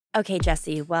Okay,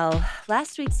 Jesse. Well,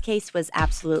 last week's case was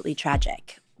absolutely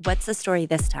tragic. What's the story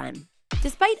this time?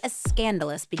 Despite a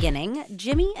scandalous beginning,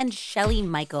 Jimmy and Shelly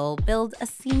Michael build a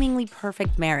seemingly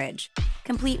perfect marriage,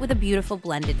 complete with a beautiful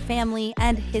blended family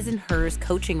and his and hers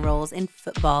coaching roles in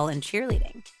football and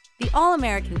cheerleading. The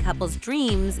all-American couple's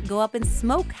dreams go up in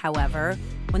smoke, however,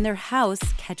 when their house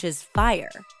catches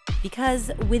fire.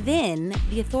 Because within,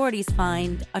 the authorities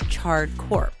find a charred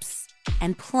corpse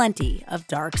and plenty of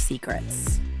dark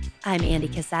secrets. I'm Andy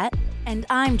Cassette. And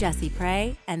I'm Jessie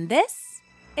Prey, and this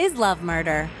is Love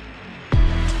Murder.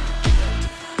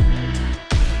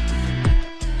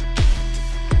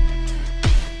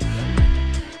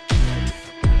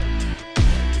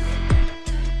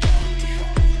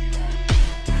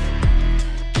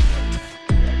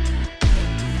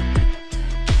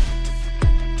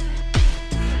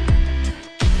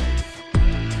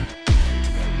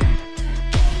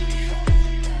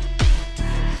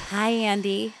 Hi,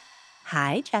 Andy.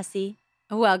 Hi, Jesse.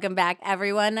 Welcome back,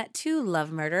 everyone, to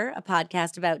Love Murder, a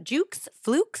podcast about jukes,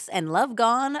 flukes, and love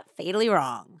gone fatally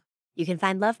wrong. You can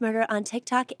find Love Murder on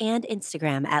TikTok and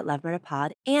Instagram at Love Murder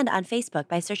Pod and on Facebook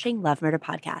by searching Love Murder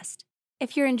Podcast.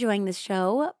 If you're enjoying this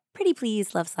show, pretty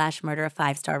please love/murder a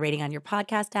 5-star rating on your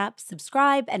podcast app,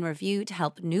 subscribe, and review to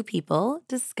help new people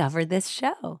discover this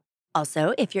show.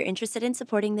 Also, if you're interested in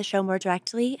supporting the show more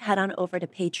directly, head on over to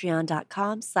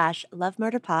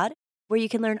patreon.com/lovemurderpod, where you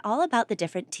can learn all about the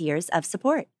different tiers of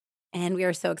support. And we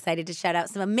are so excited to shout out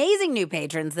some amazing new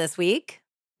patrons this week.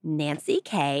 Nancy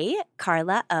K,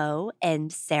 Carla O,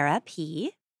 and Sarah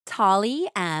P. Tolly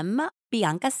M,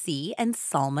 Bianca C, and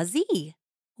Salma Z.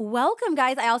 Welcome,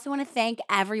 guys. I also want to thank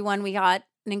everyone. We got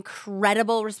an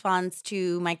incredible response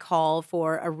to my call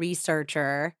for a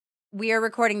researcher. We are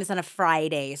recording this on a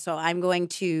Friday, so I'm going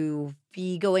to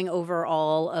be going over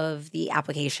all of the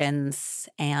applications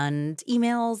and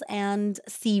emails and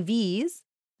CVs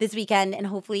this weekend. And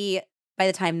hopefully by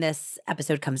the time this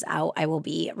episode comes out, I will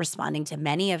be responding to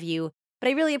many of you. But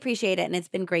I really appreciate it. And it's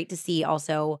been great to see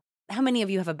also how many of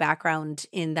you have a background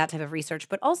in that type of research,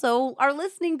 but also are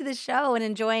listening to the show and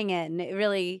enjoying it. And it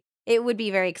would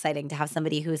be very exciting to have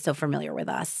somebody who is so familiar with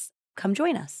us come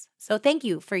join us. So thank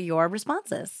you for your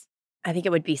responses. I think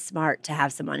it would be smart to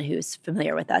have someone who's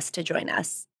familiar with us to join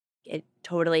us. It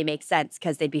totally makes sense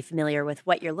because they'd be familiar with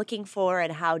what you're looking for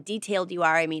and how detailed you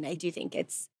are. I mean, I do think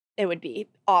it would be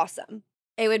awesome.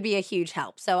 It would be a huge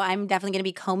help. So I'm definitely going to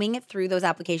be combing it through those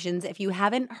applications. If you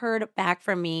haven't heard back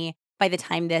from me by the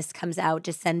time this comes out,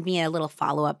 just send me a little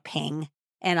follow-up ping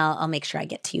and I'll make sure I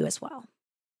get to you as well.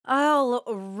 All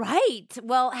right.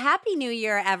 Well, Happy New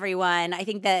Year, everyone. I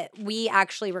think that we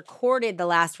actually recorded the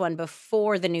last one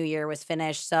before the new year was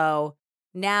finished. So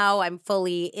now I'm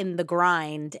fully in the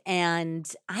grind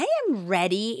and I am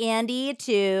ready, Andy,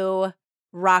 to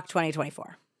rock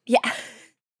 2024. Yeah,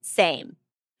 same.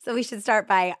 So we should start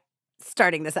by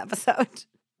starting this episode.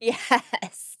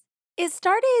 Yes. It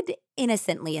started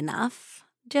innocently enough.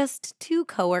 Just two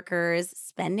coworkers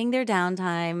spending their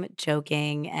downtime,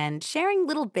 joking, and sharing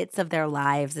little bits of their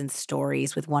lives and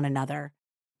stories with one another.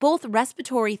 Both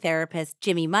respiratory therapists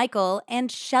Jimmy Michael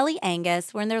and Shelly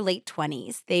Angus were in their late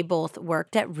 20s. They both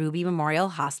worked at Ruby Memorial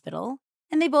Hospital,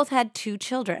 and they both had two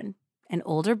children, an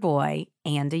older boy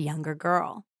and a younger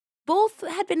girl. Both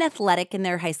had been athletic in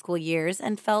their high school years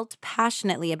and felt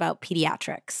passionately about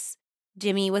pediatrics.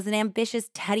 Jimmy was an ambitious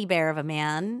teddy bear of a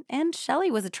man, and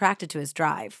Shelly was attracted to his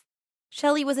drive.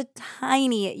 Shelly was a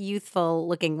tiny,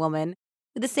 youthful-looking woman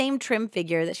with the same trim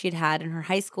figure that she'd had in her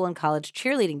high school and college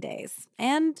cheerleading days,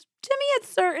 and Jimmy had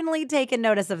certainly taken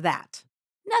notice of that.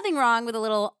 Nothing wrong with a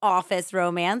little office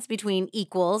romance between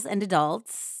equals and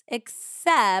adults,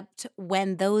 except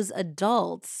when those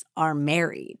adults are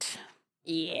married.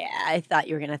 Yeah, I thought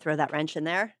you were going to throw that wrench in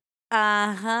there.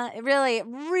 It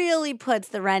really puts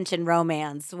the wrench in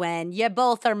romance when you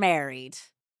both are married.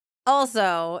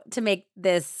 Also, to make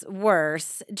this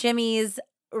worse, Jimmy's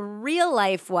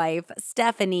real-life wife,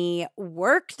 Stephanie,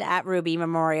 worked at Ruby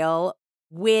Memorial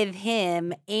with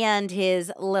him and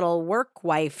his little work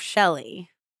wife, Shelly.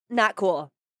 Not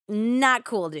cool. Not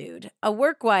cool, dude. A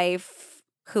work wife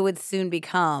who would soon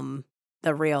become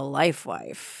the real-life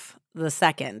wife, the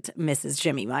second Mrs.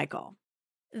 Jimmy Michael.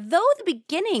 Though the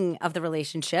beginning of the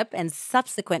relationship and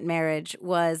subsequent marriage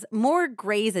was more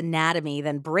Grey's Anatomy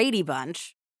than Brady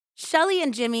Bunch, Shelly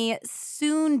and Jimmy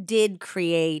soon did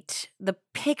create the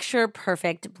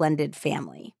picture-perfect blended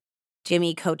family.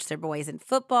 Jimmy coached their boys in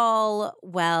football,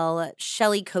 while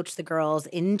Shelly coached the girls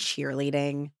in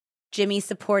cheerleading. Jimmy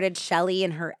supported Shelly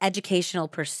in her educational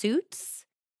pursuits,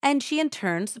 and she in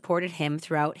turn supported him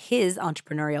throughout his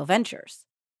entrepreneurial ventures.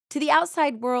 To the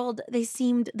outside world, they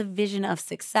seemed the vision of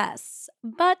success.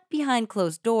 But behind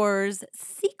closed doors,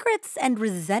 secrets and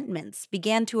resentments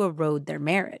began to erode their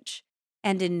marriage.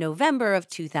 And in November of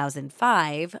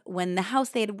 2005, when the house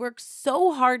they had worked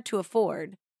so hard to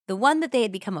afford, the one that they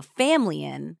had become a family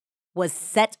in, was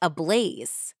set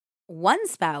ablaze. One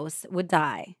spouse would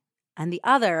die, and the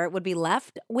other would be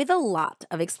left with a lot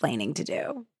of explaining to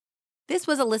do. This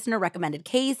was a listener-recommended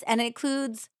case, and it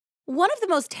includes one of the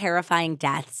most terrifying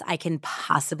deaths I can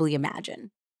possibly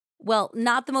imagine. Well,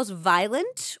 not the most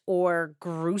violent or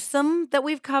gruesome that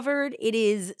we've covered. It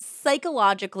is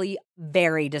psychologically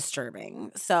very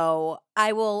disturbing. So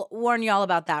I will warn y'all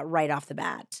about that right off the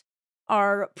bat.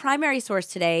 Our primary source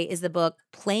today is the book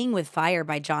Playing with Fire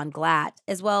by John Glatt,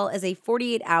 as well as a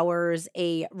 48 Hours,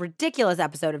 a ridiculous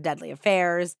episode of Deadly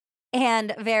Affairs,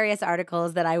 and various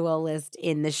articles that I will list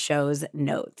in the show's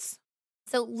notes.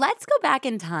 So let's go back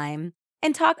in time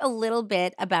and talk a little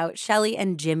bit about Shelly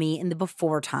and Jimmy in the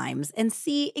before times and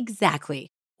see exactly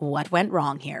what went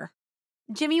wrong here.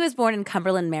 Jimmy was born in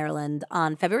Cumberland, Maryland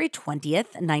on February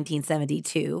 20th,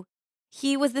 1972.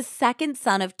 He was the second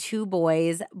son of two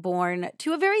boys born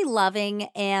to a very loving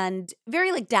and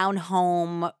very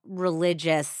down-home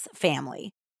religious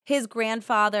family. His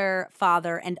grandfather,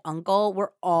 father, and uncle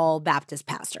were all Baptist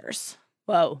pastors.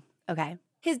 Whoa. Okay.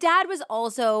 His dad was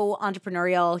also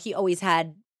entrepreneurial. He always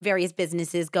had various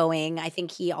businesses going. I think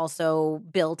he also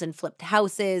built and flipped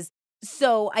houses.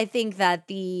 So I think that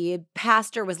the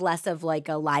pastor was less of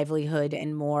a livelihood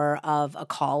and more of a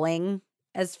calling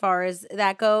as far as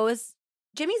that goes.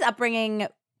 Jimmy's upbringing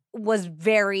was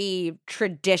very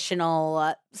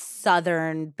traditional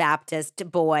Southern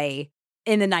Baptist boy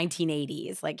in the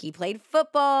 1980s. He played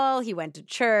football, he went to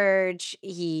church,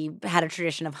 he had a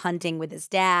tradition of hunting with his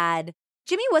dad.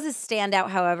 Jimmy was a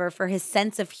standout, however, for his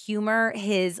sense of humor,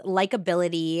 his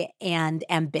likability, and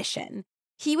ambition.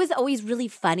 He was always really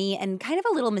funny and kind of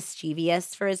a little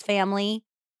mischievous for his family.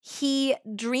 He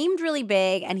dreamed really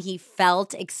big and he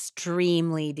felt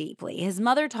extremely deeply. His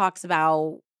mother talks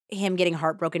about him getting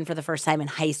heartbroken for the first time in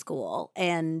high school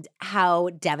and how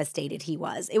devastated he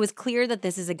was. It was clear that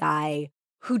this is a guy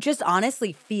who just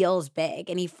honestly feels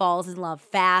big and he falls in love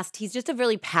fast. He's just a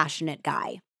really passionate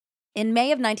guy. In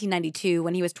May of 1992,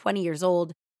 when he was 20 years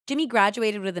old, Jimmy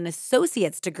graduated with an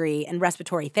associate's degree in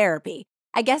respiratory therapy.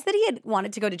 I guess that he had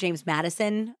wanted to go to James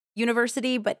Madison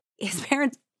University, but his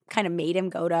parents kind of made him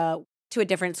go to a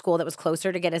different school that was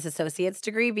closer to get his associate's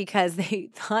degree because they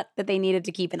thought that they needed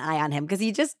to keep an eye on him because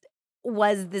he just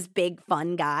was this big,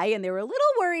 fun guy, and they were a little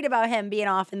worried about him being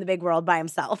off in the big world by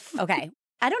himself. Okay.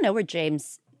 I don't know where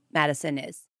James Madison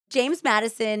is. James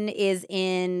Madison is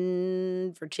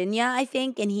in Virginia, I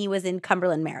think, and he was in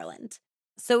Cumberland, Maryland.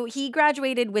 So he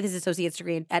graduated with his associate's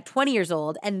degree at 20 years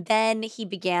old, and then he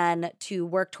began to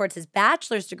work towards his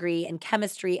bachelor's degree in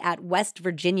chemistry at West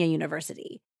Virginia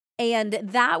University. And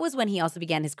that was when he also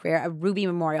began his career at Ruby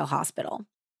Memorial Hospital.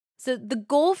 So the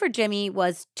goal for Jimmy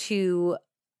was to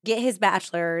get his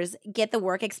bachelor's, get the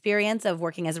work experience of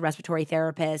working as a respiratory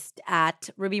therapist at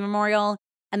Ruby Memorial,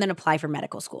 and then apply for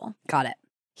medical school. Got it.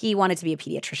 He wanted to be a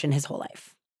pediatrician his whole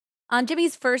life. On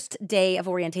Jimmy's first day of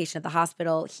orientation at the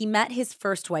hospital, he met his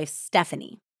first wife,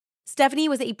 Stephanie. Stephanie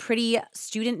was a pretty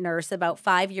student nurse about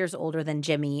 5 years older than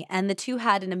Jimmy, and the two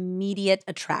had an immediate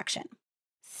attraction.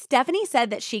 Stephanie said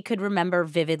that she could remember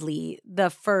vividly the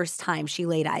first time she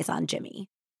laid eyes on Jimmy.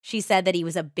 She said that he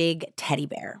was a big teddy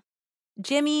bear.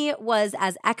 Jimmy was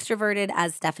as extroverted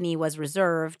as Stephanie was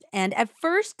reserved, and at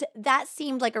first, that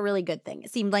seemed like a really good thing.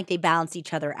 It seemed like they balanced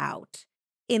each other out.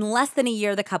 In less than a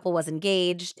year, the couple was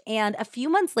engaged, and a few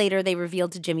months later, they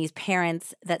revealed to Jimmy's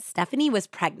parents that Stephanie was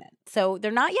pregnant. So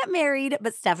they're not yet married,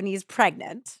 but Stephanie's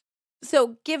pregnant.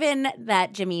 So given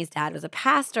that Jimmy's dad was a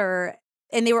pastor,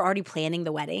 and they were already planning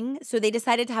the wedding, so they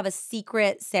decided to have a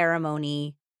secret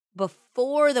ceremony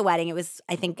before the wedding. It was,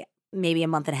 I think, maybe a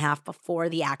month and a half before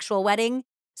the actual wedding,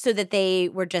 so that they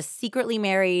were just secretly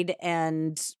married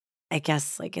and, I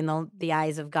guess, in the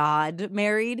eyes of God,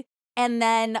 married. And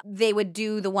then they would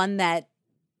do the one that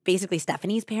basically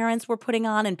Stephanie's parents were putting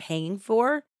on and paying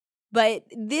for. But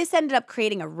this ended up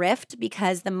creating a rift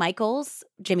because the Michaels,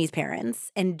 Jimmy's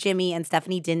parents, and Jimmy and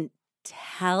Stephanie didn't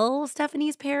tell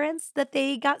Stephanie's parents that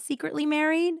they got secretly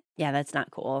married. Yeah, that's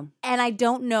not cool. And I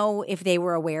don't know if they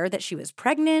were aware that she was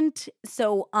pregnant.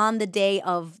 So on the day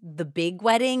of the big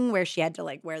wedding where she had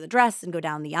to wear the dress and go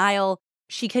down the aisle,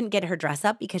 she couldn't get her dress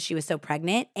up because she was so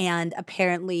pregnant. And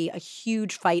apparently a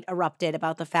huge fight erupted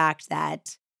about the fact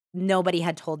that nobody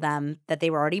had told them that they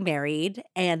were already married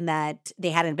and that they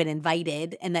hadn't been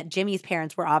invited and that Jimmy's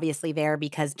parents were obviously there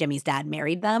because Jimmy's dad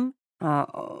married them.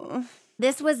 Oh.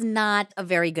 This was not a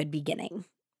very good beginning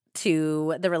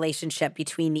to the relationship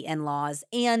between the in-laws,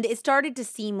 and it started to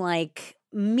seem like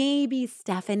maybe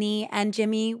Stephanie and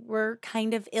Jimmy were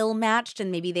kind of ill-matched,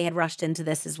 and maybe they had rushed into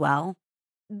this as well.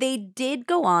 They did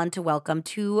go on to welcome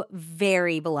two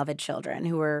very beloved children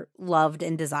who were loved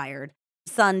and desired.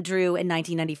 Son Drew in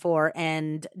 1994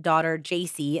 and daughter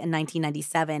JC in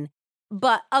 1997.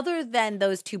 But other than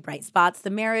those two bright spots, the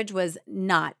marriage was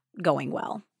not going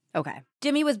well. Okay.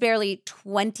 Jimmy was barely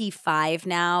 25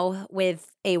 now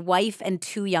with a wife and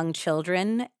two young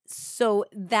children. So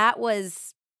that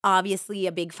was obviously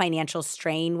a big financial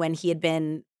strain when he had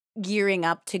been gearing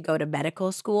up to go to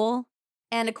medical school.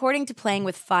 And according to Playing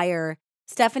with Fire,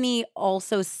 Stephanie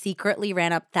also secretly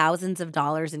ran up thousands of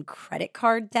dollars in credit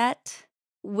card debt,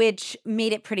 which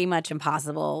made it pretty much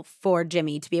impossible for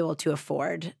Jimmy to be able to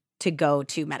afford to go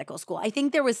to medical school. I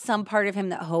think there was some part of him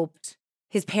that hoped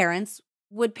his parents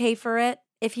would pay for it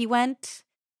if he went,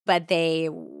 but they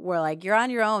were like, you're on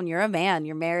your own. You're a man.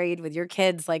 You're married with your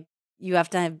kids. Like, you have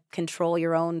to control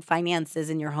your own finances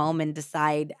in your home and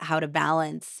decide how to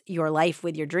balance your life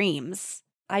with your dreams.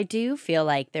 I do feel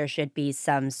like there should be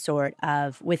some sort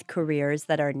of, with careers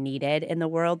that are needed in the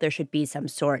world, there should be some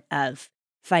sort of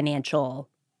financial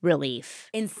relief.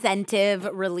 Incentive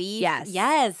relief.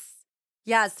 Yes.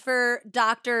 Yes, for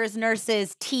doctors,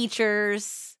 nurses,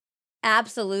 teachers.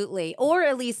 Absolutely. Or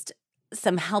at least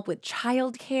some help with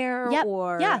childcare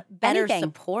or better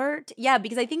support. Yeah,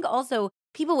 because I think also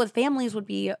people with families would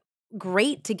be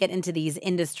great to get into these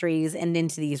industries and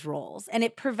into these roles. And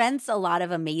it prevents a lot of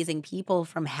amazing people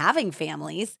from having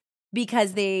families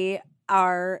because they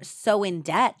are so in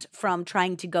debt from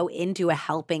trying to go into a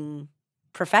helping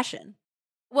profession.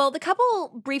 Well, the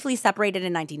couple briefly separated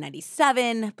in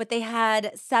 1997, but they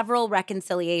had several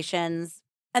reconciliations,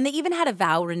 and they even had a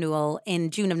vow renewal in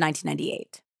June of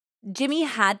 1998. Jimmy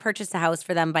had purchased a house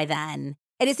for them by then.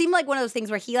 And it seemed like one of those things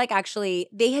where he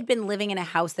they had been living in a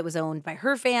house that was owned by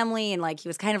her family, and he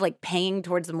was kind of paying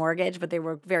towards the mortgage, but they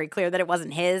were very clear that it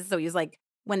wasn't his. So he was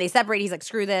when they separated, he's like,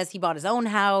 screw this. He bought his own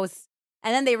house.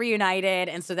 And then they reunited.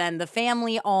 And so then the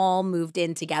family all moved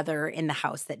in together in the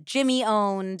house that Jimmy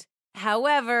owned.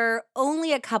 However,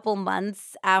 only a couple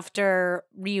months after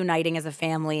reuniting as a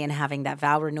family and having that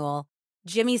vow renewal,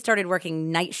 Jimmy started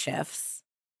working night shifts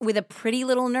with a pretty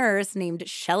little nurse named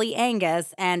Shelly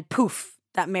Angus, and poof,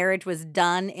 that marriage was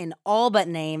done in all but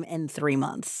name in 3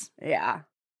 months. Yeah.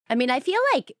 I mean, I feel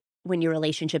like when your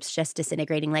relationship's just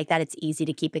disintegrating like that, it's easy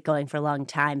to keep it going for a long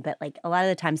time. But a lot of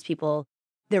the times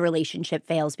their relationship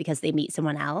fails because they meet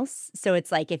someone else. So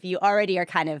it's if you already are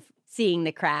kind of seeing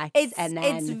the cracks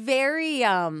it's very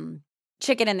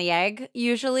chicken and the egg,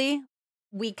 usually.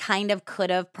 We kind of could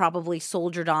have probably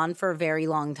soldiered on for a very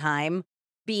long time,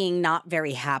 being not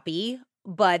very happy.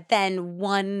 But then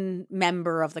one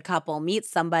member of the couple meets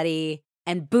somebody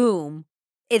and boom,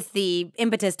 it's the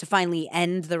impetus to finally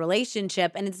end the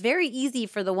relationship. And it's very easy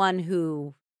for the one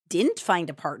who didn't find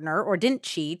a partner or didn't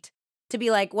cheat to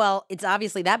be like, well, it's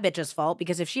obviously that bitch's fault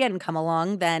because if she hadn't come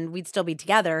along, then we'd still be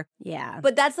together. Yeah.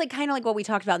 But that's kind of what we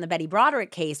talked about in the Betty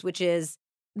Broderick case, which is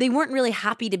they weren't really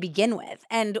happy to begin with.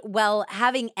 And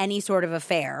having any sort of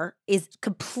affair is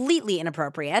completely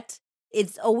inappropriate.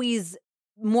 It's always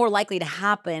more likely to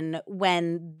happen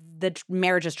when the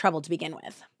marriage is troubled to begin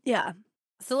with. Yeah.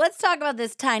 So let's talk about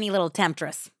this tiny little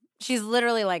temptress. She's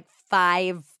literally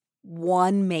 5'1",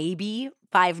 maybe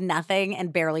 5'0",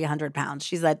 and barely 100 pounds.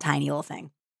 She's that tiny little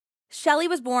thing. Shelly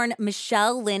was born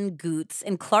Michelle Lynn Goots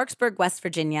in Clarksburg, West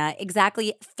Virginia,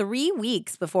 exactly 3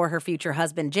 weeks before her future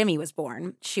husband Jimmy was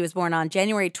born. She was born on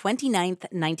January 29th,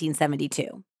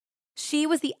 1972. She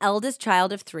was the eldest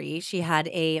child of 3. She had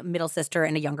a middle sister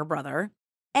and a younger brother.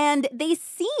 And they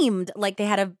seemed like they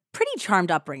had a pretty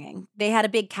charmed upbringing. They had a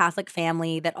big Catholic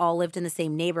family that all lived in the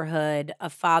same neighborhood, a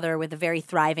father with a very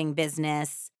thriving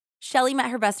business. Shelly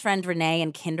met her best friend Renee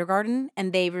in kindergarten,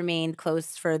 and they remained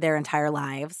close for their entire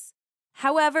lives.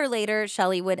 However, later,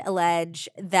 Shelly would allege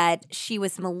that she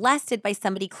was molested by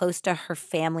somebody close to her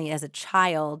family as a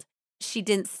child. She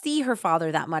didn't see her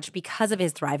father that much because of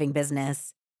his thriving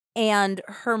business. And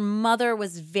her mother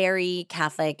was very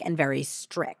Catholic and very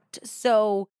strict.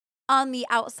 So on the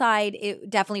outside, it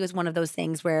definitely was one of those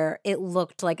things where it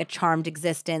looked like a charmed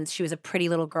existence. She was a pretty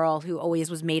little girl who always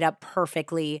was made up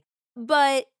perfectly.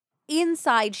 But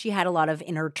inside, she had a lot of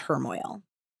inner turmoil.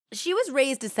 She was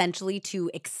raised essentially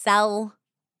to excel,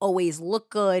 always look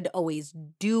good, always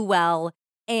do well,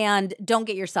 and don't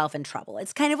get yourself in trouble.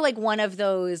 It's kind of like one of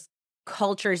those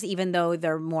cultures, even though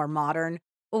they're more modern,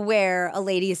 where a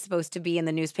lady is supposed to be in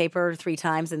the newspaper 3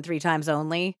 times and 3 times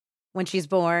only: when she's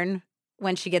born,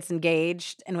 when she gets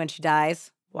engaged, and when she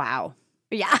dies. Wow.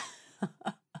 Yeah.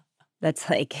 That's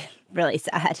like really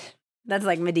sad. That's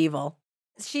like medieval.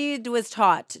 She was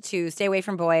taught to stay away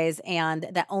from boys and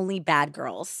that only bad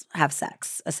girls have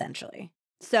sex, essentially.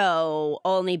 So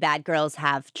only bad girls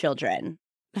have children.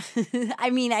 I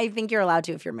mean, I think you're allowed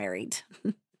to if you're married.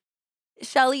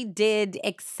 Shelly did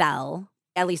excel,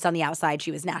 at least on the outside.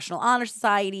 She was National Honor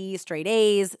Society, straight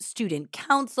A's, student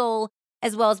council,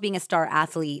 as well as being a star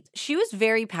athlete. She was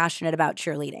very passionate about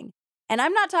cheerleading. And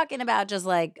I'm not talking about just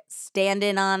like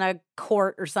standing on a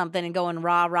court or something and going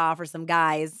rah rah for some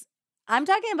guys. I'm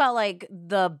talking about like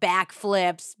the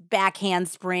backflips, back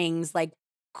handsprings, like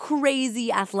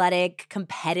crazy athletic,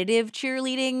 competitive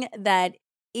cheerleading that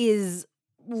is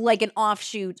like an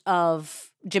offshoot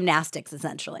of gymnastics,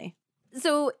 essentially.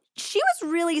 So she was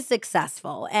really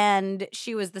successful and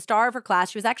she was the star of her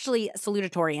class. She was actually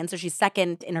salutatorian, so she's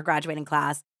second in her graduating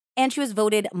class, and she was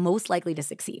voted most likely to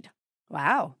succeed.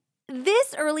 Wow.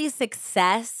 This early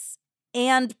success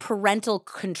and parental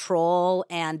control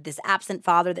and this absent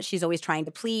father that she's always trying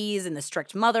to please and the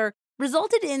strict mother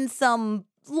resulted in some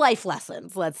life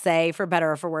lessons, let's say, for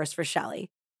better or for worse for Shelly.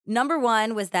 Number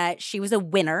one was that she was a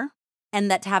winner and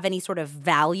that to have any sort of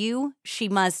value, she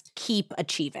must keep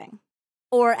achieving,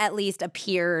 or at least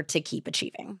appear to keep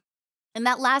achieving. And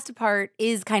that last part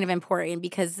is kind of important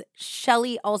because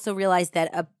Shelly also realized that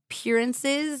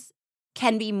appearances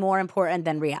can be more important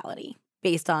than reality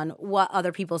based on what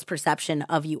other people's perception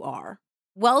of you are.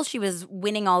 While she was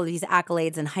winning all of these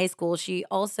accolades in high school, she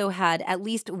also had at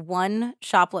least one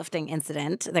shoplifting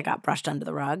incident that got brushed under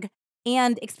the rug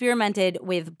and experimented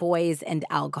with boys and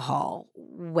alcohol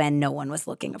when no one was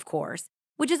looking, of course,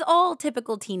 which is all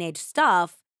typical teenage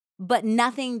stuff, but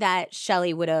nothing that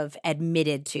Shelly would have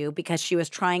admitted to because she was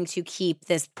trying to keep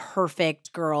this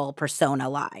perfect girl persona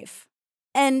alive.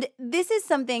 And this is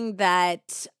something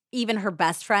that even her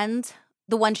best friend,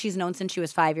 the one she's known since she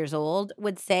was 5 years old,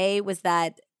 would say was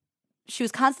that she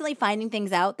was constantly finding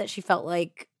things out that she felt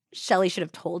like Shelly should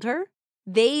have told her.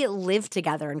 They lived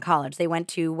together in college. They went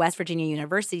to West Virginia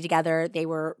University together. They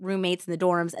were roommates in the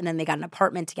dorms, and then they got an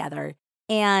apartment together.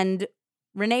 And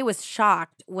Renee was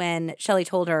shocked when Shelly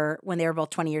told her, when they were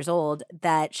both 20 years old,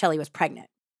 that Shelly was pregnant.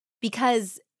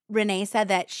 Because Renee said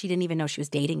that she didn't even know she was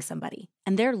dating somebody.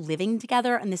 And they're living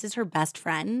together, and this is her best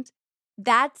friend.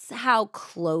 That's how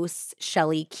close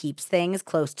Shelly keeps things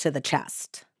close to the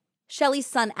chest. Shelly's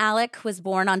son, Alec, was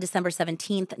born on December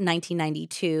 17th,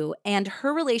 1992, and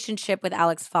her relationship with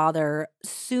Alec's father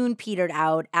soon petered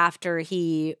out after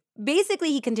he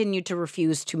continued to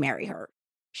refuse to marry her.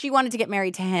 She wanted to get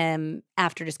married to him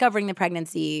after discovering the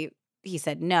pregnancy. He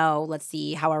said, no, let's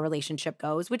see how our relationship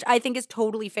goes, which I think is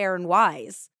totally fair and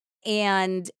wise.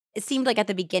 And it seemed like at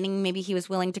the beginning, maybe he was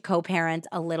willing to co-parent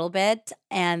a little bit.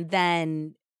 And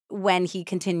then when he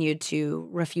continued to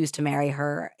refuse to marry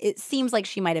her, it seems like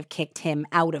she might have kicked him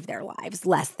out of their lives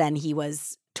less than he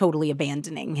was totally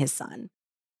abandoning his son.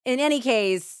 In any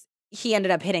case, he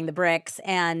ended up hitting the bricks,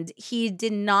 and he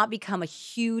did not become a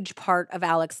huge part of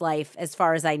Alec's life, as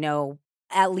far as I know,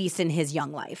 at least in his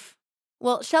young life.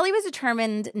 Well, Shelly was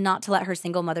determined not to let her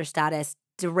single mother status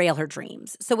derail her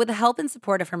dreams. So with the help and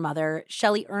support of her mother,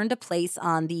 Shelly earned a place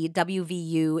on the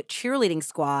WVU cheerleading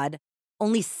squad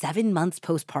only 7 months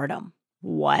postpartum.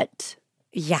 What?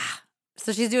 Yeah.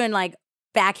 So she's doing like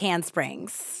back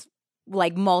handsprings,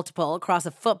 like multiple across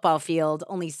a football field,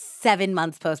 only 7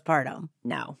 months postpartum.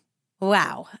 No.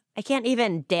 Wow. I can't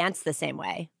even dance the same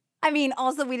way. I mean,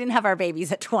 also, we didn't have our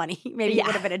babies at 20. Maybe it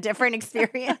would have been a different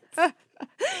experience.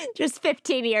 Just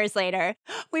 15 years later,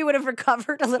 we would have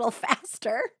recovered a little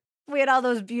faster. We had all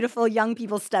those beautiful young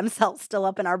people stem cells still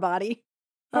up in our body.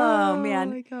 Oh, man.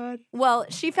 Oh, my God. Well,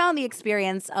 she found the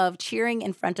experience of cheering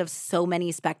in front of so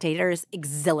many spectators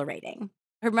exhilarating.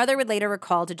 Her mother would later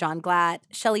recall to John Glatt,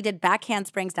 Shelly did back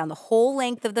handsprings down the whole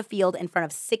length of the field in front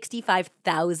of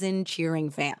 65,000 cheering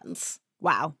fans.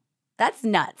 Wow. That's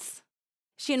nuts.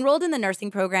 She enrolled in the nursing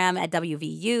program at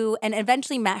WVU and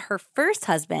eventually met her first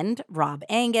husband, Rob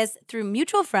Angus, through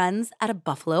mutual friends at a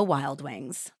Buffalo Wild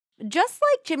Wings. Just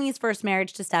like Jimmy's first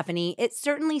marriage to Stephanie, it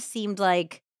certainly seemed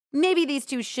like maybe these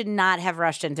two should not have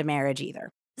rushed into marriage either.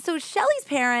 So Shelly's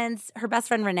parents, her best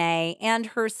friend Renee, and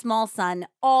her small son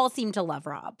all seemed to love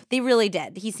Rob. They really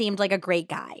did. He seemed like a great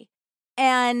guy.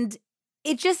 And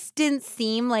it just didn't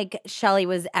seem like Shelly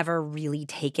was ever really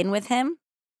taken with him.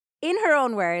 In her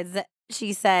own words,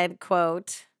 she said,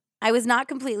 quote, I was not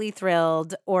completely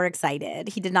thrilled or excited.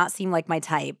 He did not seem like my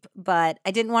type, but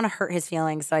I didn't want to hurt his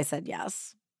feelings, so I said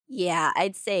yes. Yeah,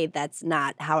 I'd say that's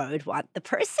not how I would want the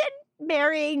person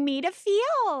marrying me to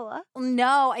feel.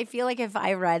 No, I feel like if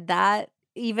I read that,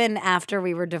 even after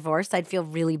we were divorced, I'd feel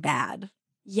really bad.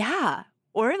 Yeah.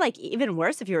 Or like even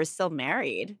worse if you were still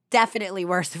married. Definitely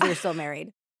worse if we were still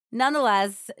married.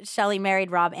 Nonetheless, Shelly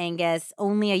married Rob Angus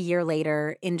only a year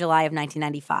later in July of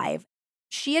 1995.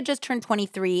 She had just turned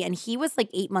 23 and he was like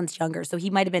 8 months younger, so he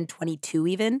might have been 22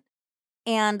 even.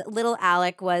 And little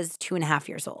Alec was 2.5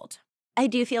 years old. I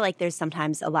do feel like there's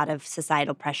sometimes a lot of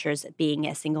societal pressures being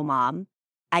a single mom.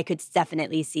 I could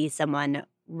definitely see someone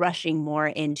rushing more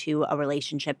into a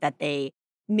relationship that they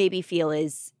maybe feel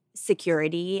is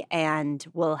security and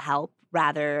will help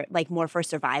rather like more for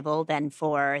survival than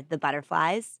for the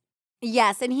butterflies.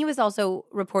 Yes, and he was also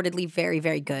reportedly very,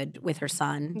 very good with her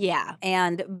son Yeah.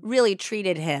 and really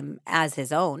treated him as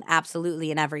his own, absolutely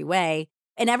in every way.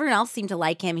 And everyone else seemed to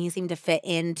like him. He seemed to fit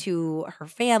into her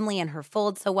family and her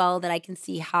fold so well that I can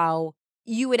see how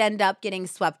you would end up getting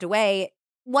swept away.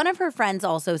 One of her friends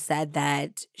also said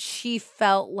that she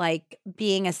felt like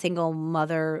being a single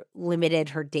mother limited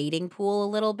her dating pool a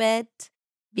little bit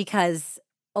because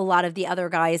a lot of the other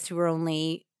guys who were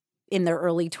only in their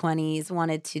early 20s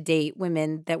wanted to date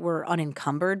women that were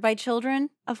unencumbered by children.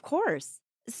 Of course.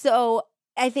 So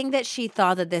I think that she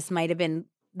thought that this might have been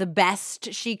the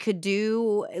best she could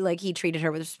do. Like, he treated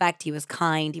her with respect. He was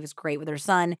kind. He was great with her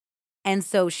son. And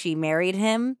so she married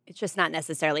him. It's just not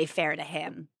necessarily fair to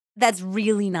him. That's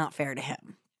really not fair to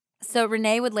him. So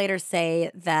Renee would later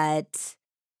say that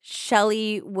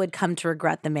Shelly would come to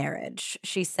regret the marriage.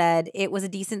 She said it was a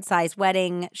decent-sized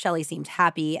wedding. Shelly seemed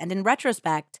happy. And in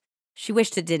retrospect, she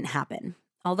wished it didn't happen.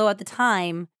 Although at the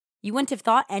time, you wouldn't have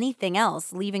thought anything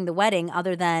else leaving the wedding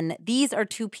other than these are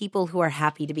two people who are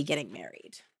happy to be getting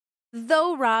married.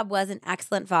 Though Rob was an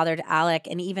excellent father to Alec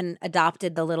and even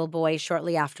adopted the little boy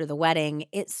shortly after the wedding,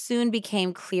 it soon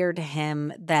became clear to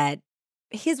him that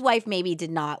his wife maybe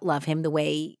did not love him the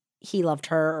way he loved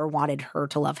her or wanted her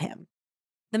to love him.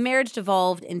 The marriage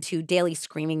devolved into daily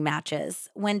screaming matches.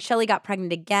 When Shelly got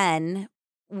pregnant again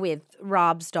with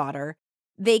Rob's daughter,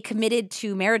 they committed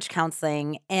to marriage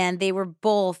counseling, and they were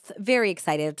both very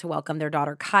excited to welcome their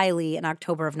daughter Kylie in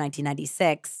October of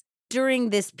 1996. During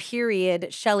this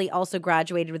period, Shelly also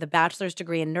graduated with a bachelor's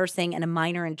degree in nursing and a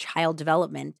minor in child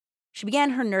development. She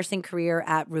began her nursing career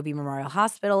at Ruby Memorial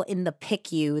Hospital in the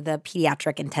PICU, the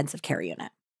Pediatric Intensive Care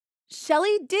Unit.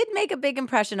 Shelly did make a big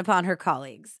impression upon her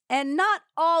colleagues, and not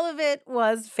all of it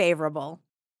was favorable.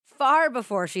 Far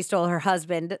before she stole her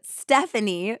husband,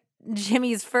 Stephanie,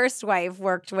 Jimmy's first wife,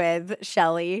 worked with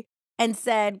Shelly and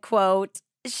said, quote,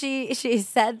 she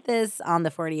said this on the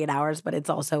 48 Hours, but it's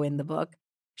also in the book.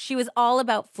 She was all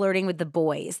about flirting with the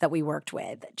boys that we worked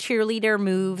with. Cheerleader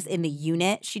moves in the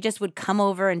unit. She just would come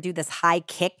over and do this high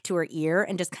kick to her ear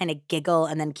and just kind of giggle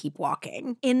and then keep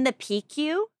walking. In the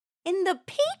PQ? In the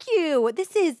PQ.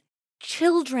 This is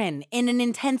children in an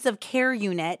intensive care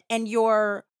unit, and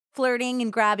you're flirting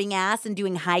and grabbing ass and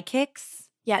doing high kicks?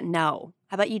 Yeah, no.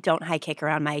 How about you don't high kick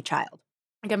around my child?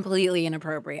 Completely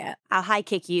inappropriate. I'll high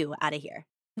kick you out of here.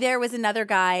 There was another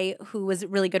guy who was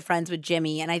really good friends with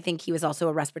Jimmy, and I think he was also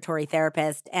a respiratory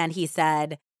therapist, and he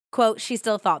said, quote, she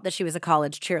still thought that she was a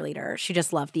college cheerleader. She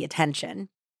just loved the attention.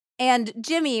 And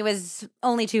Jimmy was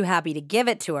only too happy to give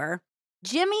it to her.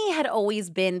 Jimmy had always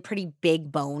been pretty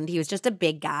big boned. He was just a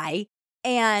big guy.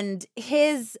 And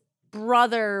his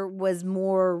brother was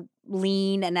more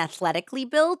lean and athletically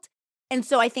built. And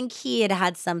so I think he had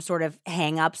had some sort of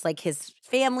hangups, like his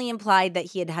family implied that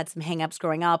he had had some hangups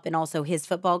growing up. And also his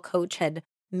football coach had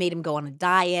made him go on a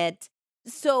diet.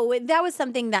 So that was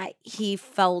something that he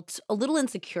felt a little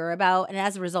insecure about. And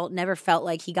as a result, never felt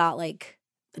like he got like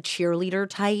the cheerleader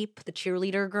type, the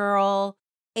cheerleader girl.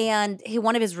 And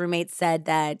one of his roommates said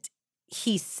that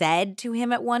he said to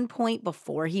him at one point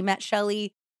before he met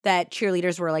Shelly that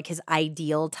cheerleaders were like his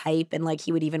ideal type. And like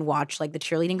he would even watch like the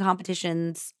cheerleading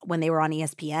competitions when they were on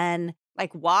ESPN.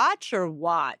 Like watch or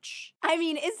watch? I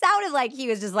mean, it sounded like he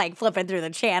was just like flipping through the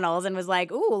channels and was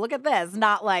like, ooh, look at this.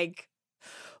 Not like,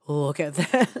 look at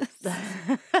this.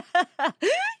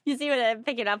 You see what I'm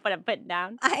picking up, what I'm putting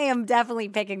down? I am definitely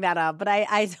picking that up, but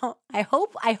I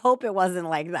hope it wasn't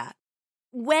like that.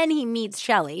 When he meets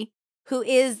Shelly, who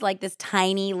is like this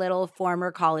tiny little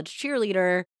former college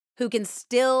cheerleader who can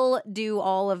still do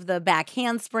all of the back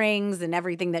handsprings and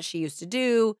everything that she used to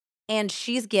do, and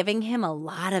she's giving him a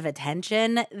lot of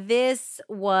attention, this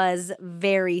was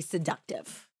very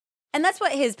seductive. And that's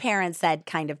what his parents said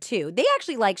kind of too. They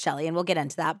actually like Shelly, and we'll get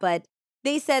into that, but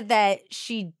they said that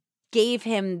she gave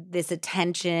him this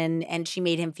attention and she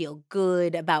made him feel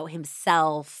good about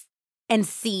himself and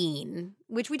seen,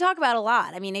 which we talk about a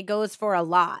lot. I mean, it goes for a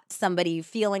lot. Somebody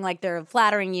feeling like they're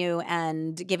flattering you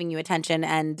and giving you attention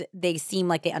and they seem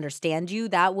like they understand you,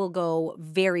 that will go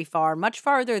very far, much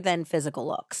farther than physical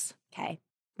looks. Okay.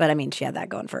 But I mean, she had that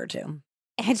going for her too.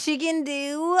 And she can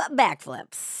do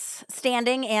backflips,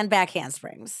 standing and back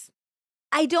handsprings.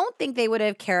 I don't think they would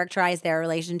have characterized their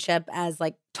relationship as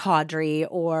like tawdry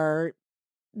or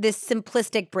this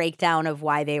simplistic breakdown of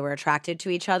why they were attracted to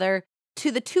each other.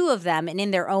 To the two of them, and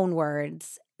in their own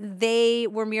words, they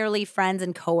were merely friends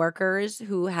and coworkers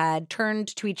who had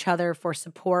turned to each other for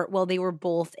support while they were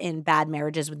both in bad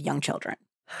marriages with young children.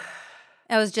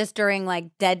 It was just during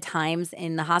like dead times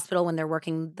in the hospital when they're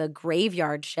working the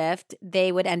graveyard shift, they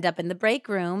would end up in the break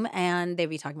room and they'd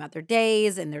be talking about their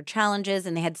days and their challenges,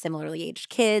 and they had similarly aged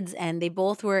kids, and they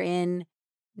both were in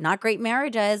not great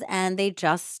marriages, and they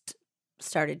just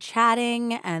started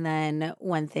chatting, and then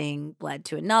one thing led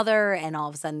to another, and all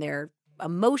of a sudden they're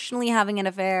emotionally having an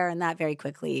affair, and that very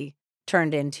quickly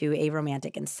turned into a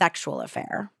romantic and sexual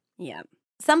affair. Yeah.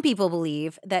 Some people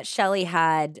believe that Shelly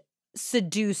had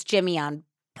seduced Jimmy on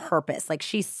purpose. Like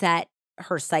she set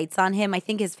her sights on him. I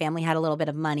think his family had a little bit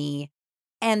of money,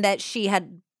 and that she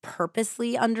had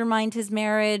purposely undermined his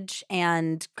marriage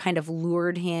and kind of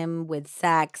lured him with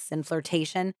sex and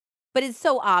flirtation. But it's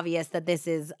so obvious that this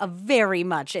is a very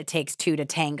much it takes two to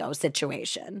tango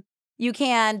situation. You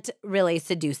can't really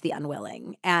seduce the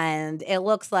unwilling, and it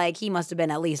looks like he must have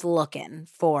been at least looking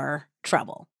for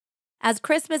trouble. As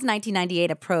Christmas 1998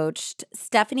 approached,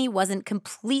 Stephanie wasn't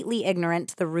completely ignorant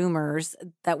to the rumors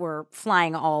that were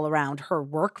flying all around her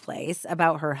workplace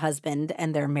about her husband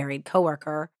and their married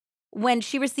coworker. When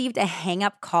she received a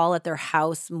hang-up call at their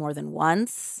house more than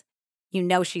once, you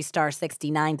know she's star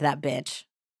 69 to that bitch.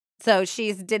 So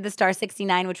she did the star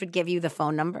 69, which would give you the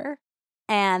phone number.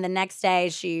 And the next day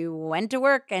she went to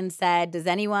work and said, does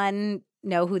anyone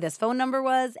know who this phone number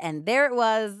was? And there it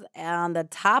was on the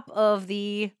top of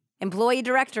the employee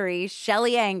directory,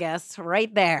 Shelly Angus,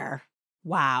 right there.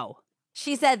 Wow.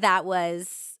 She said that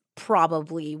was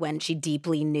probably when she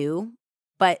deeply knew,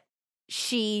 but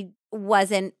she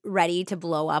wasn't ready to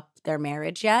blow up their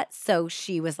marriage yet. So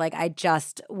she was like, I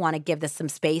just want to give this some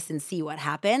space and see what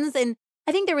happens. And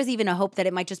I think there was even a hope that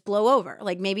it might just blow over.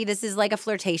 Like maybe this is like a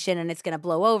flirtation and it's going to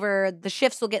blow over. The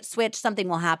shifts will get switched. Something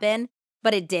will happen.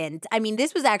 But it didn't. I mean,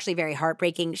 this was actually very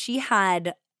heartbreaking. She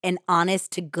had an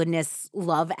honest to goodness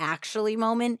Love Actually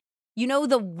moment. You know,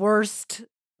 the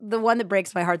one that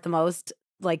breaks my heart the most,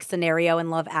 like scenario in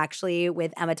Love Actually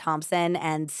with Emma Thompson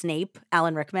and Snape,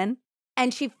 Alan Rickman.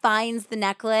 And she finds the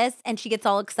necklace and she gets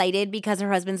all excited because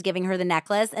her husband's giving her the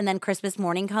necklace. And then Christmas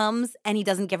morning comes and he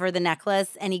doesn't give her the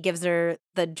necklace and he gives her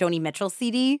the Joni Mitchell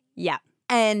CD. Yeah.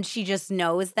 And she just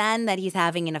knows then that he's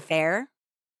having an affair.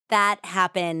 That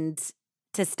happened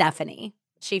to Stephanie.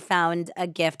 She found a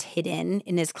gift hidden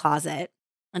in his closet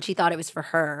and she thought it was for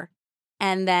her.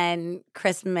 And then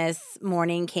Christmas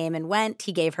morning came and went.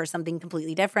 He gave her something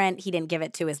completely different. He didn't give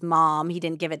it to his mom. He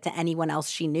didn't give it to anyone else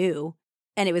she knew.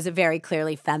 And it was a very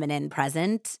clearly feminine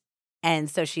present. And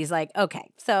so she's like,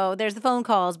 okay, so there's the phone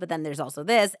calls, but then there's also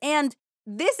this. And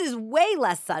this is way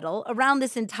less subtle. Around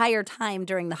this entire time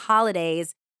during the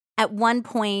holidays, at one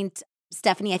point,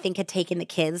 Stephanie, I think, had taken the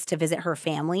kids to visit her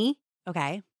family.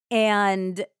 Okay.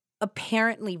 And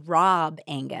apparently Rob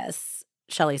Angus,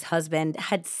 Shelly's husband,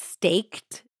 had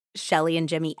staked Shelly and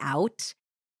Jimmy out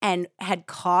and had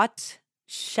caught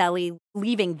Shelly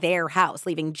leaving their house,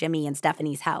 leaving Jimmy and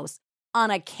Stephanie's house on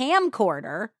a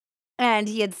camcorder. And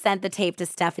he had sent the tape to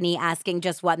Stephanie asking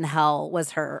just what in the hell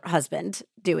was her husband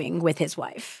doing with his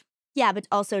wife. Yeah, but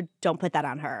also don't put that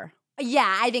on her.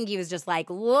 Yeah, I think he was just like,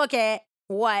 look at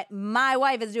what my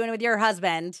wife is doing with your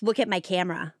husband. Look at my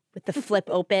camera with the flip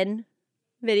open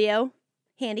video,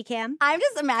 handy cam. I'm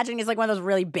just imagining it's like one of those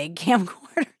really big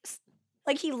camcorders.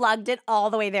 Like he lugged it all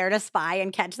the way there to spy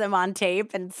and catch them on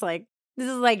tape. And it's like, this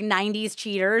is like 90s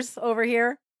cheaters over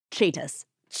here. Cheetahs.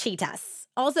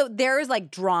 Also, there is like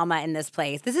drama in this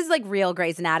place. This is like real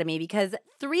Grey's Anatomy because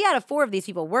 3 out of 4 of these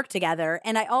people work together.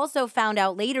 And I also found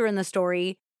out later in the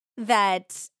story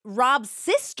that Rob's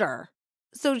sister,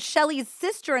 so Shelly's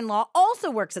sister-in-law, also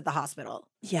works at the hospital.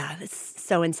 Yeah, it's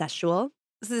so incestual.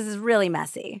 So this is really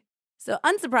messy. So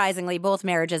unsurprisingly, both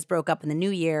marriages broke up in the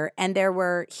new year, and there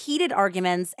were heated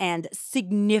arguments and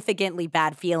significantly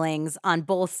bad feelings on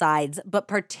both sides, but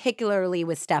particularly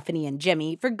with Stephanie and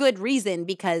Jimmy, for good reason,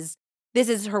 because this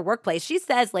is her workplace. She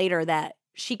says later that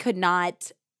she could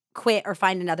not quit or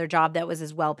find another job that was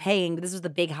as well paying. This was the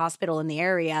big hospital in the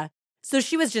area. So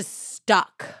she was just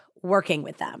stuck working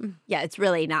with them. Yeah, it's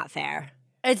really not fair.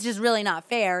 It's just really not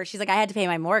fair. She's like, I had to pay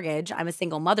my mortgage. I'm a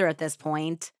single mother at this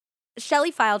point.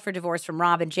 Shelly filed for divorce from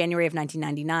Rob in January of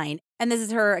 1999. And this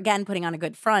is her, again, putting on a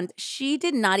good front. She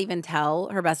did not even tell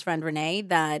her best friend, Renee,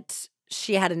 that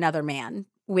she had another man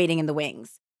waiting in the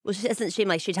wings. Well, she doesn't seem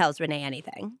like she tells Renee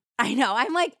anything. I know.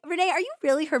 I'm like, Renee, are you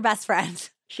really her best friend?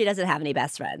 She doesn't have any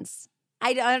best friends.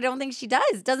 I don't think she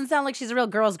does. Doesn't sound like she's a real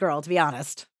girl's girl, to be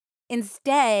honest.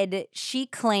 Instead, she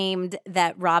claimed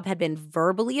that Rob had been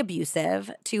verbally abusive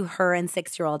to her and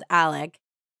 6-year-old Alec.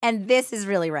 And this is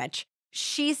really rich.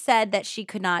 She said that she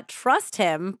could not trust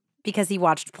him because he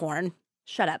watched porn.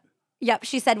 Shut up. Yep,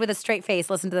 she said with a straight face,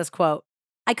 listen to this quote.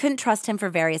 I couldn't trust him for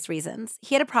various reasons.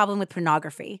 He had a problem with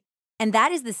pornography. And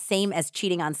that is the same as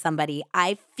cheating on somebody.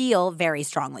 I feel very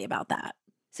strongly about that.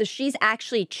 So she's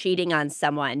actually cheating on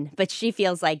someone, but she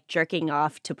feels like jerking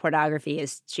off to pornography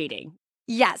is cheating.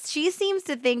 Yes, she seems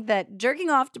to think that jerking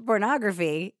off to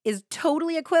pornography is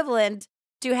totally equivalent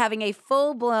to having a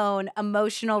full-blown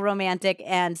emotional, romantic,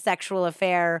 and sexual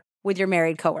affair with your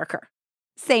married coworker.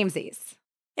 Samesies.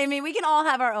 I mean, we can all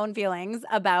have our own feelings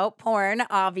about porn,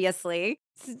 obviously.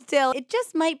 Still, it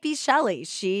just might be Shelly.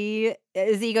 She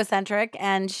is egocentric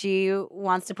and she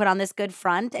wants to put on this good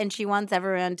front and she wants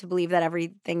everyone to believe that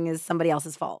everything is somebody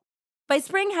else's fault. By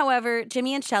spring, however,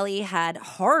 Jimmy and Shelly had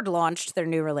hard launched their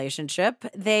new relationship.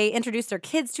 They introduced their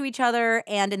kids to each other,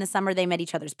 and in the summer, they met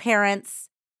each other's parents.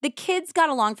 The kids got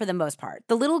along for the most part.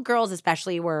 The little girls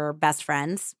especially were best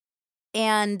friends.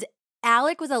 And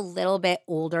Alec was a little bit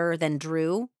older than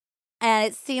Drew. And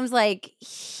it seems like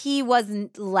he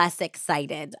wasn't less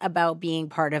excited about being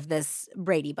part of this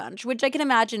Brady bunch, which I can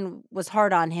imagine was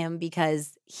hard on him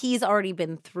because he's already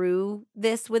been through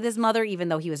this with his mother, even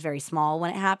though he was very small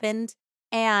when it happened.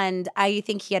 And I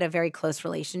think he had a very close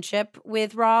relationship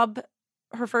with Rob,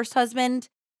 her first husband.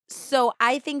 So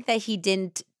I think that he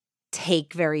didn't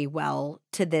take very well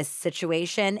to this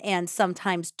situation and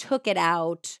sometimes took it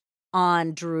out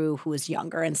on Drew, who was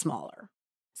younger and smaller.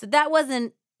 So that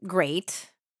wasn't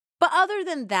great. But other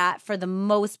than that, for the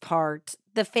most part,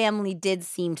 the family did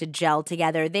seem to gel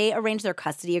together. They arranged their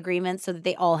custody agreements so that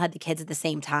they all had the kids at the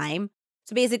same time.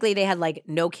 So basically, they had like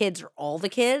no kids or all the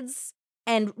kids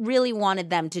and really wanted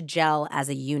them to gel as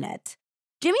a unit.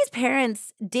 Jimmy's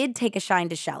parents did take a shine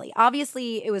to Shelly.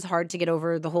 Obviously, it was hard to get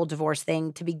over the whole divorce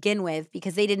thing to begin with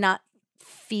because they did not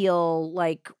feel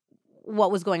like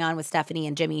what was going on with Stephanie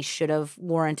and Jimmy should have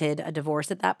warranted a divorce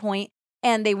at that point.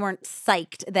 And they weren't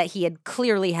psyched that he had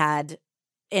clearly had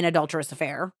an adulterous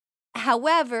affair.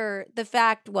 However, the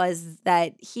fact was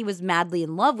that he was madly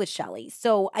in love with Shelly.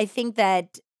 So I think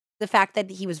that the fact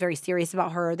that he was very serious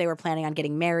about her, they were planning on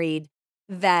getting married,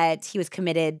 that he was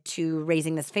committed to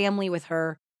raising this family with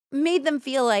her, made them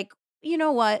feel like, you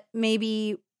know what,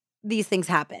 maybe these things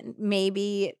happen.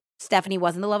 Maybe Stephanie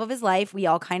wasn't the love of his life. We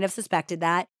all kind of suspected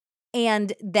that.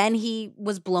 And then he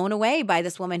was blown away by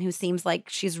this woman who seems like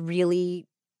she's really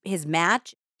his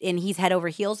match and he's head over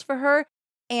heels for her.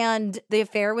 And the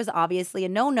affair was obviously a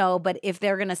no-no, but if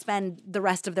they're going to spend the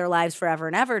rest of their lives forever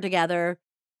and ever together,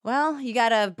 well, you got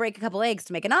to break a couple eggs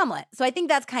to make an omelet. So I think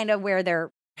that's kind of where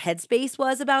their headspace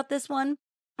was about this one.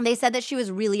 They said that she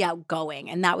was really outgoing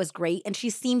and that was great. And she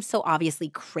seemed so obviously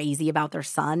crazy about their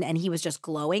son and he was just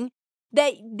glowing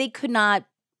that they could not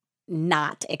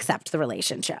accept the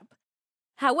relationship.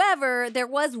 However, there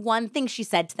was one thing she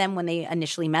said to them when they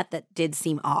initially met that did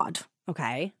seem odd.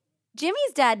 Okay.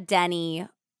 Jimmy's dad, Denny,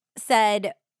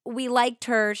 said, we liked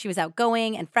her. She was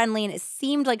outgoing and friendly, and it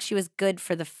seemed like she was good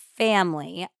for the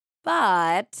family.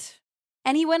 But,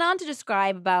 and he went on to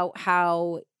describe about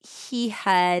how he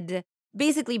had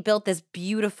basically built this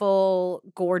beautiful,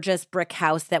 gorgeous brick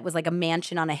house that was like a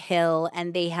mansion on a hill,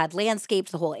 and they had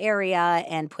landscaped the whole area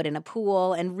and put in a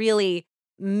pool and really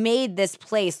made this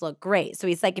place look great. So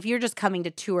he's like, if you're just coming to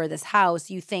tour this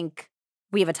house, you think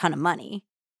we have a ton of money.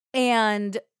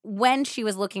 And when she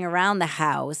was looking around the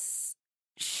house,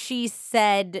 she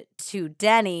said to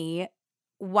Denny,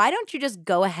 why don't you just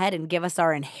go ahead and give us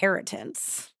our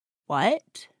inheritance?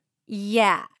 What?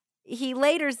 Yeah. He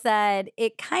later said,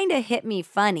 it kind of hit me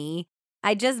funny.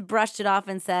 I just brushed it off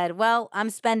and said, well,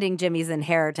 I'm spending Jimmy's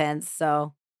inheritance,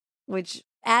 so, which,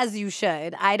 as you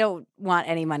should. I don't want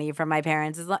any money from my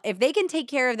parents. If they can take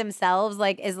care of themselves,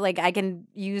 I can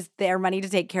use their money to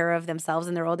take care of themselves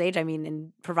in their old age,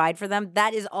 and provide for them.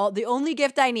 That is the only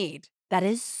gift I need. That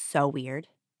is so weird.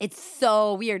 It's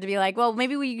so weird to be like, well,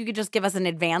 maybe you could just give us an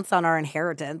advance on our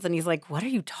inheritance. And he's like, what are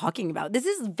you talking about? This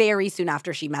is very soon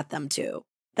after she met them too.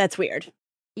 That's weird.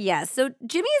 Yeah, so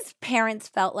Jimmy's parents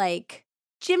felt like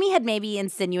Jimmy had maybe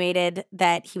insinuated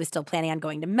that he was still planning on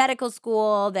going to medical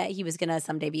school, that he was going to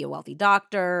someday be a wealthy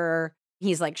doctor.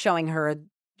 He's like showing her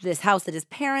this house that his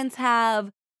parents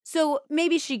have. So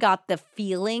maybe she got the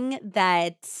feeling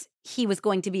that he was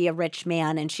going to be a rich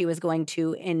man and she was going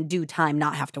to, in due time,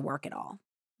 not have to work at all.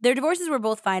 Their divorces were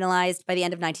both finalized by the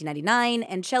end of 1999,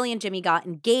 and Shelly and Jimmy got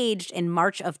engaged in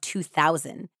March of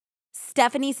 2000.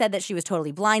 Stephanie said that she was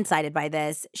totally blindsided by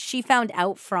this. She found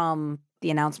out from the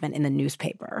announcement in the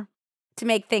newspaper. To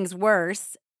make things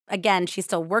worse, again, she's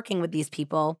still working with these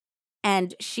people.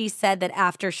 And she said that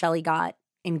after Shelly got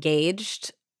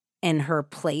engaged and her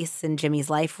place in Jimmy's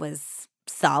life was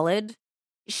solid,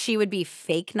 she would be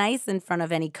fake nice in front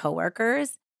of any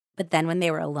coworkers. But then when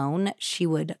they were alone, she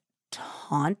would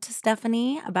taunt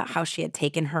Stephanie about how she had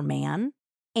taken her man.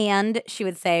 And she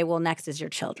would say, well, next is your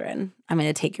children. I'm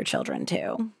going to take your children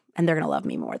too. And they're going to love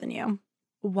me more than you.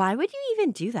 Why would you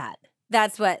even do that?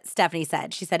 That's what Stephanie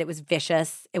said. She said it was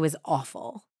vicious. It was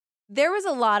awful. There was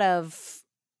a lot of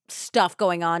stuff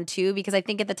going on too, because I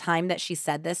think at the time that she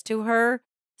said this to her,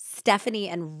 Stephanie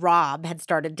and Rob had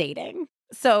started dating.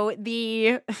 So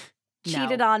the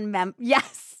cheated on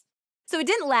yes. So it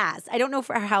didn't last. I don't know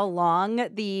for how long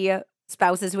the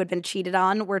spouses who had been cheated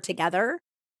on were together,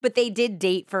 but they did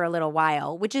date for a little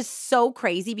while, which is so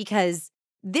crazy because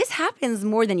this happens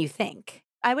more than you think.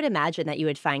 I would imagine that you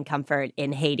would find comfort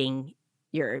in hating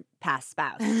your past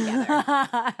spouse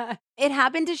together. It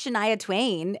happened to Shania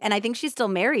Twain, and I think she's still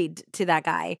married to that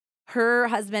guy. Her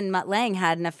husband, Mutt Lange,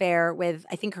 had an affair with,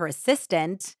 I think, her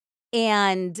assistant,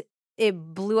 and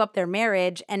it blew up their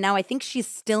marriage. And now I think she's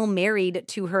still married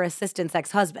to her assistant's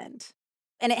ex-husband.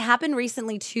 And it happened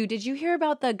recently, too. Did you hear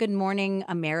about the Good Morning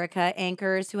America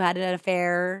anchors who had an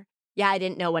affair? Yeah, I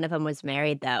didn't know one of them was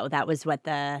married, though. That was what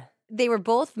They were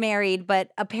both married,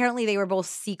 but apparently they were both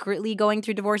secretly going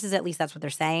through divorces. At least that's what they're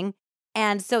saying.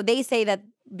 And so they say that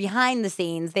behind the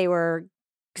scenes, they were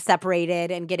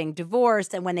separated and getting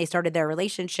divorced. And when they started their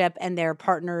relationship and their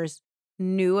partners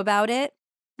knew about it.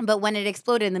 But when it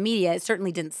exploded in the media, it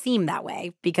certainly didn't seem that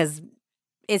way because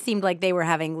it seemed like they were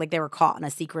they were caught in a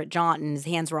secret jaunt and his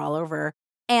hands were all over.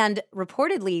 And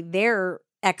reportedly, their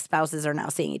ex-spouses are now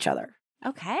seeing each other.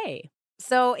 Okay.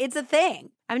 So it's a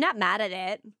thing. I'm not mad at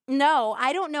it. No,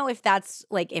 I don't know if that's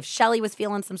if Shelly was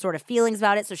feeling some sort of feelings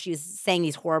about it. So she was saying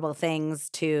these horrible things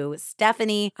to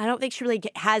Stephanie. I don't think she really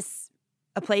has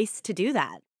a place to do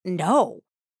that. No,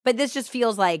 but this just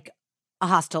feels like a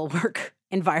hostile work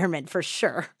environment for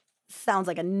sure. Sounds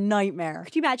like a nightmare.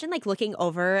 Could you imagine looking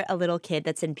over a little kid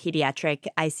that's in pediatric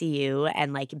ICU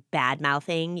and bad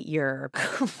mouthing your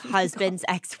husband's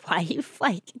ex-wife?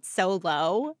 It's so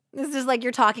low. This is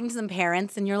you're talking to some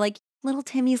parents and you're like, little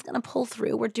Timmy's gonna pull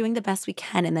through. We're doing the best we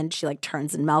can. And then she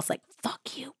turns and mouths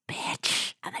fuck you,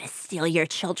 bitch. I'm gonna steal your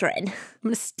children. I'm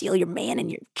gonna steal your man and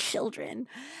your children.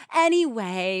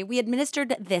 Anyway, we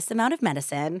administered this amount of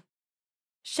medicine.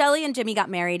 Shelly and Jimmy got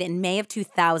married in May of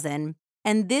 2000.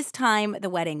 And this time,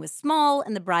 the wedding was small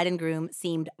and the bride and groom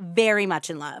seemed very much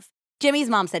in love. Jimmy's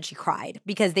mom said she cried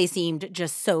because they seemed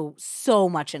just so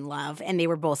much in love and they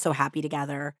were both so happy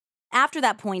together. After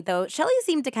that point, though, Shelly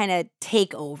seemed to kind of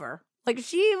take over.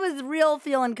 She was real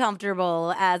feeling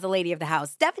comfortable as a lady of the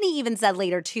house. Stephanie even said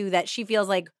later, too, that she feels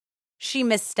like she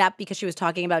misstepped because she was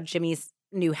talking about Jimmy's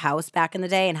new house back in the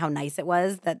day and how nice it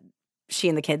was that she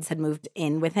and the kids had moved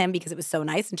in with him because it was so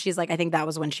nice. And she's like, I think that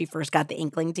was when she first got the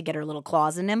inkling to get her little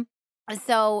claws in him.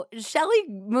 So Shelly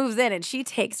moves in and she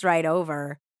takes right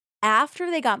over. After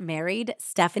they got married,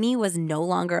 Stephanie was no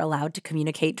longer allowed to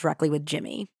communicate directly with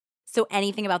Jimmy. So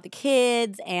anything about the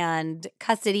kids and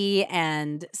custody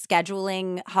and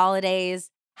scheduling holidays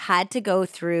had to go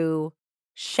through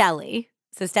Shelly.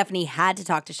 So Stephanie had to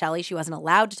talk to Shelly. She wasn't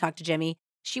allowed to talk to Jimmy.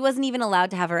 She wasn't even allowed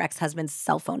to have her ex-husband's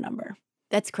cell phone number.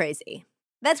 That's crazy.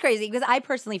 That's crazy because I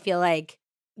personally feel like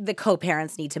the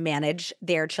co-parents need to manage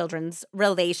their children's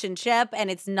relationship and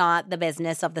it's not the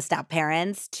business of the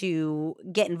step-parents to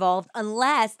get involved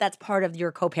unless that's part of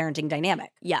your co-parenting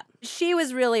dynamic. Yeah. She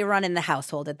was really running the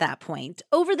household at that point.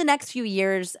 Over the next few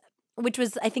years, which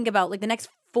was I think about the next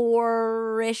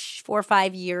 4 or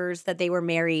 5 years that they were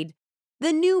married,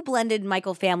 the new blended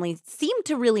Michael family seemed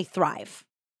to really thrive.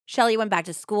 Shelly went back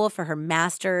to school for her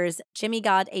master's. Jimmy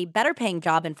got a better paying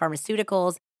job in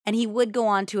pharmaceuticals, and he would go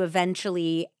on to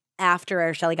eventually,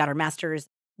 after Shelly got her master's,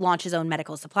 launch his own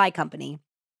medical supply company.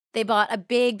 They bought a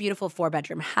big, beautiful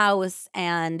 4-bedroom house,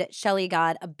 and Shelly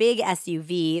got a big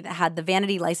SUV that had the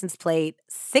vanity license plate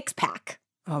 6-pack.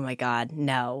 Oh my God,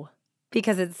 no.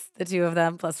 Because it's the two of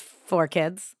them plus 4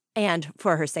 kids. And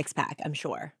for her 6-pack, I'm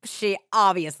sure. She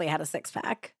obviously had a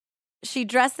 6-pack. She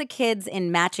dressed the kids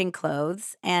in matching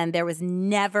clothes, and there was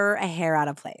never a hair out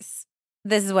of place.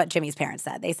 This is what Jimmy's parents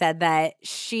said. They said that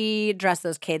she dressed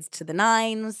those kids to the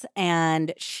nines,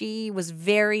 and she was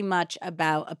very much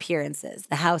about appearances.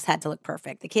 The house had to look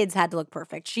perfect. The kids had to look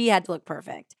perfect. She had to look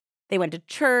perfect. They went to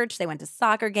church. They went to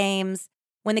soccer games.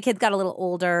 When the kids got a little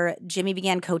older, Jimmy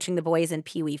began coaching the boys in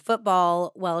Pee Wee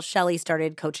football, while Shelly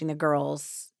started coaching the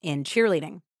girls in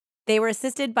cheerleading. They were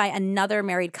assisted by another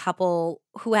married couple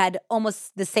who had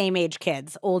almost the same age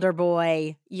kids, older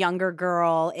boy, younger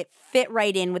girl. It fit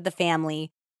right in with the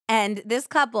family. And this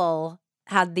couple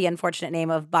had the unfortunate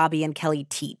name of Bobby and Kelly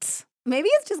Teets. Maybe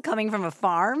it's just coming from a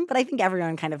farm, but I think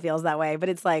everyone kind of feels that way. But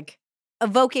it's like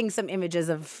evoking some images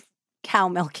of cow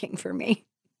milking for me.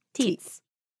 Teets.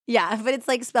 Yeah, but it's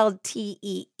like spelled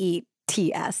Teets.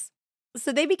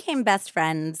 So they became best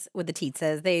friends with the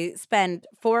Tietzes. They spent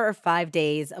 4 or 5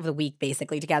 days of the week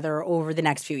basically together over the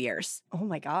next few years. Oh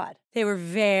my God. They were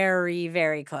very,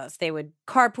 very close. They would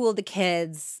carpool the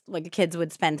kids. Like the kids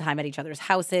would spend time at each other's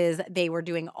houses. They were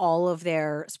doing all of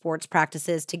their sports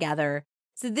practices together.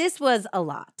 So this was a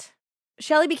lot.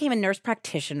 Shelly became a nurse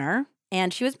practitioner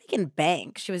and she was making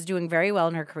bank. She was doing very well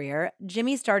in her career.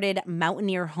 Jimmy started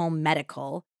Mountaineer Home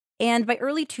Medical. And by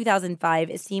early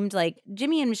 2005, it seemed like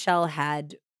Jimmy and Michelle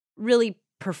had really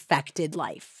perfected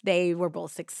life. They were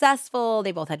both successful.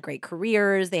 They both had great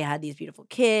careers. They had these beautiful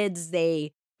kids.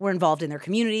 They were involved in their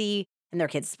community, in their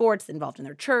kids' sports, involved in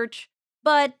their church.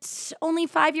 But only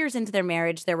 5 years into their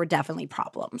marriage, there were definitely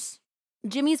problems.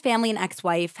 Jimmy's family and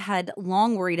ex-wife had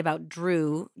long worried about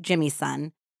Drew, Jimmy's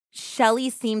son.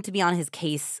 Shelly seemed to be on his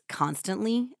case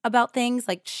constantly about things,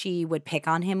 like she would pick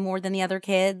on him more than the other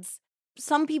kids.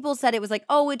 Some people said it was like,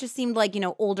 oh, it just seemed like,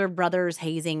 older brothers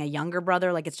hazing a younger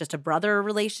brother, like it's just a brother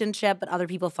relationship. But other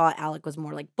people thought Alec was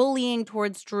more like bullying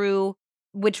towards Drew,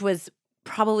 which was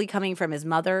probably coming from his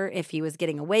mother if he was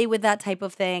getting away with that type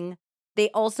of thing. They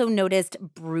also noticed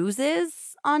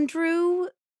bruises on Drew.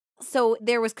 So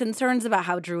there was concerns about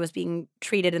how Drew was being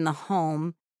treated in the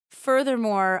home.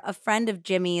 Furthermore, a friend of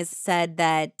Jimmy's said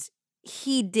that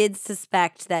he did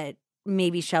suspect that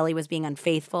maybe Shelly was being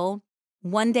unfaithful.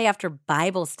 One day after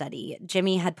Bible study,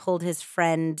 Jimmy had pulled his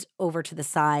friend over to the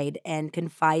side and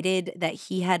confided that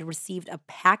he had received a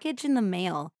package in the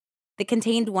mail that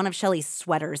contained one of Shelly's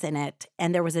sweaters in it.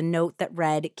 And there was a note that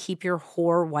read, "Keep your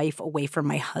whore wife away from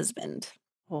my husband."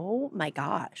 Oh my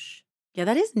gosh. Yeah,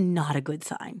 that is not a good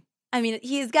sign. I mean,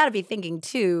 he's got to be thinking,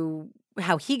 too,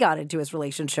 how he got into his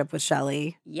relationship with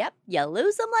Shelly. Yep. You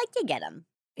lose them like you get them.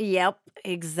 Yep,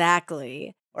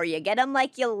 exactly. Or you get them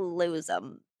like you lose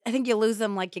them. I think you lose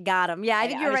them like you got them. Yeah, I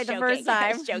think you're right the first time.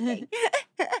 I was joking.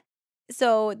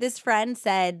 So this friend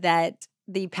said that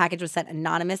the package was sent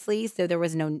anonymously, so there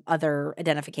was no other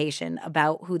identification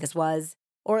about who this was.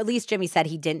 Or at least Jimmy said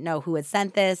he didn't know who had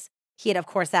sent this. He had, of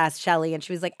course, asked Shelly, and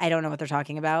she was like, I don't know what they're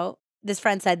talking about. This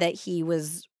friend said that he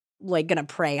was like going to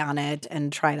pray on it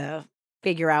and try to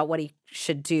figure out what he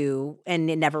should do, and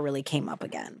it never really came up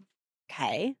again.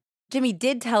 Okay. Jimmy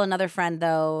did tell another friend,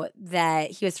 though,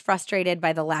 that he was frustrated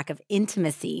by the lack of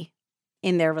intimacy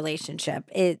in their relationship.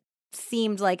 It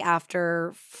seemed like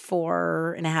after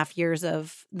 4.5 years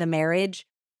of the marriage,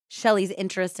 Shelly's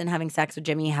interest in having sex with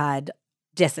Jimmy had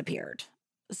disappeared.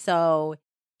 So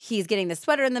he's getting the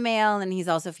sweater in the mail, and he's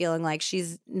also feeling like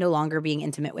she's no longer being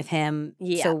intimate with him.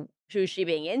 Yeah. So, who's she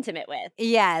being intimate with?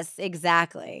 yes,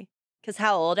 exactly. Because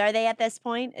how old are they at this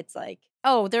point? It's like,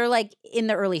 oh, they're like in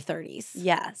the early 30s.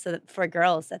 Yeah. So for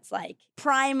girls, that's like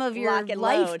prime of your lock and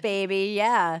life, load. baby.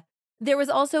 Yeah. There was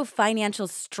also financial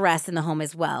stress in the home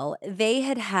as well. They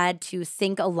had to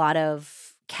sink a lot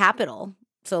of capital,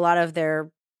 so a lot of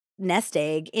their nest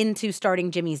egg, into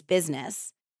starting Jimmy's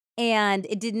business. And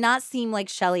it did not seem like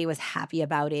Shelly was happy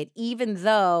about it, even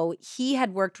though he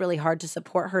had worked really hard to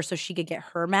support her so she could get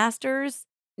her master's.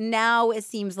 Now it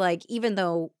seems like even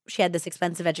though she had this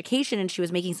expensive education and she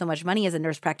was making so much money as a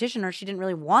nurse practitioner, she didn't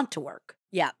really want to work.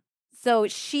 Yeah. So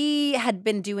she had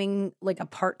been doing like a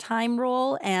part-time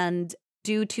role, and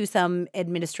due to some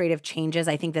administrative changes,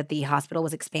 I think that the hospital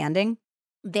was expanding.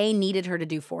 They needed her to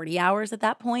do 40 hours at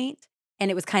that point,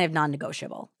 and it was kind of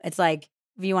non-negotiable. It's like,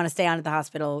 if you want to stay on at the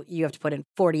hospital, you have to put in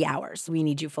 40 hours. We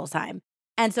need you full-time.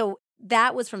 And so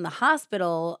that was from the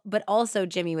hospital, but also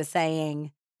Jimmy was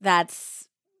saying that's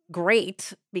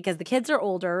great because the kids are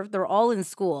older. They're all in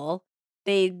school.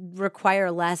 They require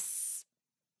less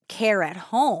care at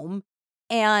home.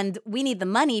 And we need the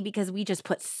money because we just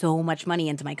put so much money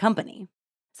into my company.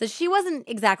 So she wasn't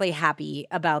exactly happy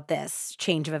about this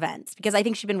change of events because I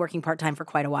think she'd been working part-time for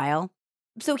quite a while.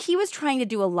 So he was trying to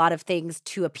do a lot of things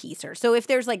to appease her. So if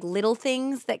there's like little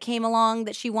things that came along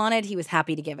that she wanted, he was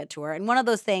happy to give it to her. And one of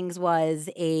those things was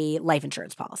a life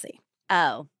insurance policy.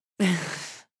 Oh.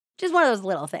 Just one of those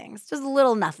little things, just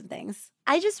little nothing things.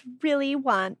 I just really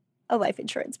want a life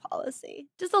insurance policy.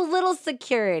 Just a little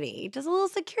security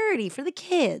for the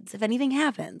kids if anything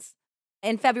happens.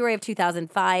 In February of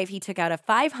 2005, he took out a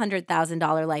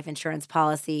 $500,000 life insurance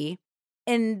policy.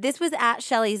 And this was at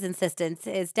Shelly's insistence.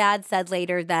 His dad said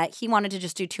later that he wanted to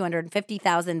just do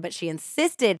 $250,000, but she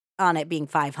insisted on it being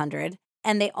 $500.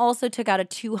 And they also took out a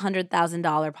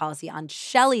 $200,000 policy on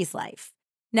Shelly's life.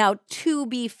 Now, to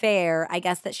be fair, I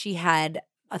guess that she had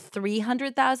a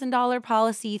 $300,000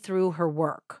 policy through her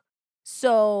work.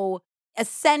 So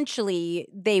essentially,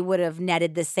 they would have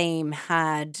netted the same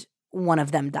had one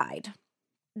of them died.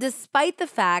 Despite the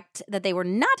fact that they were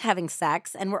not having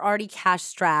sex and were already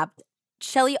cash-strapped,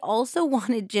 Shelly also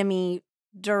wanted Jimmy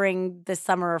during the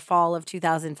summer or fall of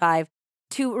 2005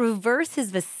 to reverse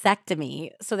his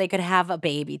vasectomy so they could have a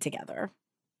baby together.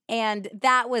 And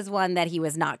that was one that he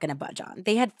was not going to budge on.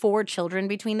 They had 4 children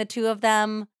between the two of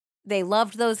them. They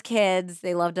loved those kids.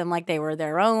 They loved them like they were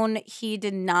their own. He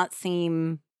did not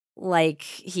seem like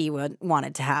he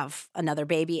wanted to have another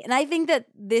baby. And I think that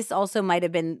this also might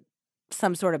have been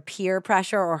some sort of peer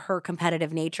pressure or her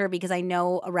competitive nature, because I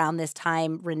know around this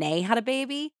time Renee had a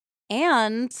baby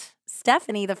and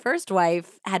Stephanie, the first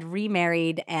wife, had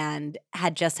remarried and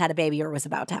had just had a baby or was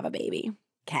about to have a baby.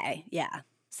 Okay, yeah.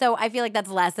 So I feel like that's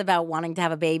less about wanting to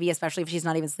have a baby, especially if she's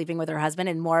not even sleeping with her husband,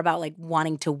 and more about like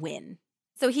wanting to win.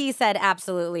 So he said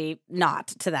absolutely not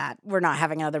to that. We're not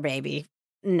having another baby.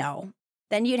 No.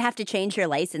 Then you'd have to change your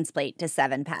license plate to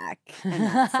 7-pack, and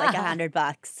that's like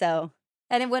 $100. So,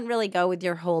 and it wouldn't really go with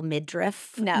your whole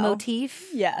midriff motif.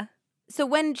 Yeah. So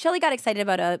when Shelly got excited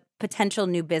about a potential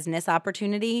new business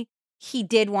opportunity, he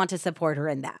did want to support her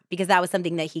in that because that was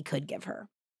something that he could give her.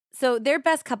 So their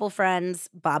best couple friends,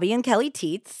 Bobby and Kelly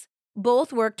Teets,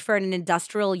 both worked for an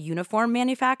industrial uniform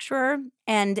manufacturer,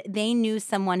 and they knew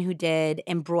someone who did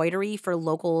embroidery for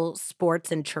local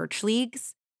sports and church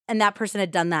leagues. And that person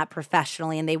had done that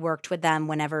professionally, and they worked with them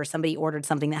whenever somebody ordered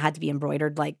something that had to be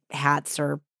embroidered, like hats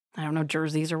or, I don't know,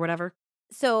 jerseys or whatever.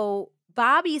 So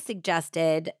Bobby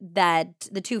suggested that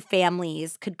the two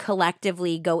families could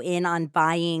collectively go in on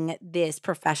buying this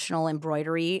professional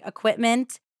embroidery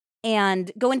equipment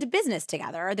and go into business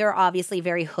together. They're obviously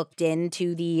very hooked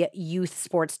into the youth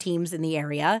sports teams in the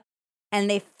area, and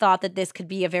they thought that this could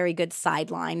be a very good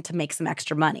sideline to make some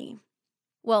extra money.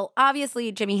 Well,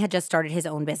 obviously, Jimmy had just started his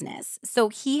own business, so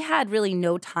he had really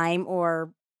no time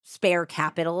or spare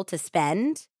capital to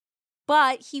spend,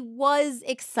 but he was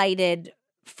excited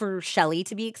for Shelly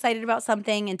to be excited about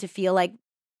something and to feel like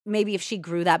maybe if she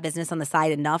grew that business on the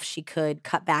side enough, she could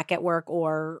cut back at work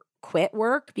or quit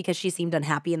work because she seemed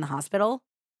unhappy in the hospital.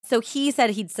 So he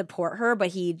said he'd support her, but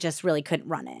he just really couldn't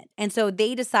run it. And so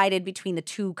they decided between the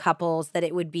two couples that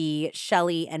it would be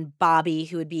Shelly and Bobby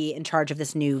who would be in charge of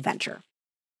this new venture.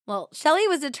 Well, Shelly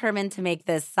was determined to make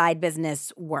this side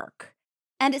business work.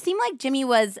 And it seemed like Jimmy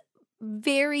was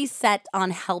very set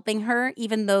on helping her,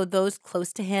 even though those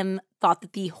close to him thought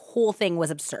that the whole thing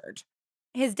was absurd.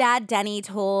 His dad, Denny,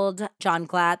 told John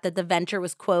Glatt that the venture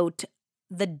was, quote,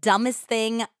 the dumbest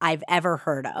thing I've ever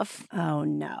heard of. Oh,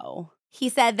 no. He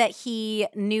said that he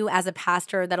knew as a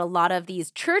pastor that a lot of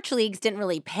these church leagues didn't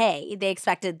really pay. They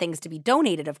expected things to be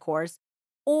donated, of course,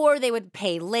 or they would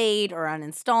pay late or on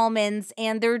installments,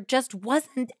 and there just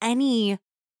wasn't any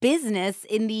business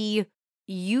in the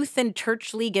youth and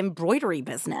church league embroidery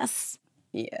business.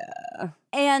 Yeah.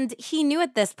 And he knew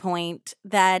at this point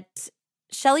that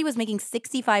Shelly was making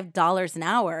 $65 an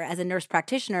hour as a nurse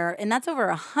practitioner, and that's over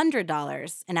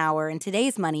 $100 an hour in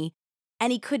today's money.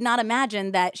 And he could not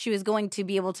imagine that she was going to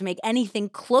be able to make anything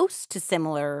close to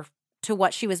similar to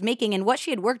what she was making and what she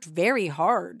had worked very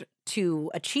hard to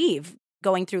achieve,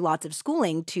 going through lots of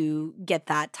schooling to get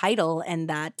that title and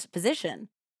that position.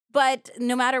 But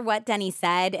no matter what Denny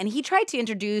said, and he tried to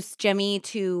introduce Jimmy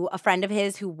to a friend of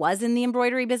his who was in the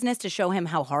embroidery business to show him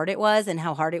how hard it was and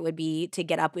how hard it would be to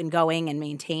get up and going and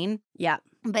maintain. Yeah.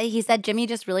 But he said Jimmy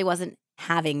just really wasn't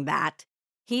having that.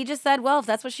 He just said, well, if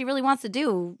that's what she really wants to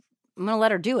do, I'm going to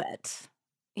let her do it.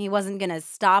 He wasn't going to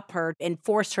stop her and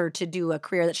force her to do a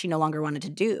career that she no longer wanted to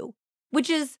do, which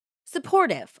is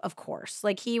supportive, of course.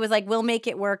 Like he was like, we'll make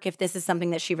it work if this is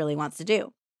something that she really wants to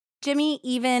do. Jimmy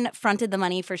even fronted the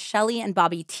money for Shelly and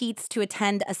Bobby Teets to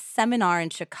attend a seminar in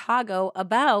Chicago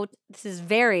about, this is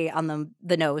very on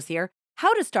the nose here,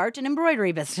 how to start an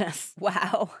embroidery business.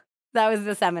 Wow. That was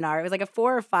the seminar. It was like a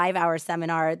 4 or 5 hour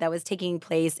seminar that was taking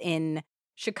place in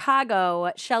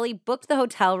Chicago. Shelly booked the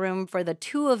hotel room for the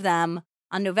two of them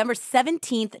on November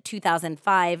 17th,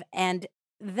 2005. And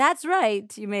that's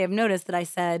right. You may have noticed that I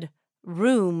said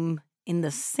room in the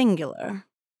singular.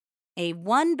 A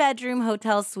 1-bedroom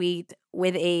hotel suite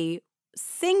with a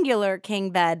singular king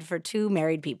bed for 2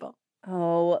 married people.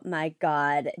 Oh my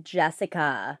God,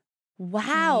 Jessica.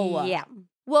 Wow. Yeah.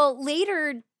 Well,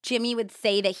 later, Jimmy would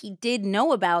say that he did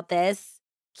know about this.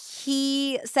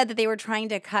 He said that they were trying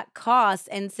to cut costs,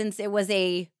 and since it was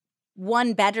a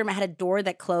 1-bedroom, it had a door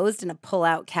that closed and a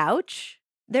pull-out couch.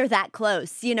 They're that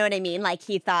close. You know what I mean? Like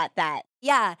he thought that.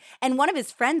 Yeah. And one of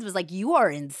his friends was like, you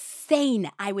are insane.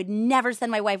 I would never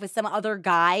send my wife with some other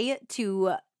guy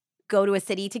to go to a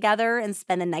city together and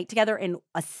spend the night together in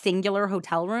a singular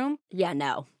hotel room. Yeah,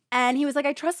 no. And he was like,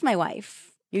 I trust my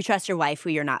wife. You trust your wife who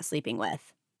you're not sleeping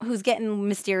with. Who's getting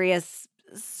mysterious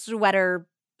sweater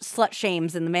slut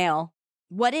shames in the mail.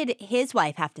 What did his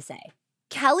wife have to say?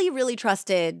 Kelly really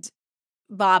trusted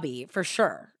Bobby for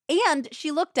sure. And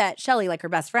she looked at Shelly like her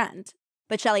best friend.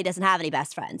 But Shelly doesn't have any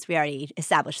best friends. We already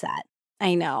established that.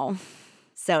 I know.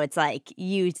 So it's like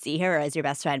you see her as your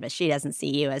best friend, but she doesn't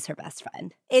see you as her best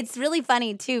friend. It's really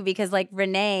funny, too, because like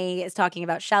Renee is talking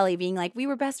about Shelly being like, we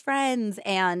were best friends.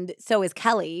 And so is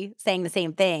Kelly saying the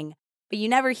same thing. But you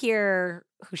never hear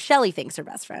who Shelly thinks her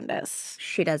best friend is.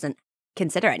 She doesn't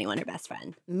consider anyone her best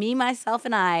friend. Me, myself,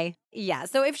 and I. Yeah,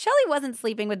 so if Shelly wasn't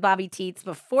sleeping with Bobby Teets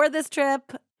before this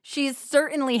trip, she's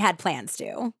certainly had plans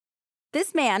to.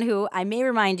 This man, who I may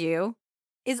remind you,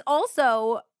 is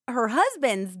also her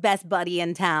husband's best buddy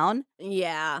in town.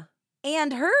 Yeah.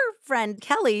 And her friend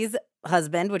Kelly's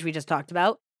husband, which we just talked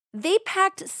about, they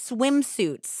packed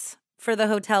swimsuits for the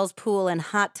hotel's pool and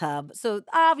hot tub. So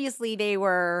obviously they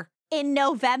were... In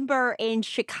November in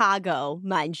Chicago,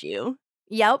 mind you.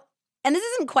 Yep. And this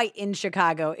isn't quite in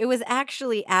Chicago. It was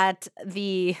actually at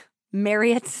the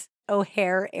Marriott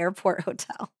O'Hare Airport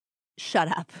Hotel. Shut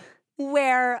up.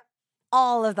 Where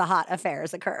all of the hot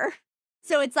affairs occur.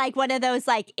 So it's like one of those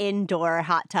like indoor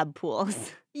hot tub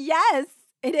pools. Yes,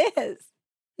 it is.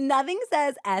 Nothing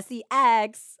says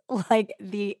SEX like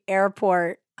the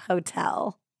airport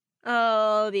hotel.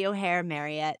 Oh, the O'Hare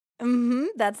Marriott.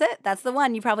 That's it. That's the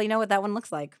one. You probably know what that one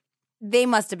looks like. They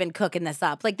must have been cooking this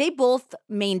up. Like, they both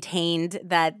maintained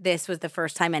that this was the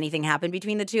first time anything happened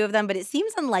between the two of them, but it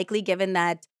seems unlikely given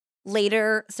that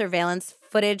later surveillance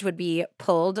footage would be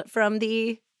pulled from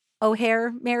the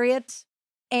O'Hare Marriott,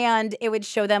 and it would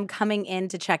show them coming in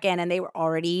to check in, and they were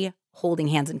already holding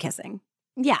hands and kissing.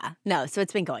 Yeah, no, so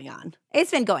it's been going on.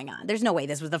 It's been going on. There's no way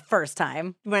this was the first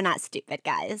time. We're not stupid,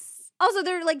 guys. Also,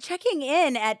 they're like checking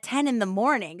in at 10 in the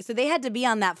morning, so they had to be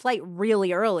on that flight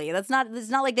really early. It's not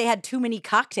like they had too many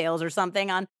cocktails or something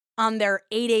on their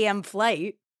 8 a.m.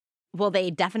 flight. Well,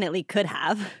 they definitely could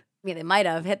have. I mean, they might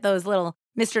have hit those little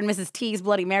Mr. and Mrs. T's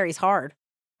Bloody Marys hard.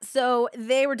 So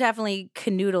they were definitely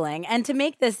canoodling. And to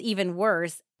make this even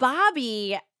worse,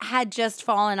 Bobby had just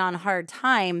fallen on hard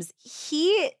times.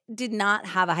 He did not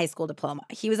have a high school diploma.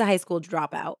 He was a high school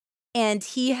dropout. And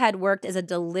he had worked as a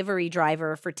delivery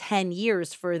driver for 10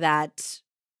 years for that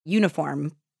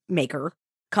uniform maker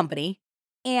company.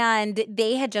 And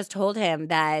they had just told him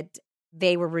that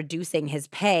they were reducing his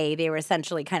pay. They were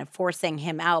essentially kind of forcing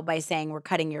him out by saying, we're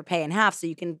cutting your pay in half so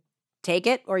you can take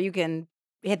it or you can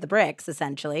hit the bricks,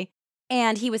 essentially.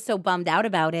 And he was so bummed out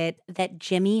about it that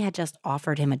Jimmy had just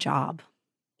offered him a job.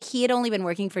 He had only been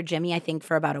working for Jimmy, I think,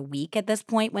 for about a week at this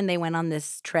point when they went on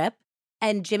this trip.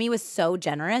 And Jimmy was so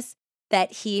generous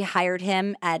that he hired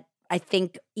him at, I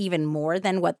think, even more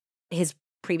than what his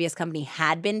previous company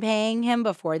had been paying him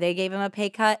before they gave him a pay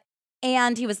cut.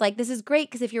 And he was like, this is great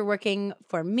because if you're working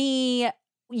for me,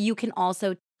 you can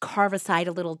also carve aside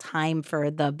a little time for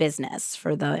the business,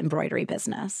 for the embroidery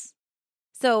business.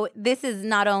 So this is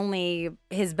not only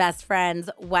his best friend's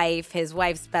wife, his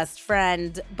wife's best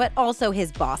friend, but also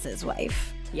his boss's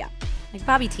wife. Yeah. Like,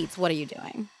 Bobby Teets, what are you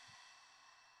doing?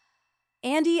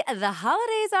 Andy, the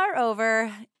holidays are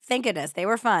over. Thank goodness, they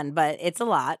were fun, but it's a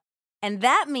lot. And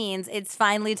that means it's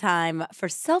finally time for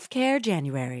Self-Care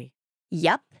January.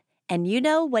 Yup. And you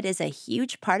know what is a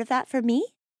huge part of that for me?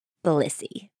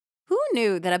 Blissy. Who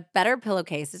knew that a better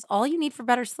pillowcase is all you need for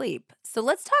better sleep? So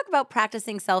let's talk about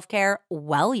practicing self-care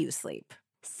while you sleep.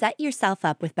 Set yourself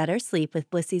up with better sleep with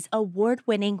Blissy's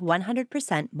award-winning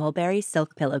 100% mulberry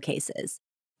silk pillowcases.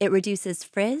 It reduces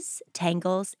frizz,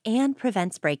 tangles, and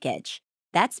prevents breakage.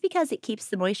 That's because it keeps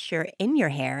the moisture in your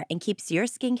hair and keeps your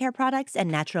skincare products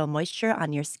and natural moisture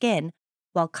on your skin,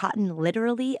 while cotton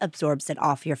literally absorbs it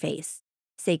off your face.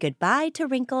 Say goodbye to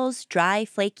wrinkles, dry,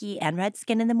 flaky, and red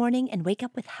skin in the morning and wake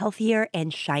up with healthier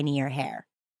and shinier hair.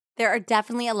 There are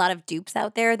definitely a lot of dupes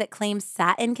out there that claim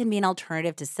satin can be an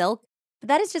alternative to silk, but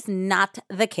that is just not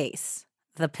the case.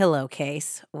 The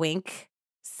pillowcase, wink.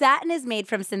 Satin is made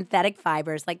from synthetic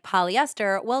fibers like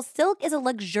polyester, while silk is a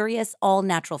luxurious,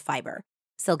 all-natural fiber.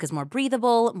 Silk is more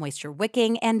breathable,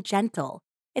 moisture-wicking, and gentle.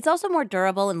 It's also more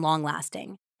durable and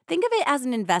long-lasting. Think of it as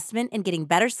an investment in getting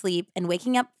better sleep and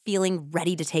waking up feeling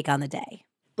ready to take on the day.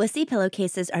 Blissy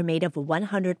pillowcases are made of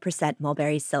 100%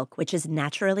 mulberry silk, which is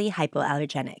naturally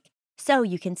hypoallergenic, so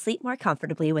you can sleep more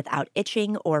comfortably without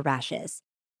itching or rashes.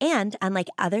 And unlike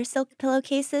other silk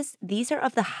pillowcases, these are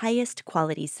of the highest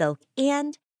quality silk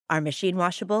and are machine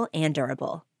washable and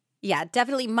durable. Yeah,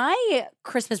 definitely. My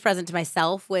Christmas present to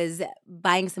myself was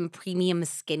buying some premium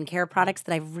skincare products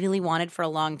that I've really wanted for a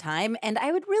long time. And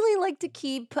I would really like to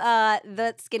keep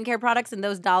the skincare products and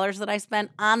those dollars that I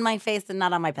spent on my face and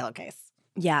not on my pillowcase.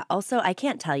 Yeah, also, I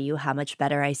can't tell you how much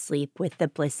better I sleep with the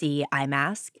Blissy eye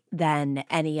mask than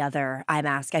any other eye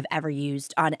mask I've ever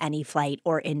used on any flight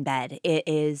or in bed. It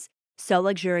is so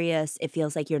luxurious. It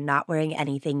feels like you're not wearing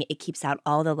anything. It keeps out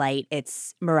all the light.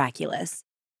 It's miraculous.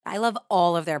 I love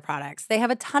all of their products. They have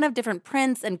a ton of different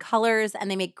prints and colors, and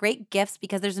they make great gifts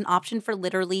because there's an option for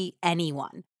literally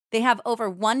anyone. They have over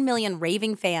 1 million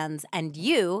raving fans, and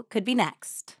you could be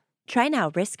next. Try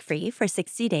now risk-free for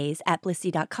 60 days at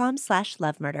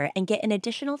blissy.com/lovemurder and get an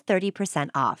additional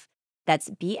 30% off. That's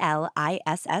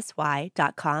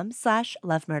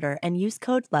BLISSY.com/lovemurder and use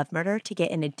code lovemurder to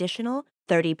get an additional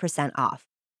 30% off.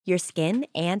 Your skin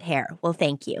and hair will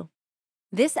thank you.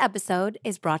 This episode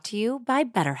is brought to you by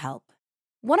BetterHelp.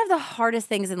 One of the hardest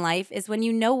things in life is when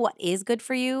you know what is good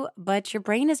for you, but your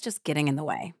brain is just getting in the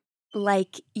way.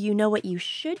 Like, you know what you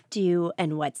should do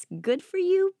and what's good for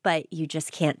you, but you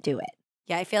just can't do it.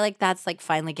 Yeah, I feel like that's like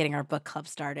finally getting our book club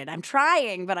started. I'm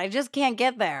trying, but I just can't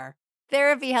get there.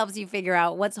 Therapy helps you figure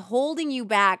out what's holding you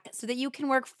back so that you can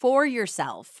work for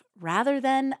yourself rather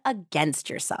than against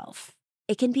yourself.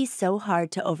 It can be so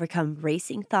hard to overcome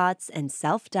racing thoughts and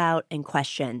self-doubt and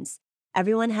questions.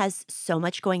 Everyone has so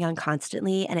much going on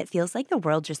constantly, and it feels like the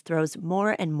world just throws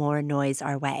more and more noise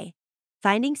our way.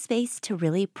 Finding space to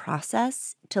really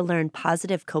process, to learn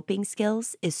positive coping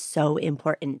skills is so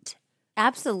important.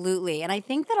 Absolutely. And I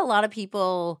think that a lot of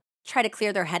people try to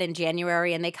clear their head in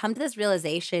January and they come to this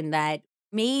realization that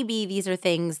maybe these are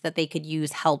things that they could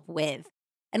use help with.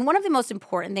 And one of the most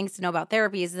important things to know about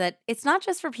therapy is that it's not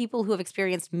just for people who have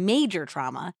experienced major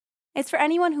trauma. It's for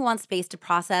anyone who wants space to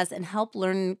process and help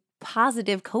learn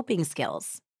positive coping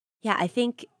skills. Yeah, I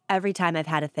think every time I've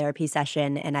had a therapy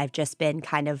session and I've just been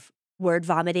kind of word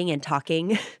vomiting and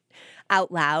talking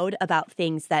out loud about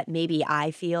things that maybe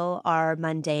I feel are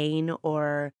mundane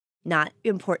or not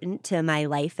important to my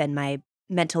life and my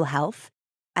mental health,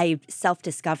 I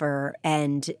self-discover,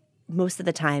 and most of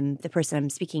the time the person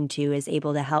I'm speaking to is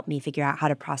able to help me figure out how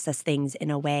to process things in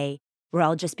a way where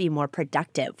I'll just be more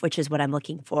productive, which is what I'm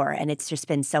looking for. And it's just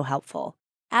been so helpful.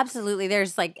 Absolutely.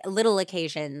 There's like little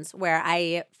occasions where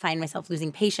I find myself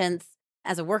losing patience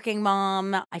as a working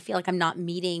mom. I feel like I'm not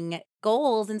meeting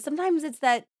goals. And sometimes it's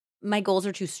that my goals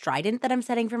are too strident that I'm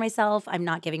setting for myself. I'm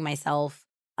not giving myself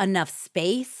enough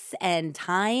space and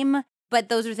time. But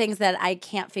those are things that I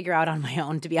can't figure out on my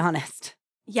own, to be honest.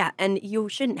 Yeah, and you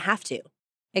shouldn't have to.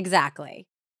 Exactly.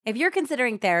 If you're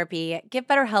considering therapy, give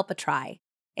BetterHelp a try.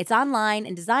 It's online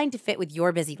and designed to fit with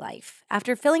your busy life.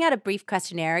 After filling out a brief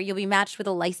questionnaire, you'll be matched with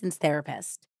a licensed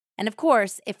therapist. And of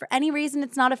course, if for any reason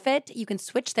it's not a fit, you can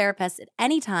switch therapists at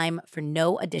any time for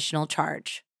no additional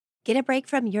charge. Get a break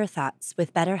from your thoughts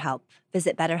with BetterHelp.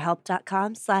 Visit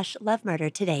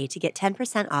BetterHelp.com/lovemurder today to get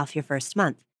 10% off your first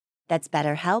month. That's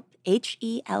BetterHelp,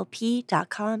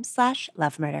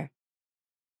 HELP.com/lovemurder.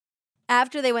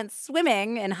 After they went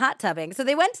swimming and hot tubbing, so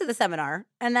they went to the seminar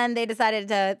and then they decided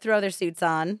to throw their suits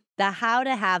on. The How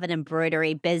to Have an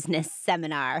Embroidery Business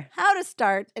Seminar. How to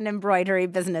start an embroidery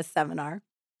business seminar.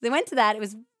 They went to that. It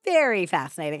was very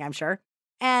fascinating, I'm sure.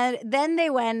 And then they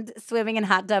went swimming and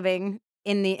hot tubbing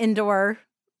in the indoor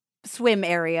swim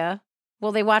area.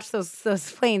 Well, they watched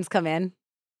those planes come in.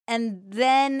 And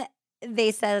then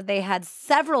they said they had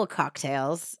several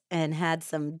cocktails and had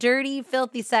some dirty,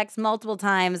 filthy sex multiple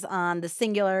times on the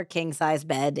singular king-size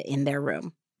bed in their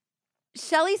room.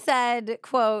 Shelly said,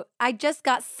 quote, "I just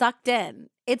got sucked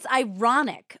in. It's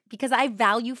ironic because I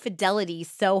value fidelity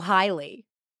so highly."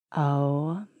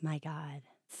 Oh my God.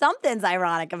 Something's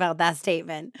ironic about that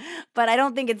statement, but I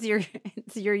don't think it's your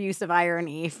use of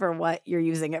irony for what you're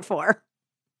using it for.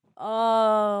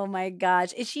 Oh my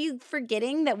gosh. Is she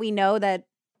forgetting that we know that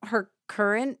her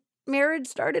current marriage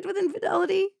started with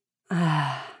infidelity?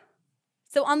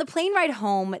 So on the plane ride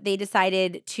home, they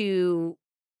decided to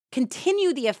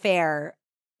continue the affair,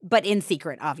 but in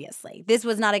secret, obviously. This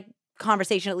was not a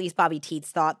conversation, at least Bobby Teets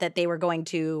thought, that they were going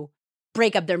to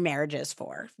break up their marriages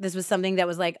for. This was something that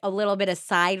was like a little bit of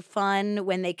side fun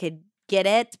when they could get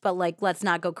it, but like, let's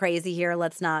not go crazy here.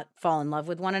 Let's not fall in love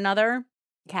with one another.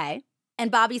 Okay. And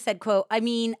Bobby said, quote, "I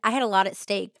mean, I had a lot at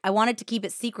stake. I wanted to keep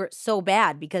it secret so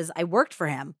bad because I worked for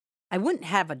him. I wouldn't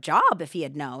have a job if he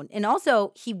had known. And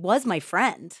also, he was my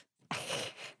friend."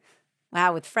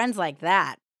 Wow, with friends like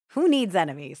that, who needs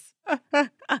enemies? And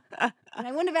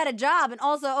I wouldn't have had a job. And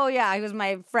also, oh yeah, he was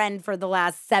my friend for the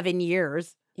last 7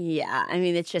 years. Yeah, I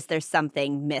mean, it's just there's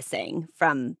something missing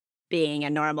from being a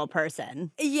normal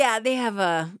person. Yeah, they have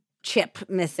a chip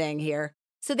missing here.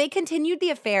 So they continued the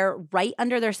affair right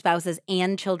under their spouses'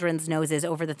 and children's noses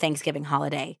over the Thanksgiving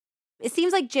holiday. It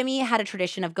seems like Jimmy had a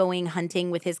tradition of going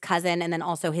hunting with his cousin and then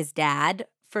also his dad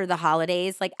for the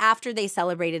holidays. Like after they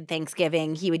celebrated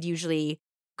Thanksgiving, he would usually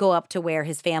go up to where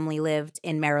his family lived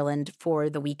in Maryland for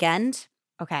the weekend.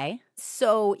 Okay.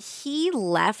 So he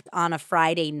left on a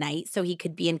Friday night so he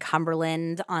could be in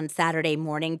Cumberland on Saturday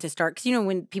morning to start. Because,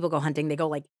 when people go hunting, they go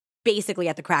like basically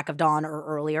at the crack of dawn or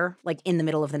earlier, like in the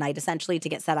middle of the night, essentially, to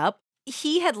get set up.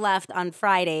 He had left on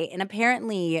Friday, and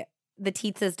apparently the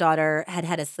Tietz's daughter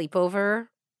had a sleepover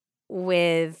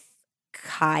with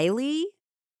Kylie,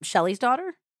 Shelly's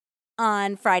daughter,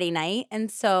 on Friday night.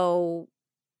 And so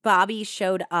Bobby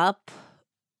showed up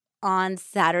on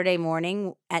Saturday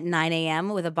morning at 9 a.m.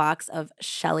 with a box of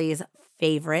Shelly's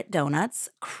favorite donuts,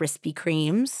 Krispy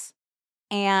Kremes.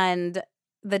 And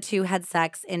the two had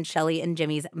sex in Shelly and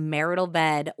Jimmy's marital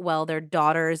bed while their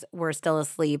daughters were still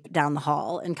asleep down the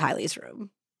hall in Kylie's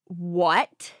room.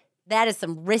 What? That is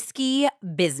some risky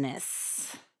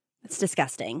business. It's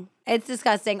disgusting. It's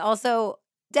disgusting. Also,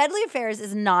 Deadly Affairs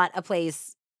is not a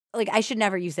place, like, I should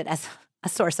never use it as a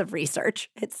source of research.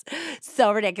 It's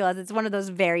so ridiculous. It's one of those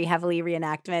very heavily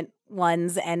reenactment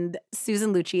ones, and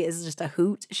Susan Lucci is just a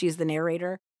hoot. She's the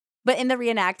narrator. But in the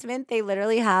reenactment, they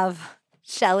literally have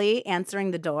Shelly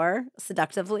answering the door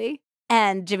seductively,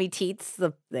 and Jimmy Tietz,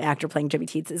 the actor playing Jimmy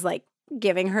Tietz, is like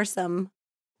giving her some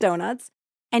donuts,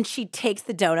 and she takes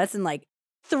the donuts and like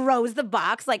throws the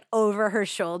box like over her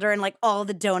shoulder, and like all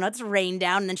the donuts rain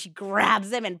down, and then she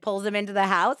grabs him and pulls him into the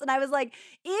house. And I was like,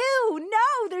 ew,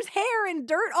 no, there's hair and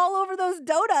dirt all over those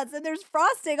donuts, and there's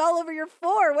frosting all over your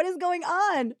floor. What is going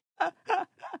on? And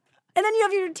then you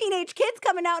have your teenage kids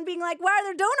coming out and being like, why are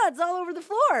there donuts all over the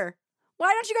floor?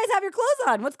 Why don't you guys have your clothes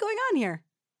on? What's going on here?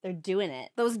 They're doing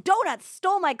it. Those donuts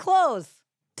stole my clothes.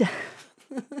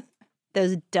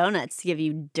 Those donuts give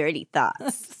you dirty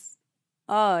thoughts.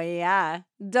 Oh, yeah.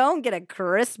 Don't get a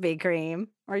Krispy Kreme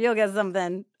or you'll get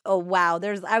something. Oh, wow.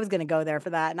 I was going to go there for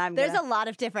that. And There's a lot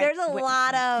of different There's a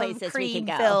lot of places we could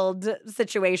go. cream-filled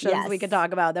situations Yes. we could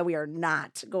talk about that we are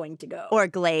not going to go. Or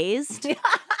glazed.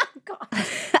 God.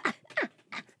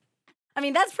 I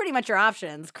mean, that's pretty much your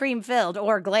options. Cream-filled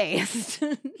or glazed.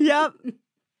 Yep.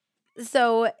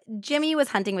 So Jimmy was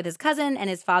hunting with his cousin and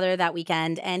his father that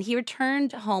weekend, and he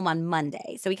returned home on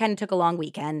Monday. So he kind of took a long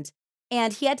weekend.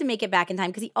 And he had to make it back in time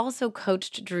because he also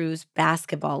coached Drew's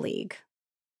basketball league.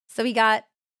 So he got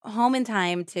home in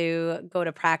time to go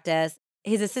to practice.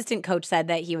 His assistant coach said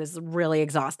that he was really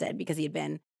exhausted because he had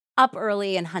been up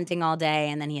early and hunting all day,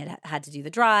 and then he had to do the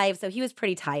drive. So he was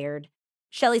pretty tired.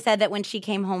 Shelly said that when she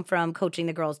came home from coaching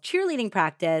the girls' cheerleading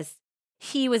practice,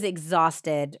 he was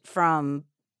exhausted from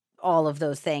all of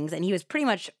those things, and he was pretty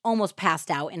much almost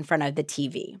passed out in front of the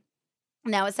TV.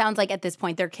 Now, it sounds like at this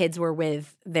point, their kids were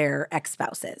with their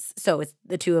ex-spouses. So it's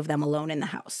the two of them alone in the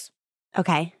house.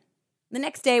 Okay. The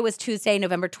next day was Tuesday,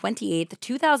 November 28th,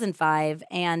 2005.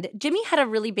 And Jimmy had a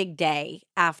really big day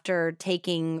after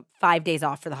taking 5 days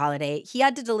off for the holiday. He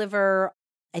had to deliver,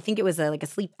 I think it was a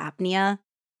sleep apnea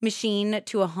machine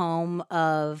to a home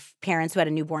of parents who had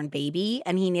a newborn baby.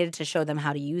 And he needed to show them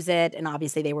how to use it. And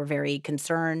obviously, they were very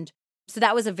concerned. So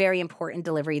that was a very important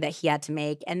delivery that he had to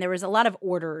make. And there was a lot of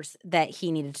orders that he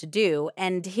needed to do.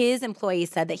 And his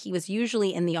employees said that he was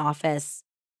usually in the office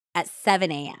at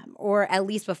 7 a.m. or at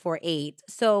least before 8.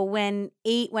 So when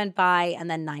 8 went by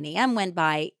and then 9 a.m. went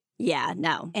by, yeah,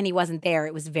 no. and he wasn't there,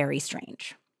 it was very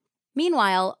strange.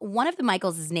 Meanwhile, one of the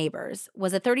Michaels' neighbors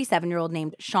was a 37-year-old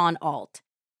named Sean Alt.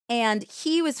 And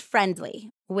he was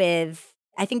friendly with,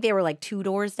 I think they were like 2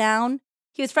 doors down.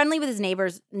 He was friendly with his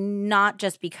neighbors, not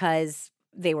just because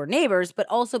they were neighbors, but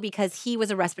also because he was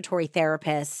a respiratory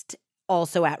therapist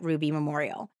also at Ruby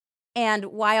Memorial. And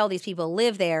why all these people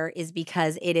live there is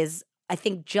because it is, I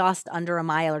think, just under a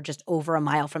mile or just over a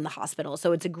mile from the hospital.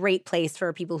 So it's a great place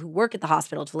for people who work at the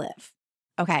hospital to live.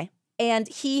 Okay. And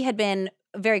he had been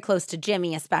very close to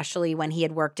Jimmy, especially when he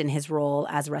had worked in his role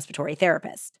as a respiratory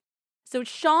therapist. So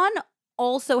Sean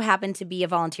also happened to be a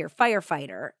volunteer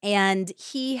firefighter, and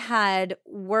he had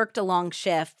worked a long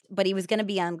shift, but he was going to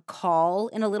be on call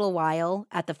in a little while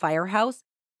at the firehouse.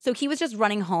 So he was just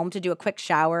running home to do a quick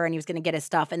shower, and he was going to get his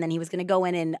stuff, and then he was going to go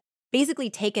in and basically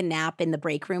take a nap in the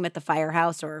break room at the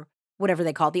firehouse, or whatever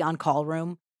they call it, the on-call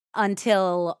room,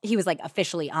 until he was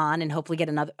officially on and hopefully get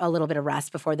a little bit of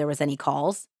rest before there was any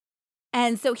calls.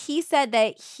 And so he said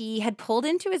that he had pulled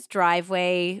into his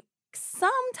driveway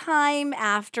sometime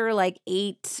after like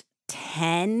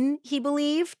 8:10, he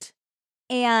believed.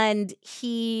 And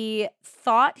he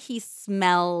thought he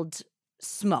smelled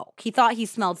smoke. He thought he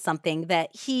smelled something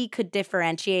that he could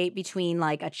differentiate between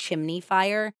like a chimney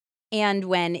fire and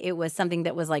when it was something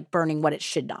that was like burning what it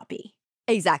should not be.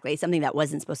 Exactly, something that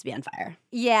wasn't supposed to be on fire.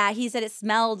 Yeah, he said it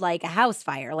smelled like a house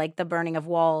fire, like the burning of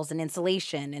walls and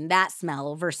insulation and that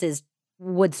smell versus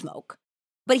wood smoke.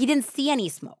 But he didn't see any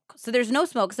smoke. So there's no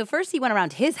smoke. So first he went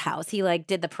around his house. He like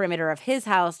did the perimeter of his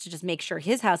house to just make sure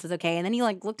his house was okay. And then he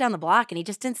like looked down the block and he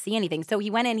just didn't see anything. So he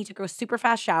went in, he took a super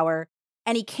fast shower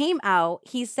and he came out.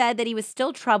 He said that he was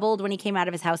still troubled when he came out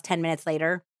of his house 10 minutes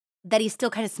later, that he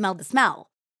still kind of smelled the smell.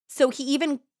 So he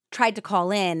even tried to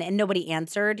call in and nobody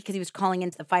answered because he was calling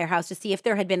into the firehouse to see if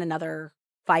there had been another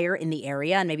fire in the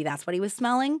area and maybe that's what he was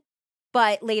smelling.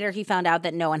 But later he found out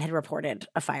that no one had reported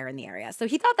a fire in the area. So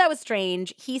he thought that was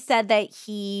strange. He said that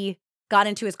he got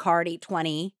into his car at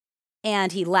 8:20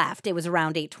 and he left. It was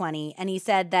around 8:20. And he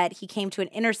said that he came to an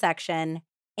intersection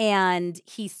and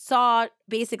he saw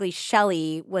basically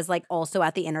Shelly was like also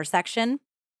at the intersection.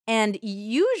 And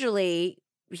usually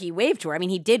he waved to her. I mean,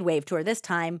 he did wave to her this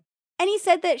time. And he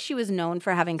said that she was known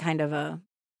for having kind of a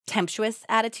tempestuous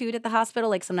attitude at the hospital.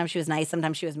 Like sometimes she was nice,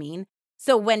 sometimes she was mean.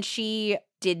 So when she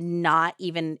did not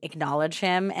even acknowledge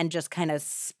him and just kind of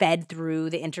sped through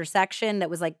the intersection that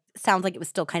was like, sounds like it was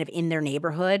still kind of in their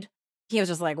neighborhood, he was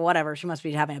just like, whatever, she must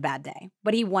be having a bad day.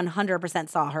 But he 100%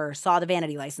 saw her, saw the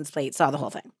vanity license plate, saw the whole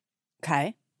thing.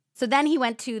 Okay. So then he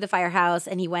went to the firehouse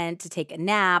and he went to take a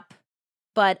nap.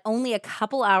 But only a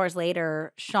couple hours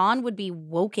later, Sean would be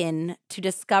woken to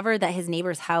discover that his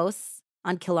neighbor's house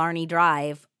on Killarney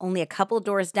Drive, only a couple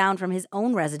doors down from his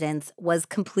own residence, was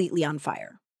completely on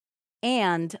fire.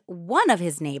 And one of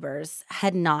his neighbors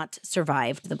had not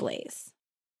survived the blaze.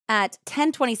 At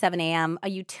 10:27 a.m., a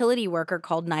utility worker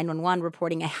called 911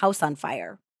 reporting a house on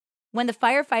fire. When the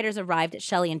firefighters arrived at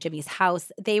Shelly and Jimmy's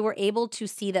house, they were able to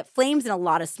see that flames and a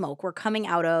lot of smoke were coming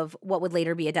out of what would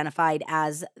later be identified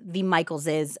as the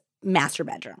Michaels' master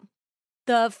bedroom.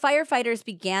 The firefighters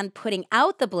began putting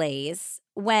out the blaze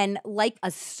when, like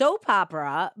a soap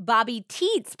opera, Bobby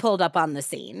Teets pulled up on the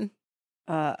scene.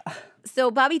 So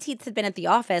Bobby Teets had been at the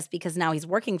office because now he's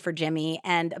working for Jimmy,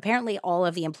 and apparently all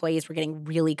of the employees were getting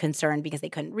really concerned because they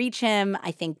couldn't reach him.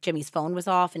 I think Jimmy's phone was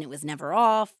off and it was never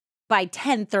off. By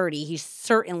 10:30, he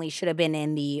certainly should have been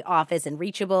in the office and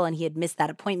reachable, and he had missed that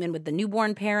appointment with the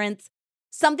newborn parents.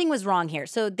 Something was wrong here.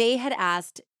 So they had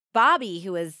asked Bobby,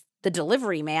 who is the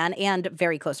delivery man and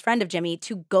very close friend of Jimmy,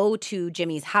 to go to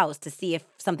Jimmy's house to see if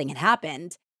something had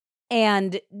happened.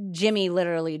 And Jimmy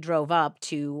literally drove up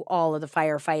to all of the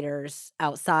firefighters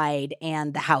outside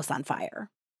and the house on fire.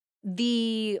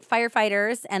 The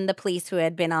firefighters and the police who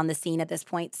had been on the scene at this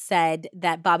point said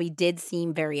that Bobby did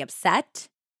seem very upset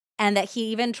and that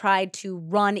he even tried to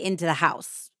run into the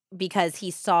house because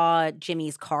he saw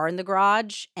Jimmy's car in the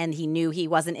garage and he knew he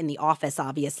wasn't in the office,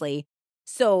 obviously.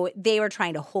 So they were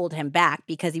trying to hold him back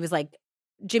because he was like,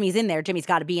 Jimmy's in there. Jimmy's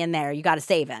got to be in there. You got to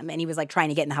save him. And he was like trying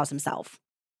to get in the house himself.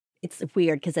 It's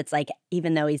weird because it's like,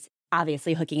 even though he's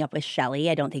obviously hooking up with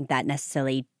Shelly, I don't think that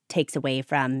necessarily takes away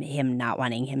from him not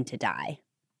wanting him to die.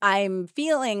 I'm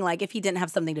feeling like if he didn't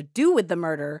have something to do with the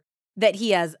murder, that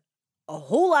he has a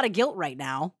whole lot of guilt right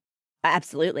now.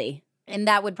 Absolutely. And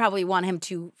that would probably want him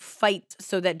to fight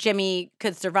so that Jimmy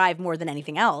could survive more than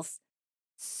anything else.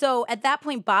 So at that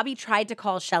point, Bobby tried to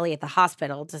call Shelly at the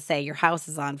hospital to say, your house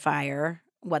is on fire.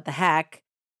 What the heck?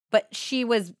 But she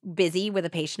was busy with a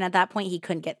patient at that point. He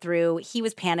couldn't get through. He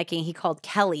was panicking. He called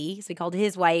Kelly. So he called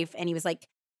his wife and he was like,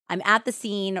 I'm at the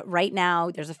scene right now.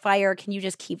 There's a fire. Can you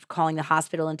just keep calling the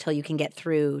hospital until you can get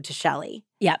through to Shelly?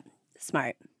 Yep.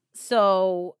 Smart.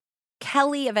 So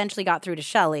Kelly eventually got through to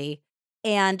Shelly,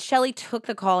 and Shelly took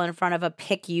the call in front of a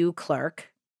PICU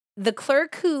clerk. The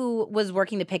clerk who was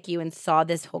working the PICU and saw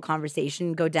this whole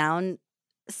conversation go down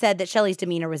said that Shelly's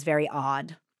demeanor was very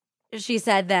odd. She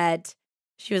said that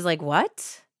she was like,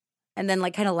 what? And then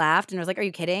like kind of laughed and was like, are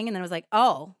you kidding? And then was like,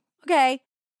 oh, okay.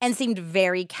 And seemed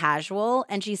very casual.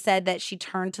 And she said that she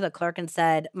turned to the clerk and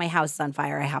said, my house is on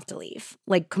fire. I have to leave.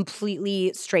 Like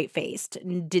completely straight-faced.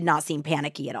 Did not seem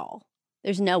panicky at all.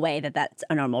 There's no way that that's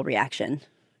a normal reaction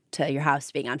to your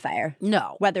house being on fire.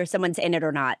 No. Whether someone's in it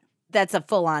or not. That's a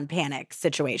full-on panic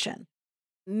situation.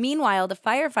 Meanwhile, the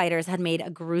firefighters had made a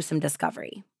gruesome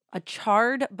discovery. A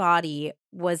charred body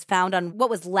was found on what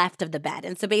was left of the bed.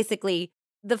 And so basically,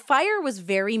 the fire was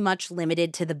very much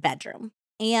limited to the bedroom.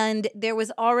 And there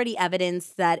was already evidence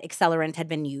that accelerant had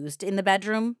been used in the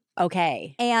bedroom.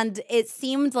 Okay. And it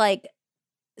seemed like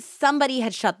somebody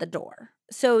had shut the door.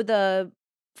 So the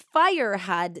fire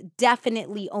had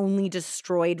definitely only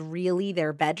destroyed really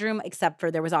their bedroom, except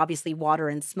for there was obviously water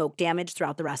and smoke damage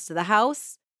throughout the rest of the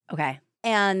house. Okay.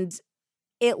 And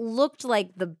it looked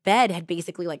like the bed had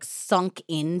basically like sunk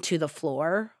into the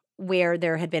floor where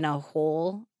there had been a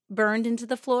hole burned into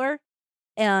the floor.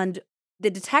 And the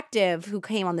detective who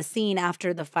came on the scene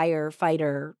after the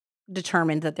firefighter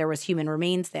determined that there was human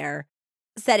remains there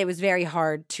said it was very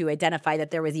hard to identify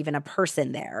that there was even a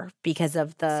person there because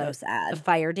of So the sad.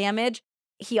 fire damage.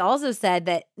 He also said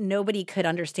that nobody could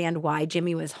understand why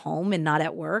Jimmy was home and not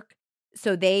at work.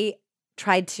 So they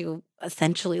tried to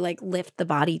essentially like lift the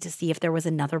body to see if there was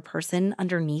another person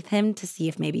underneath him to see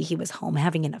if maybe he was home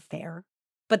having an affair.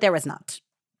 But there was not.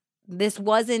 This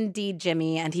was indeed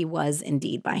Jimmy, and he was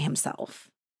indeed by himself.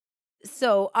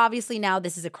 So obviously now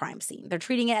this is a crime scene. They're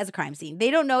treating it as a crime scene. They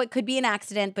don't know it could be an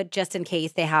accident, but just in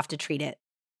case, they have to treat it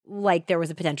like there was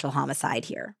a potential homicide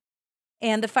here.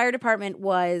 And the fire department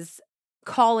was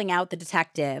calling out the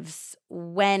detectives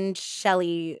when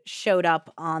Shelly showed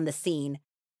up on the scene.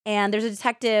 And there's a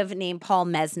detective named Paul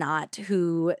Mesnot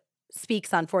who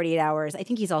speaks on 48 Hours. I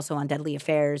think he's also on Deadly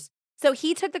Affairs. So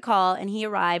he took the call and he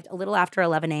arrived a little after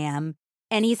 11 a.m.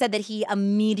 And he said that he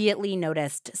immediately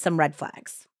noticed some red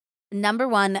flags. Number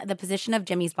one, the position of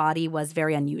Jimmy's body was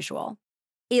very unusual.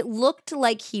 It looked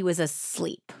like he was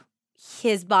asleep.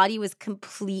 His body was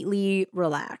completely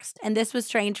relaxed. And this was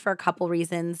strange for a couple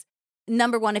reasons.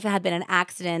 Number one, if it had been an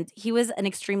accident, he was an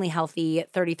extremely healthy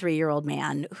 33-year-old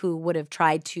man who would have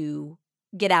tried to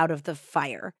get out of the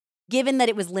fire. Given that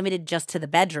it was limited just to the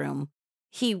bedroom,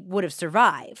 he would have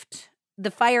survived.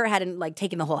 The fire hadn't like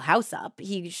taken the whole house up.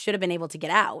 He should have been able to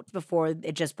get out before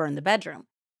it just burned the bedroom.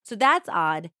 So that's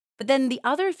odd. But then the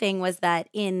other thing was that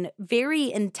in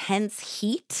very intense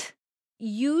heat,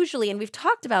 usually, and we've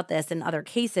talked about this in other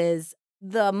cases,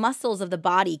 the muscles of the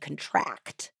body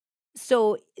contract.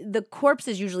 So the corpse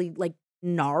is usually like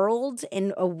gnarled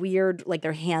in a weird, like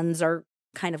their hands are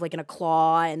kind of like in a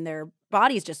claw and their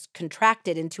body's just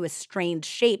contracted into a strange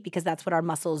shape because that's what our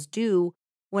muscles do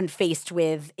when faced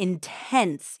with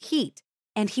intense heat.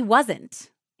 And he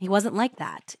wasn't. He wasn't like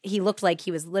that. He looked like he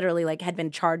was literally like had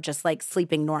been charged just like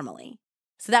sleeping normally.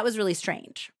 So that was really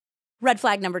strange. Red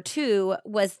flag number two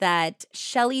was that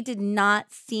Shelly did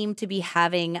not seem to be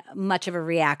having much of a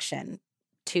reaction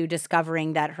to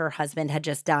discovering that her husband had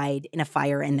just died in a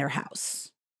fire in their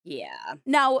house. Yeah.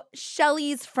 Now,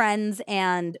 Shelly's friends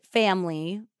and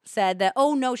family said that,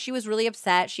 oh no, she was really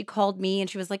upset. She called me and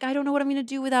she was like, I don't know what I'm going to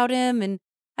do without him. And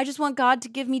I just want God to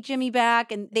give me Jimmy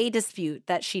back. And they dispute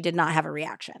that she did not have a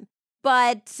reaction.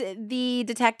 But the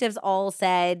detectives all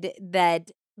said that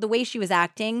the way she was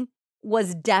acting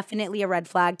was definitely a red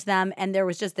flag to them. And there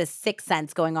was just this sixth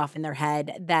sense going off in their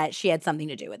head that she had something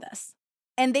to do with this.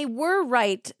 And they were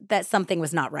right that something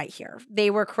was not right here. They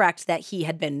were correct that he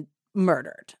had been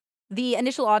murdered. The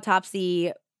initial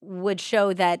autopsy would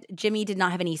show that Jimmy did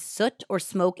not have any soot or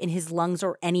smoke in his lungs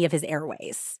or any of his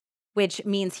airways, which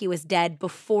means he was dead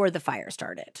before the fire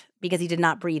started because he did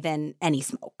not breathe in any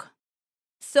smoke.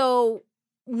 So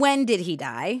when did he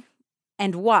die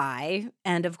and why?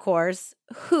 And of course,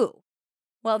 who?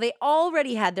 Well, they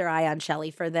already had their eye on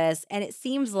Shelly for this, and it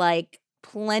seems like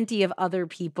plenty of other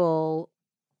people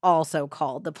also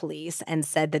called the police and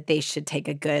said that they should take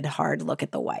a good hard look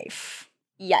at the wife.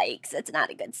 Yikes, it's not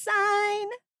a good sign.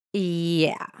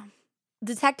 Yeah.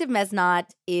 Detective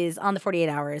Mesnot is on the 48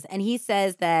 Hours, and he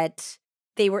says that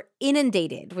they were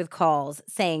inundated with calls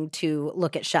saying to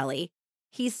look at Shelly.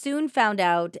 He soon found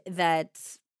out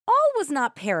that all was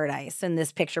not paradise in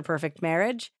this picture-perfect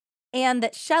marriage, and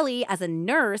that Shelly, as a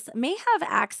nurse, may have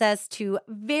access to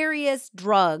various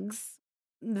drugs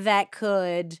that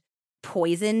could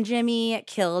poison Jimmy,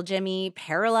 kill Jimmy,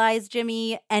 paralyze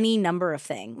Jimmy, any number of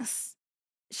things.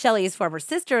 Shelly's former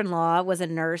sister-in-law was a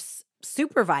nurse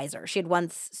supervisor. She had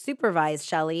once supervised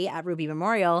Shelly at Ruby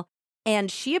Memorial,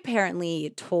 and she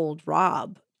apparently told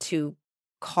Rob to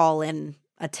call in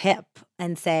a tip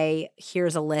and say,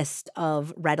 here's a list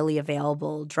of readily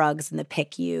available drugs in the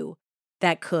PICU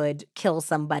that could kill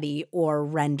somebody or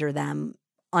render them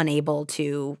unable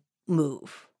to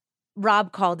move.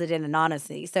 Rob called it in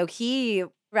anonymously, so he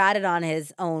ratted on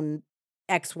his own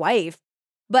ex-wife,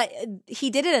 but he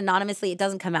did it anonymously. It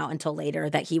doesn't come out until later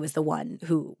that he was the one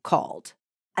who called.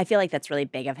 I feel like that's really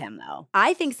big of him, though.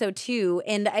 I think so, too.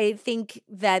 And I think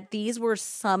that these were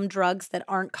some drugs that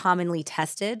aren't commonly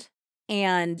tested.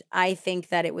 And I think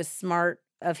that it was smart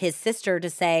of his sister to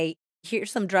say,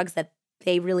 here's some drugs that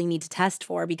they really need to test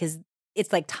for because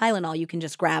it's like Tylenol. You can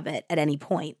just grab it at any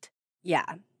point. Yeah.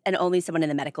 And only someone in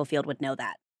the medical field would know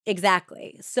that.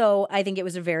 Exactly. So I think it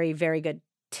was a very, very good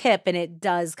tip and it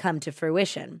does come to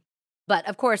fruition. But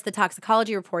of course, the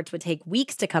toxicology reports would take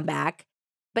weeks to come back.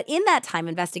 But in that time,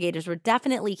 investigators were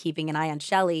definitely keeping an eye on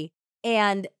Shelly,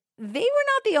 and they were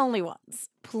not the only ones.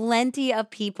 Plenty of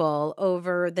people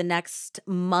over the next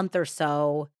month or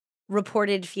so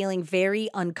reported feeling very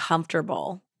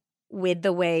uncomfortable with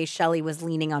the way Shelly was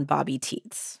leaning on Bobby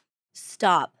Teets.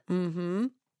 Stop. Mm-hmm.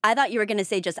 I thought you were going to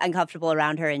say just uncomfortable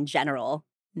around her in general.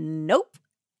 Nope.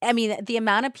 I mean, the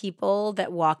amount of people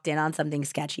that walked in on something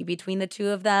sketchy between the two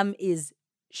of them is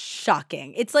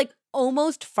shocking. It's like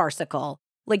almost farcical.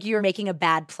 Like you're making a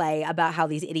bad play about how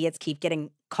these idiots keep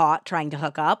getting caught trying to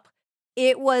hook up.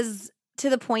 It was to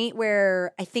the point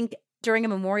where I think during a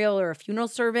memorial or a funeral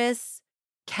service,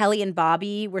 Kelly and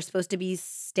Bobby were supposed to be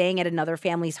staying at another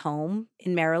family's home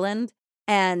in Maryland.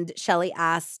 And Shelly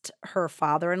asked her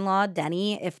father-in-law,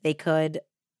 Denny, if they could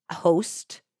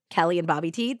host Kelly and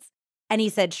Bobby Teets. And he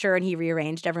said, sure, and he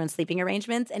rearranged everyone's sleeping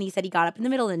arrangements. And he said he got up in the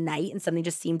middle of the night and something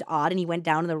just seemed odd, and he went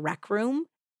down to the rec room.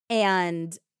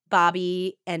 And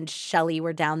Bobby and Shelly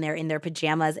were down there in their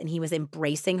pajamas, and he was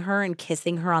embracing her and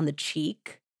kissing her on the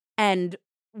cheek. And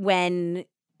when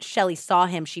Shelly saw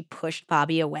him, she pushed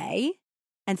Bobby away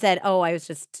and said, oh, I was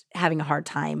just having a hard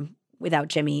time without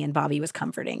Jimmy, and Bobby was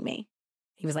comforting me.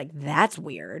 He was like, that's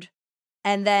weird.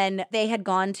 And then they had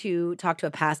gone to talk to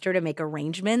a pastor to make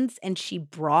arrangements, and she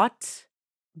brought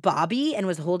Bobby and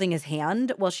was holding his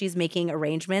hand while she's making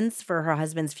arrangements for her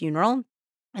husband's funeral.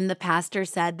 And the pastor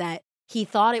said that he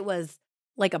thought it was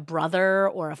like a brother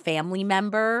or a family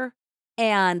member.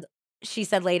 And she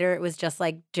said later it was just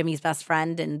like Jimmy's best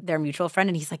friend and their mutual friend.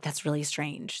 And he's like, that's really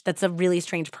strange. That's a really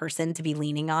strange person to be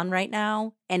leaning on right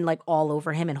now and like all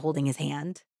over him and holding his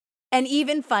hand. And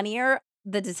even funnier,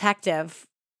 the detective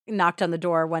knocked on the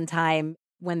door one time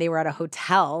when they were at a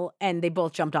hotel and they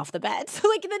both jumped off the bed. So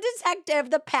like the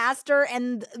detective, the pastor,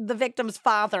 and the victim's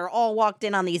father all walked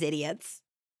in on these idiots.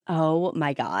 Oh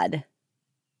my God.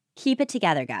 Keep it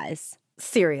together, guys.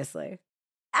 Seriously.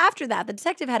 After that, the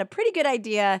detective had a pretty good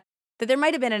idea that there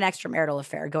might have been an extramarital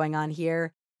affair going on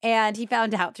here. And he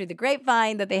found out through the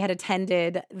grapevine that they had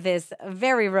attended this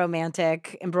very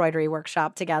romantic embroidery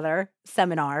workshop together,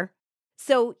 seminar.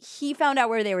 So he found out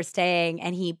where they were staying,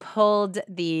 and he pulled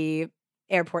the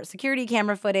airport security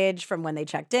camera footage from when they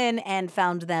checked in and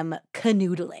found them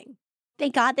canoodling.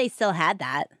 Thank God they still had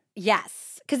that.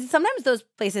 Yes, because sometimes those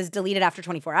places delete it after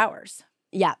 24 hours.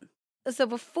 Yeah. So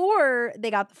before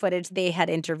they got the footage, they had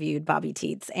interviewed Bobby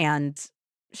Teets and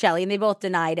Shelly, and they both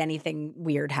denied anything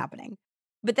weird happening.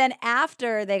 But then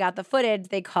after they got the footage,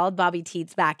 they called Bobby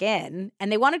Teets back in,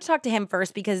 and they wanted to talk to him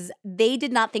first because they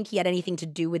did not think he had anything to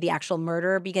do with the actual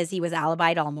murder because he was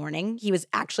alibied all morning. He was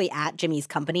actually at Jimmy's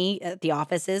company at the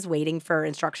offices waiting for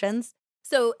instructions.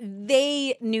 So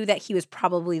they knew that he was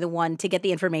probably the one to get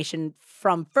the information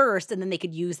from first, and then they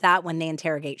could use that when they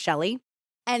interrogate Shelly.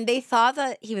 And they thought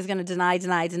that he was going to deny,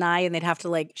 and they'd have to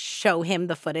like show him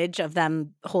the footage of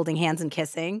them holding hands and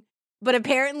kissing. But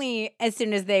apparently, as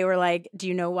soon as they were like, do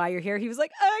you know why you're here? He was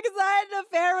like, oh, because I had an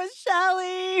affair with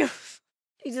Shelly.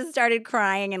 He just started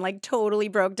crying and like totally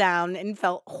broke down and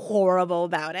felt horrible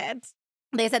about it.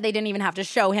 They said they didn't even have to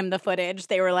show him the footage.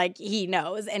 They were like, he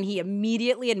knows. And he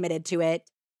immediately admitted to it.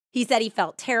 He said he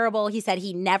felt terrible. He said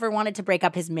he never wanted to break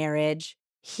up his marriage.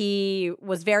 He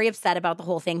was very upset about the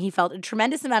whole thing. He felt a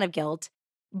tremendous amount of guilt,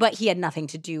 but he had nothing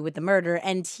to do with the murder.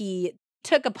 And he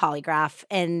took a polygraph,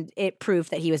 and it proved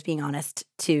that he was being honest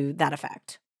to that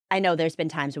effect. I know there's been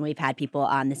times when we've had people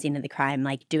on the scene of the crime,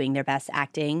 like doing their best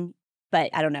acting,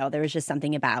 but I don't know. There was just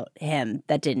something about him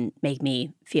that didn't make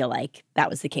me feel like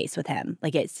that was the case with him.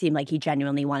 Like it seemed like he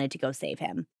genuinely wanted to go save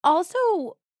him.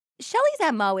 Also,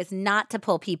 Shelly's MO is not to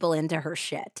pull people into her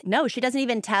shit. No, she doesn't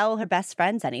even tell her best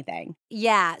friends anything.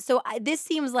 Yeah. So this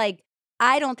seems like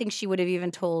I don't think she would have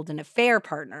even told an affair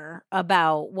partner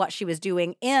about what she was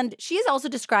doing. And she is also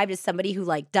described as somebody who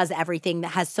like does everything, that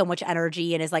has so much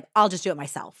energy and is like, I'll just do it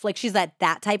myself. Like she's that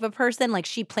type of person. Like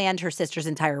she planned her sister's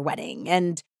entire wedding.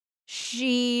 And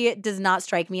she does not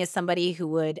strike me as somebody who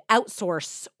would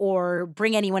outsource or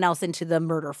bring anyone else into the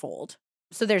murder fold.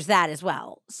 So there's that as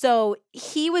well. So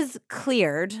he was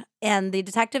cleared, and the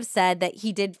detective said that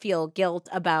he did feel guilt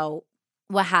about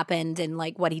what happened and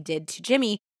like what he did to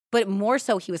Jimmy. But more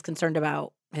so, he was concerned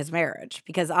about his marriage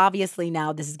because obviously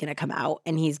now this is going to come out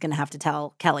and he's going to have to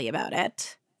tell Kelly about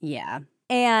it. Yeah.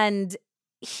 And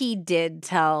he did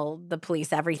tell the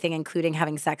police everything, including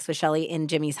having sex with Shelly in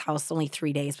Jimmy's house only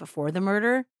 3 days before the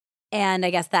murder. And I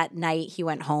guess that night he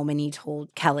went home and he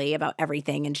told Kelly about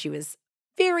everything, and she was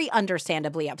very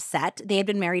understandably upset. They had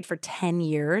been married for 10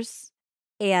 years.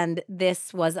 And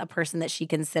this was a person that she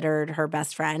considered her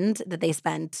best friend, that they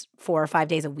spent 4 or 5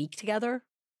 days a week together.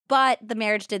 But the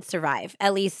marriage did survive,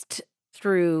 at least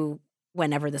through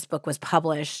whenever this book was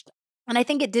published. And I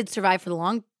think it did survive for the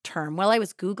long term. While I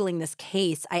was Googling this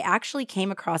case, I actually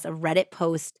came across a Reddit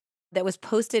post that was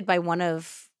posted by one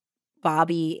of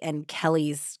Bobby and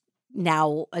Kelly's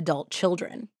now adult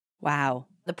children. Wow.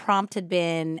 The prompt had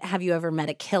been, "Have you ever met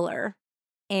a killer?"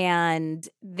 And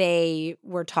they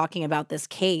were talking about this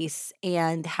case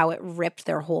and how it ripped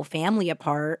their whole family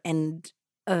apart. And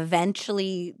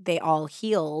eventually they all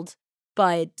healed.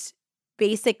 But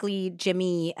basically,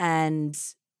 Jimmy and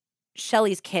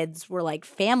Shelly's kids were like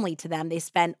family to them. They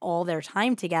spent all their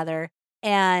time together.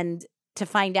 And to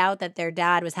find out that their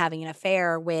dad was having an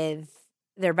affair with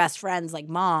their best friend's like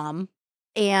mom,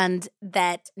 and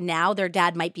that now their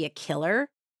dad might be a killer,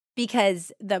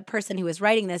 because the person who was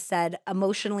writing this said,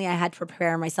 emotionally, I had to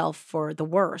prepare myself for the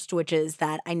worst, which is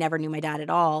that I never knew my dad at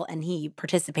all, and he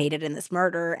participated in this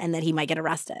murder, and that he might get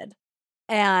arrested.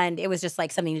 And it was just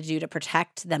like something to do to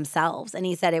protect themselves. And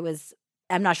he said it was,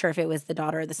 I'm not sure if it was the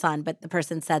daughter or the son, but the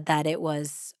person said that it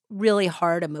was really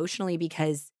hard emotionally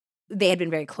because they had been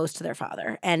very close to their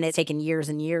father, and it's taken years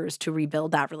and years to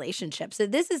rebuild that relationship. So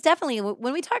this is definitely,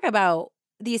 when we talk about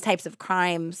these types of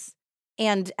crimes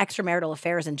and extramarital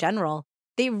affairs in general,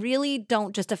 they really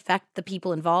don't just affect the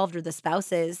people involved or the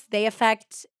spouses. They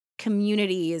affect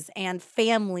communities and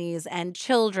families and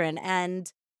children,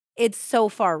 and it's so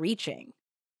far reaching.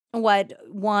 What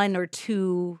one or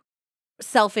two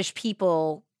selfish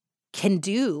people can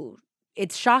do,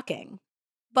 it's shocking.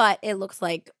 But it looks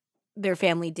like their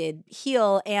family did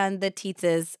heal, and the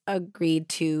Tietzes agreed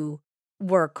to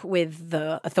work with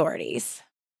the authorities.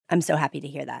 I'm so happy to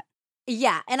hear that.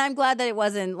 Yeah, and I'm glad that it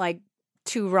wasn't like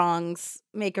two wrongs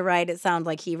make a right. It sounded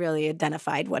like he really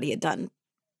identified what he had done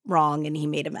wrong and he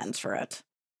made amends for it.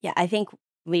 Yeah, I think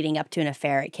leading up to an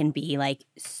affair, it can be like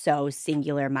so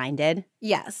singular-minded.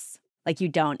 Yes. Like you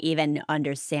don't even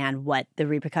understand what the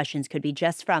repercussions could be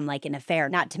just from like an affair,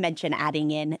 not to mention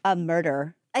adding in a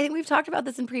murder. I think we've talked about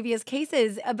this in previous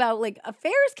cases about like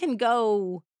affairs can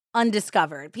go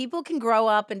undiscovered. People can grow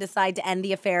up and decide to end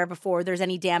the affair before there's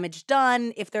any damage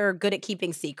done if they're good at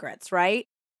keeping secrets, right?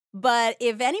 But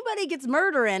if anybody gets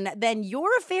murdering, then your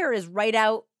affair is right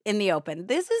out in the open.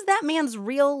 This is that man's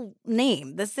real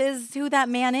name. This is who that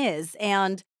man is.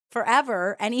 And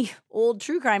forever, any old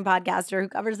true crime podcaster who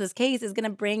covers this case is going to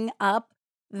bring up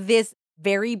this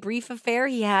very brief affair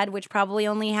he had, which probably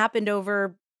only happened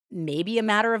over maybe a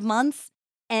matter of months,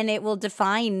 and it will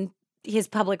define his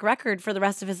public record for the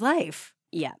rest of his life.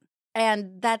 Yeah.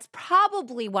 And that's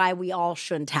probably why we all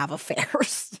shouldn't have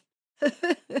affairs.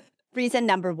 Reason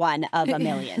number one of a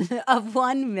million. Of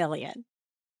 1 million.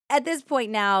 At this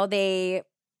point now, they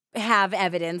have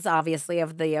evidence, obviously,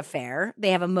 of the affair.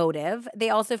 They have a motive. They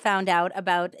also found out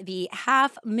about the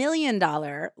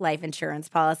 $500,000 life insurance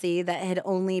policy that had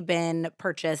only been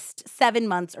purchased 7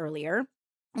 months earlier,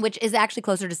 which is actually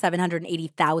closer to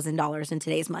 $780,000 in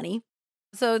today's money.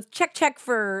 So check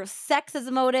for sex as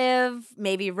a motive,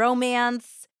 maybe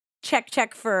romance,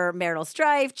 check for marital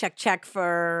strife, check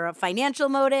for financial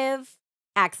motive,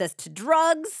 access to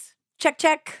drugs,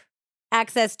 check,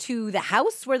 access to the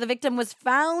house where the victim was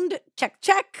found, check.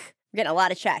 We're getting a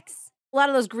lot of checks. A lot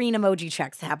of those green emoji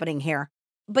checks happening here.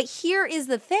 But here is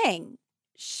the thing.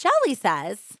 Shelly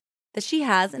says that she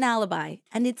has an alibi,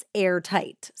 and it's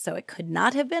airtight, so it could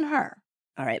not have been her.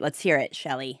 All right, let's hear it,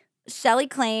 Shelly. Shelly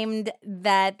claimed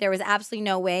that there was absolutely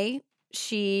no way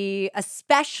she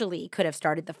especially could have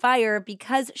started the fire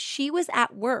because she was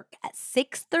at work at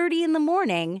 6:30 in the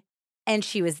morning, and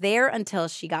she was there until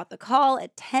she got the call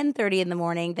at 10:30 in the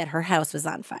morning that her house was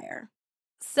on fire.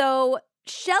 So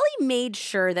Shelly made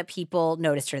sure that people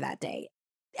noticed her that day.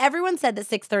 Everyone said that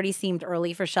 6:30 seemed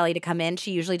early for Shelly to come in.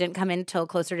 She usually didn't come in until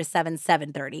closer to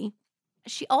 7:30.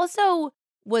 She also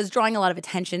was drawing a lot of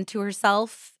attention to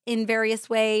herself in various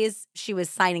ways. She was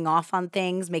signing off on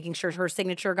things, making sure her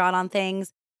signature got on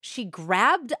things. She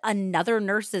grabbed another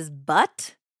nurse's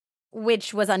butt,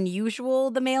 which was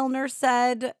unusual, the male nurse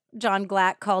said. John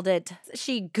Glatt called it,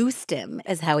 she goosed him,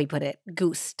 is how he put it,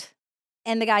 goosed.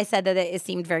 And the guy said that it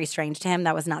seemed very strange to him.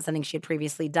 That was not something she had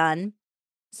previously done.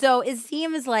 So it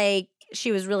seems like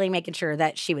she was really making sure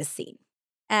that she was seen.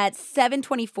 At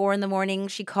 7:24 in the morning,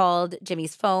 she called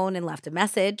Jimmy's phone and left a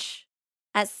message.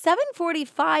 At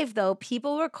 7:45, though,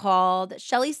 people were called.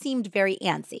 Shelly seemed very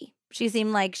antsy. She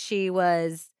seemed like she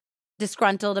was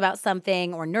disgruntled about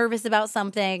something or nervous about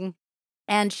something.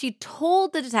 And she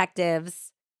told the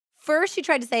detectives, first she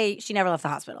tried to say she never left the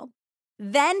hospital.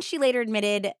 Then she later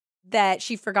admitted that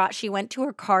she forgot she went to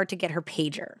her car to get her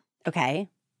pager. Okay.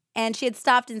 And she had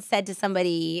stopped and said to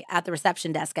somebody at the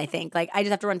reception desk, I think, like, I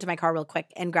just have to run to my car real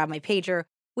quick and grab my pager,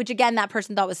 which again, that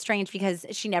person thought was strange because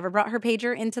she never brought her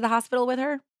pager into the hospital with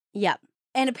her. Yep.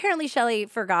 And apparently Shelly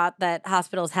forgot that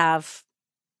hospitals have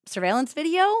surveillance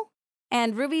video.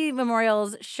 And Ruby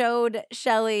Memorials showed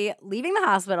Shelly leaving the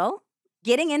hospital,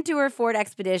 getting into her Ford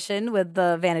Expedition with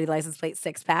the vanity license plate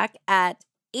 6-pack at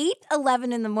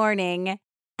 8:11 in the morning,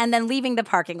 and then leaving the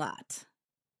parking lot.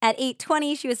 At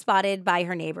 8:20, she was spotted by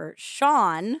her neighbor,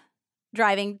 Sean,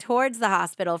 driving towards the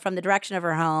hospital from the direction of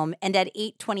her home. And at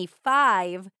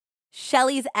 8:25,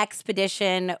 Shelly's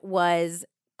Expedition was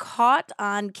caught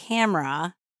on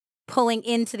camera pulling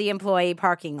into the employee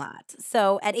parking lot.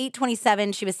 So at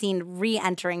 8:27, she was seen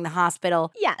re-entering the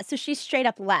hospital. Yeah, so she straight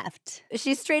up left.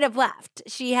 She straight up left.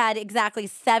 She had exactly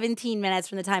 17 minutes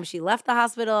from the time she left the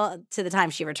hospital to the time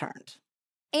she returned.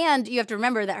 And you have to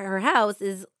remember that her house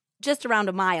is just around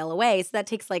a mile away. So that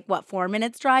takes 4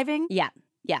 minutes driving? Yeah.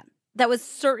 That was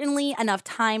certainly enough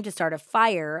time to start a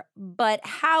fire, but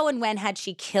how and when had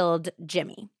she killed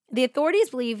Jimmy? The authorities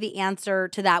believe the answer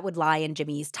to that would lie in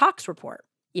Jimmy's tox report.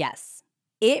 Yes.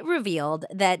 It revealed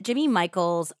that Jimmy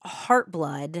Michael's heart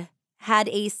blood had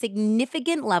a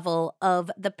significant level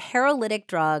of the paralytic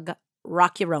drug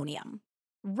rocuronium.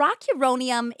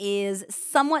 Rocuronium is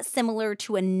somewhat similar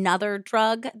to another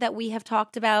drug that we have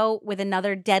talked about with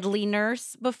another deadly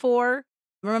nurse before.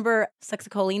 Remember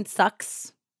succinylcholine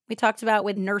sucks we talked about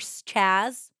with Nurse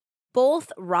Chaz?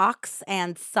 Both ROX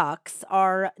and sucks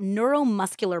are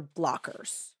neuromuscular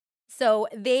blockers. So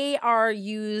they are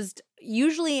used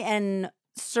usually in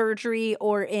surgery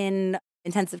or in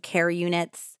intensive care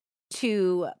units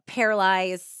to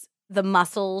paralyze the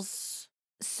muscles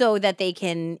so that they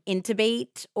can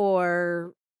intubate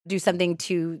or do something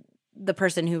to the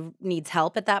person who needs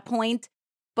help at that point.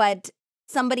 But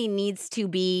somebody needs to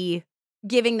be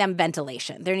giving them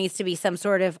ventilation. There needs to be some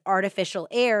sort of artificial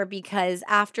air because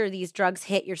after these drugs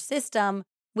hit your system,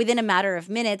 within a matter of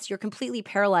minutes, you're completely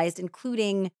paralyzed,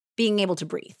 including being able to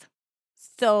breathe.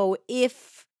 So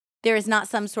if there is not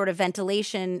some sort of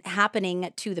ventilation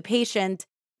happening to the patient,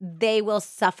 they will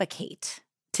suffocate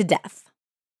to death.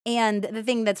 And the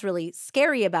thing that's really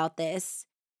scary about this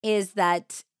is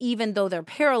that even though they're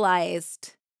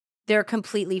paralyzed, they're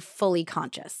completely fully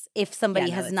conscious. If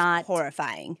somebody has not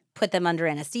horrifying put them under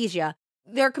anesthesia,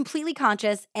 they're completely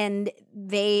conscious and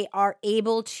they are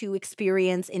able to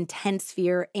experience intense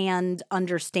fear and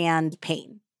understand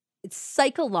pain. It's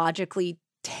psychologically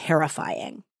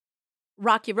terrifying.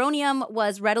 Rocuronium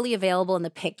was readily available in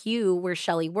the PICU where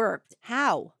Shelly worked.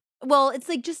 How? Well, it's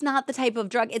just not the type of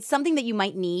drug. It's something that you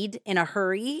might need in a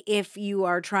hurry if you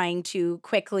are trying to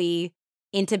quickly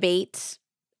intubate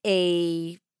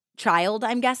a child,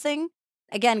 I'm guessing.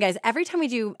 Again, guys, every time we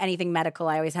do anything medical,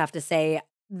 I always have to say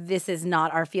this is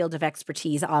not our field of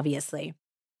expertise, obviously.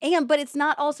 But it's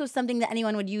not also something that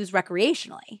anyone would use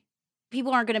recreationally.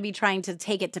 People aren't going to be trying to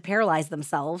take it to paralyze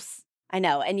themselves. I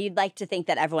know. And you'd like to think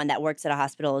that everyone that works at a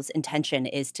hospital's intention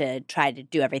is to try to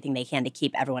do everything they can to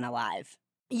keep everyone alive.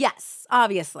 Yes,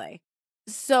 obviously.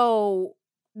 So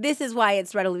this is why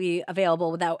it's readily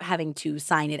available without having to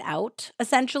sign it out,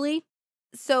 essentially.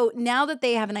 So now that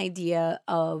they have an idea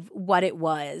of what it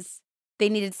was, they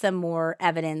needed some more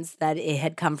evidence that it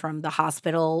had come from the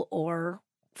hospital or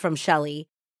from Shelly.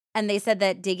 And they said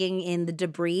that digging in the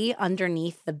debris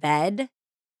underneath the bed,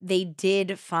 they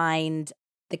did find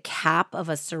the cap of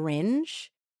a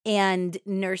syringe. And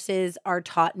nurses are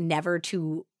taught never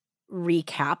to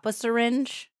recap a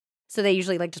syringe. So they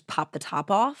usually just pop the top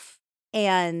off.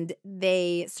 And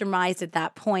they surmised at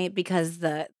that point, because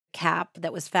the cap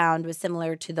that was found was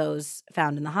similar to those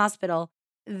found in the hospital,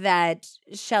 that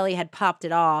Shelly had popped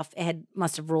it off. It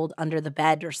must have rolled under the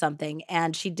bed or something.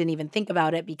 And she didn't even think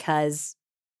about it because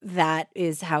that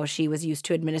is how she was used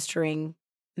to administering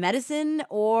medicine,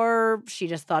 or she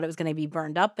just thought it was going to be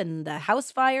burned up in the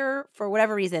house fire. For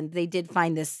whatever reason, they did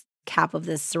find this cap of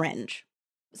this syringe.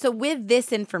 So with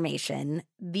this information,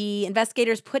 the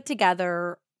investigators put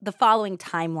together the following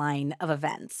timeline of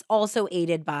events, also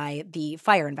aided by the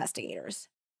fire investigators.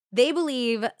 They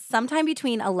believe sometime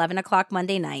between 11 o'clock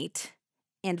Monday night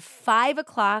and 5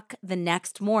 o'clock the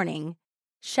next morning,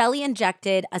 Shelly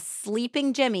injected a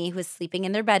sleeping Jimmy who was sleeping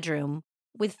in their bedroom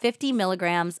with 50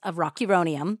 milligrams of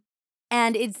rocuronium.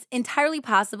 And it's entirely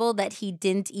possible that he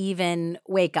didn't even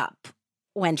wake up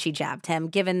when she jabbed him,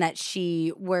 given that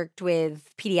she worked with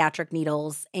pediatric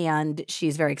needles and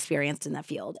she's very experienced in that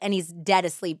field. And he's dead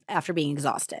asleep after being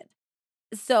exhausted.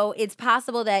 So it's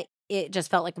possible that it just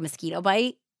felt like a mosquito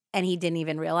bite and he didn't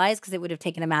even realize, because it would have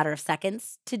taken a matter of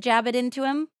seconds to jab it into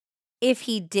him. If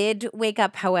he did wake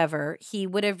up, however, he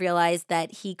would have realized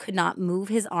that he could not move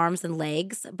his arms and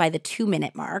legs by the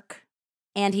 2-minute mark,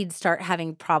 and he'd start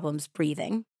having problems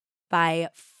breathing. By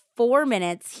 4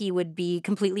 minutes, he would be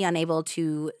completely unable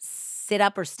to sit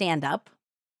up or stand up.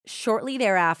 Shortly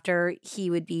thereafter, he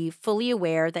would be fully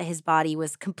aware that his body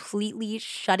was completely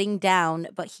shutting down,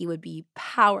 but he would be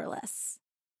powerless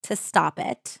to stop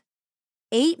it.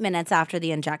 8 minutes after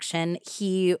the injection,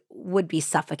 he would be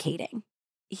suffocating.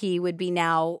 He would be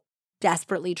now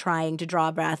desperately trying to draw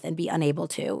a breath and be unable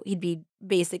to. He'd be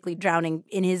basically drowning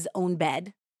in his own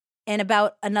bed. In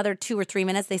about another 2 or 3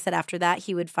 minutes, they said after that,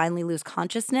 he would finally lose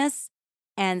consciousness,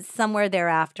 and somewhere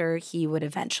thereafter, he would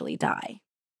eventually die.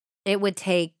 It would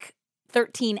take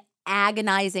 13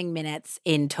 agonizing minutes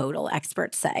in total,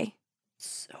 experts say.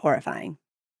 It's horrifying.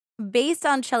 Based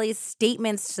on Shelly's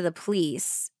statements to the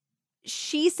police,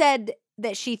 she said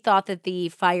that she thought that the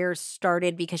fire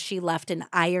started because she left an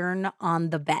iron on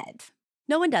the bed.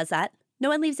 No one does that. No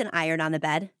one leaves an iron on the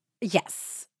bed.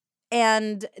 Yes.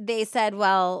 And they said,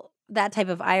 well, that type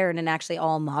of iron, and actually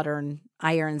all modern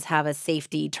irons have a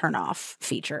safety turnoff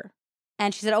feature.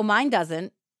 And she said, oh, mine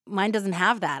doesn't. Mine doesn't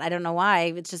have that. I don't know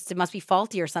why. It's just, it must be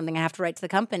faulty or something. I have to write to the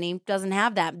company. Doesn't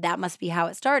have that. That must be how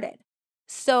it started.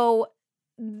 So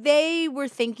they were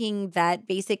thinking that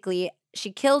basically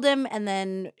she killed him and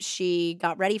then she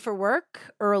got ready for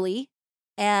work early.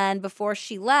 And before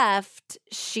she left,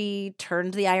 she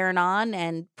turned the iron on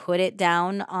and put it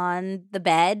down on the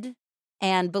bed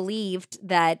and believed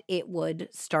that it would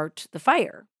start the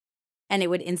fire. And it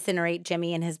would incinerate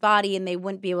Jimmy and his body, and they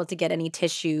wouldn't be able to get any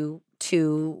tissue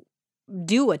to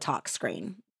do a tox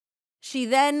screen. She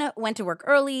then went to work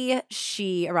early.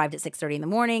 She arrived at 6:30 in the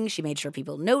morning. She made sure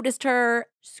people noticed her.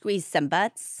 Squeezed some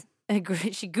butts.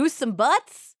 She goosed some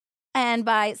butts. And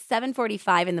by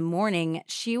 7:45 in the morning,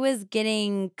 she was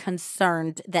getting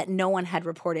concerned that no one had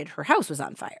reported her house was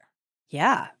on fire.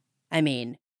 Yeah. I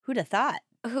mean, who'd have thought?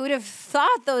 Who'd have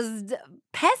thought those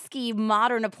pesky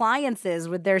modern appliances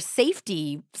with their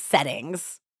safety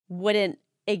settings wouldn't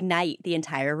ignite the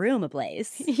entire room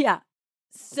ablaze? Yeah.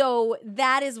 So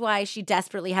that is why she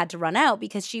desperately had to run out,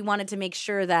 because she wanted to make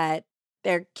sure that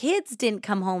their kids didn't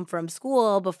come home from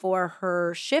school before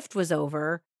her shift was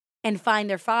over and find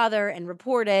their father and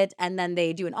report it. And then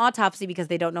they do an autopsy because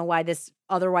they don't know why this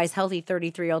otherwise healthy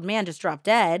 33-year-old man just dropped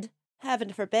dead.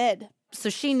 Heaven forbid. So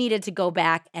she needed to go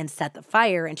back and set the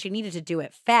fire, and she needed to do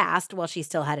it fast while she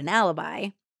still had an alibi.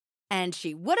 And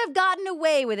she would have gotten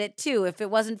away with it, too, if it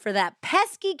wasn't for that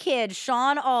pesky kid,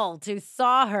 Sean Alt, who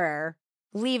saw her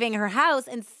leaving her house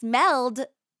and smelled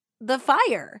the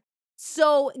fire.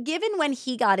 So given when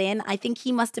he got in, I think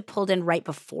he must have pulled in right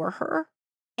before her.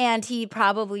 And he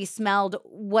probably smelled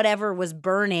whatever was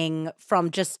burning from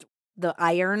just the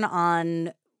iron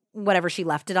on whatever she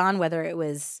left it on, whether it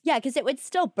was... Yeah, because it would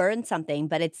still burn something,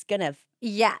 but it's gonna...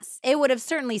 Yes, it would have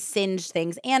certainly singed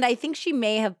things. And I think she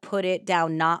may have put it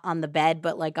down not on the bed,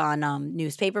 but like on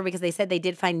newspaper, because they said they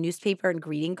did find newspaper and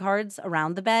greeting cards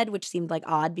around the bed, which seemed like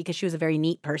odd because she was a very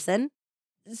neat person.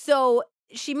 So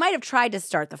she might have tried to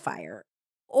start the fire.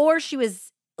 Or she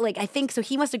was like, I think, so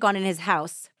he must have gone in his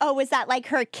house. Oh, was that like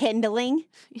her kindling?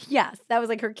 Yes, that was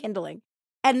like her kindling.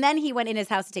 And then he went in his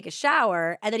house to take a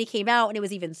shower, and then he came out and it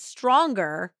was even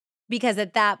stronger because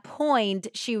at that point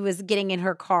she was getting in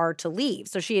her car to leave.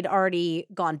 So she had already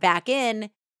gone back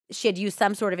in. She had used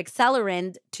some sort of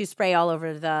accelerant to spray all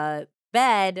over the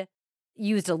bed,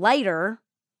 used a lighter,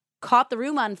 caught the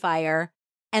room on fire,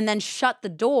 and then shut the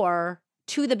door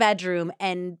to the bedroom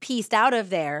and pieced out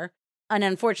of there. And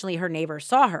unfortunately, her neighbors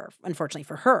saw her, unfortunately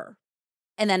for her.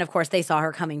 And then, of course, they saw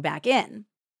her coming back in.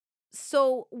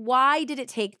 So why did it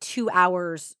take 2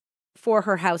 hours for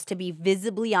her house to be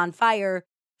visibly on fire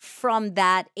from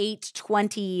that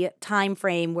 8:20 time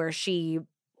frame where she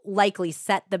likely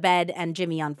set the bed and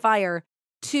Jimmy on fire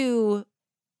to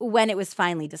when it was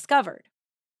finally discovered?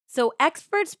 So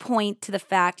experts point to the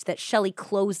fact that Shelly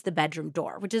closed the bedroom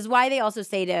door, which is why they also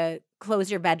say to close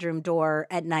your bedroom door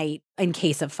at night in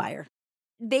case of fire.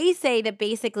 They say that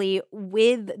basically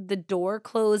with the door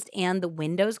closed and the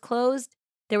windows closed,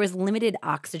 there was limited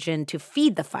oxygen to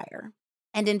feed the fire.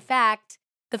 And in fact,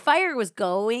 the fire was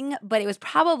going, but it was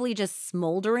probably just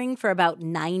smoldering for about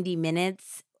 90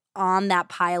 minutes on that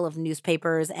pile of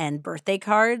newspapers and birthday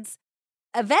cards.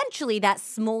 Eventually, that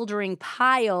smoldering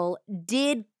pile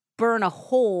did burn a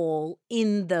hole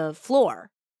in the floor.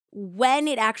 When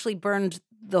it actually burned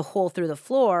the hole through the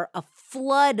floor, a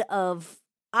flood of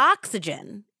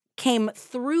oxygen came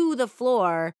through the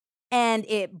floor, and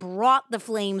it brought the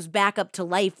flames back up to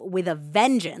life with a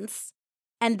vengeance.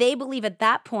 And they believe at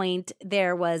that point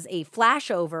there was a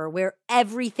flashover where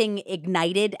everything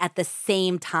ignited at the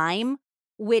same time,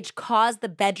 which caused the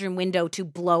bedroom window to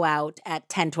blow out at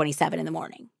 10:27 in the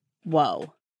morning.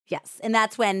 Whoa. Yes. And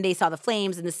that's when they saw the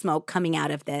flames and the smoke coming out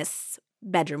of this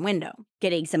bedroom window.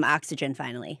 Getting some oxygen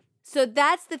finally. So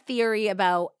that's the theory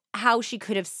about how she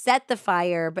could have set the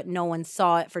fire, but no one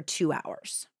saw it for 2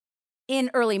 hours. In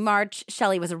early March,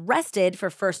 Shelly was arrested for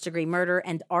first-degree murder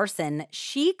and arson.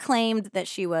 She claimed that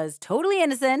she was totally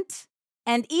innocent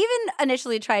and even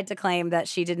initially tried to claim that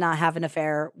she did not have an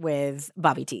affair with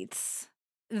Bobby Teets,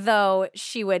 though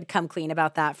she would come clean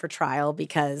about that for trial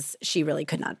because she really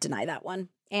could not deny that one.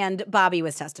 And Bobby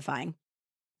was testifying.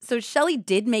 So Shelly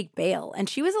did make bail, and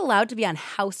she was allowed to be on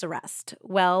house arrest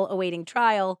while awaiting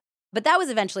trial, but that was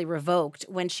eventually revoked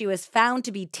when she was found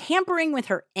to be tampering with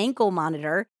her ankle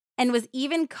monitor and was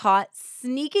even caught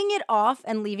sneaking it off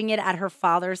and leaving it at her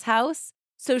father's house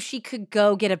so she could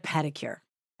go get a pedicure.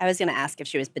 I was going to ask if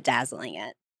she was bedazzling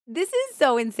it. This is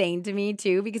so insane to me,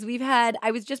 too, because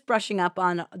I was just brushing up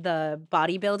on the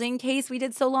bodybuilding case we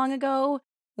did so long ago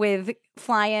with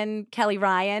flying Kelly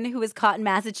Ryan, who was caught in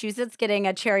Massachusetts getting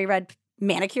a cherry red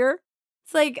manicure.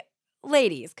 It's like,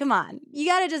 ladies, come on. You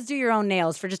got to just do your own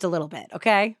nails for just a little bit,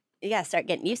 okay? You got to start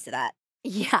getting used to that.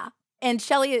 Yeah. And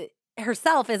Shelly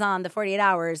herself is on the 48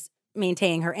 hours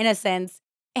maintaining her innocence.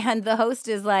 And the host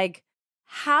is like,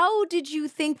 how did you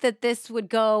think that this would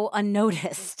go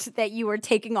unnoticed, that you were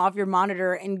taking off your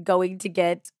monitor and going to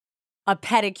get a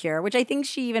pedicure, which I think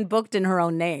she even booked in her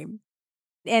own name.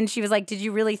 And she was like, did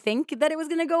you really think that it was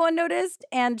going to go unnoticed?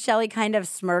 And Shelly kind of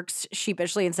smirks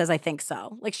sheepishly and says, I think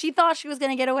so. Like, she thought she was going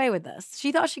to get away with this.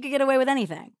 She thought she could get away with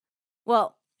anything.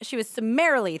 Well, she was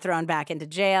summarily thrown back into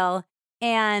jail,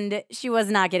 and she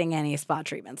was not getting any spot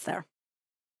treatments there.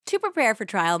 To prepare for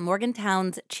trial,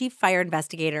 Morgantown's chief fire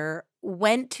investigator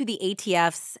went to the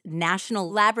ATF's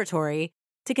national laboratory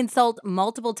to consult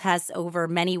multiple tests over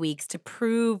many weeks to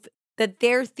prove that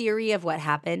their theory of what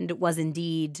happened was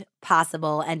indeed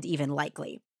possible and even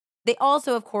likely. They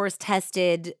also, of course,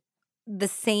 tested the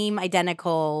same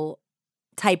identical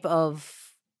type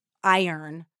of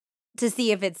iron to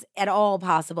see if it's at all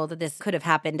possible that this could have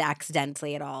happened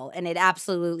accidentally at all. And it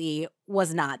absolutely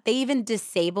was not. They even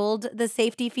disabled the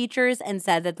safety features and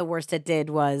said that the worst it did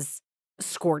was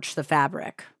scorch the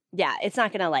fabric. Yeah, it's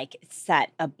not going to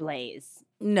set ablaze.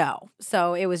 No.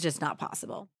 So it was just not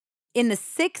possible. In the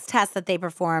 6 tests that they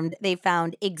performed, they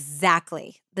found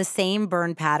exactly the same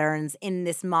burn patterns in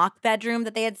this mock bedroom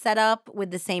that they had set up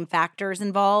with the same factors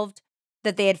involved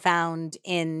that they had found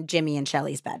in Jimmy and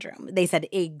Shelly's bedroom. They said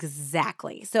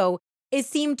exactly. So it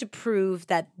seemed to prove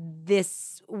that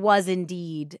this was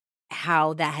indeed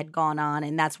how that had gone on,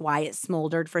 and that's why it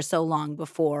smoldered for so long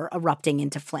before erupting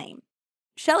into flame.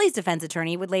 Shelly's defense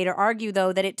attorney would later argue,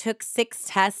 though, that it took 6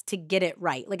 tests to get it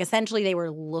right. Like, essentially, they were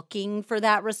looking for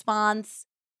that response,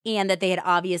 and that they had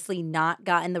obviously not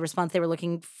gotten the response they were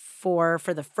looking for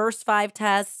the first 5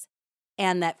 tests,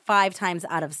 and that 5 times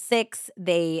out of 6,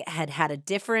 they had had a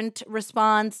different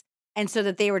response, and so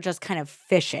that they were just kind of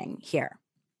fishing here.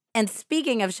 And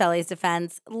speaking of Shelly's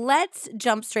defense, let's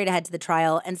jump straight ahead to the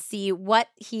trial and see what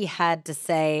he had to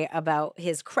say about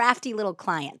his crafty little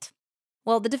client.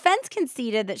 Well, the defense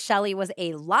conceded that Shelly was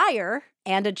a liar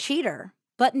and a cheater,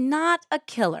 but not a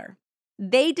killer.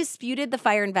 They disputed the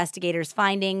fire investigators'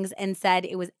 findings and said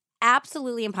it was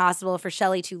absolutely impossible for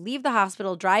Shelly to leave the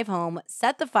hospital, drive home,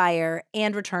 set the fire,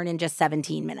 and return in just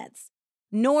 17 minutes,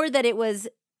 nor that it was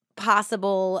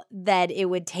possible that it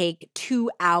would take 2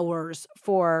 hours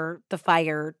for the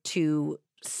fire to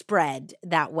spread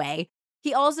that way.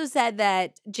 He also said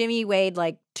that Jimmy weighed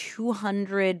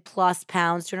 200 plus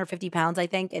pounds, 250 pounds, I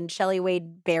think, and Shelly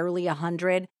weighed barely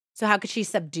 100. So how could she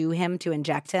subdue him to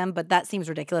inject him? But that seems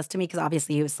ridiculous to me because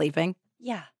obviously he was sleeping.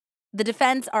 Yeah. The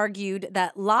defense argued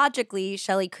that logically,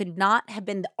 Shelly could not have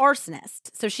been the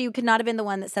arsonist. So she could not have been the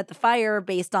one that set the fire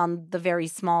based on the very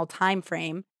small time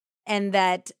frame. And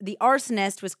that the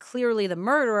arsonist was clearly the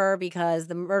murderer because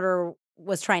the murderer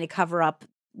was trying to cover up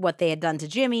what they had done to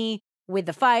Jimmy with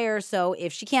the fire. So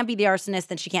if she can't be the arsonist,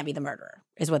 then she can't be the murderer,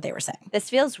 is what they were saying. This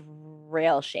feels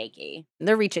real shaky.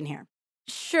 They're reaching here.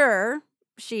 Sure,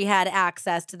 she had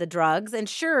access to the drugs, and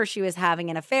sure, she was having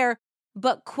an affair,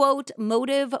 but, quote,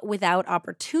 motive without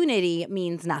opportunity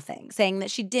means nothing, saying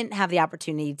that she didn't have the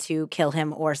opportunity to kill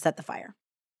him or set the fire.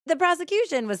 The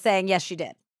prosecution was saying, yes, she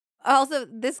did. Also,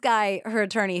 this guy, her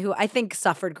attorney, who I think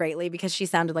suffered greatly because she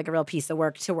sounded like a real piece of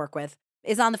work to work with,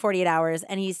 is on the 48 hours,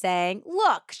 and he's saying,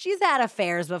 look, she's had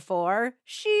affairs before.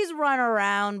 She's run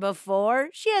around before.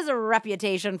 She has a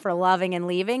reputation for loving and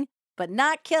leaving, but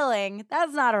not killing.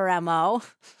 That's not her MO.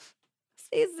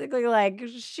 Basically, like,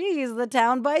 she's the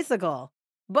town bicycle.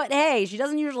 But hey, she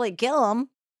doesn't usually kill him.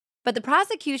 But the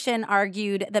prosecution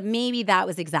argued that maybe that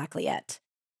was exactly it.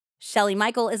 Shelly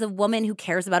Michael is a woman who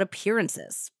cares about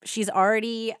appearances. She's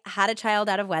already had a child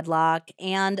out of wedlock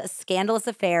and a scandalous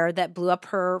affair that blew up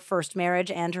her first marriage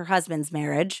and her husband's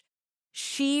marriage.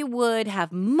 She would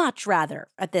have much rather,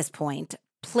 at this point,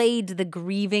 played the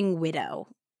grieving widow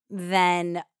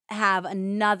than have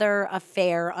another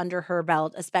affair under her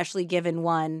belt, especially given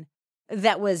one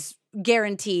that was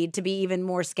guaranteed to be even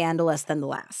more scandalous than the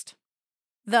last.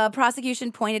 The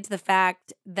prosecution pointed to the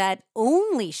fact that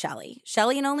only Shelly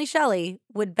and only Shelly,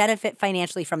 would benefit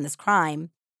financially from this crime.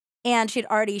 And she'd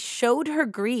already showed her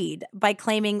greed by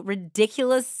claiming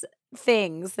ridiculous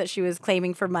things that she was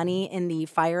claiming for money in the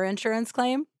fire insurance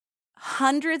claim.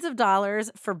 Hundreds of dollars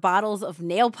for bottles of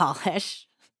nail polish,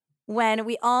 when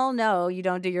we all know you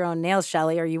don't do your own nails,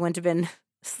 Shelly, or you wouldn't have been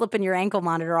slipping your ankle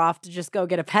monitor off to just go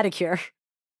get a pedicure.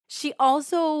 She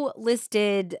also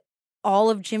listed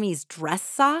all of Jimmy's dress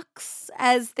socks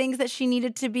as things that she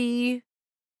needed to be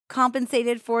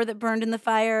compensated for that burned in the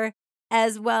fire,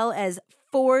 as well as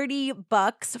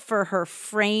 $40 for her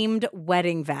framed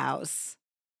wedding vows.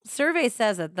 Survey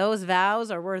says that those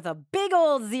vows are worth a big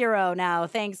old zero now,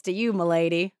 thanks to you,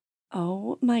 milady.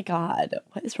 Oh my God.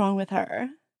 What is wrong with her?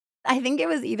 I think it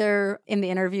was either in the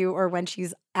interview or when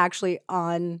she's actually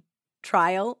on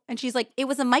trial. And she's like, it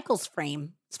was a Michaels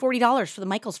frame. It's $40 for the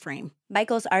Michaels frame.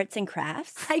 Michael's Arts and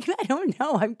Crafts? I don't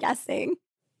know. I'm guessing.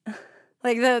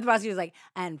 Like the prosecutor's like,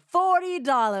 and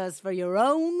 $40 for your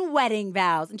own wedding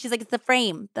vows. And she's like, it's the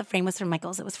frame. The frame was from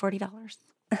Michaels. It was $40.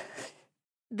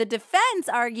 The defense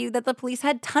argued that the police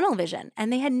had tunnel vision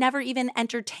and they had never even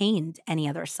entertained any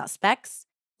other suspects,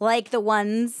 like the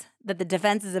ones that the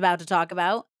defense is about to talk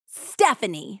about.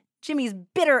 Stephanie, Jimmy's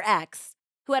bitter ex,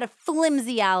 who had a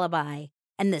flimsy alibi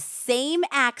and the same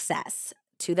access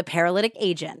to the paralytic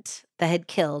agent that had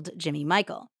killed Jimmy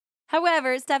Michael.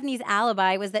 However, Stephanie's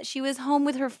alibi was that she was home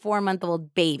with her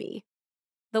 4-month-old baby,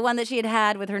 the one that she had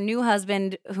had with her new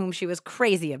husband, whom she was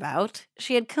crazy about.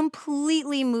 She had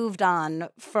completely moved on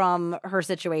from her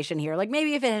situation here. Like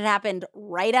maybe if it had happened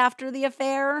right after the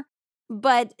affair,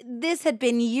 but this had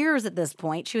been years at this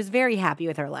point. She was very happy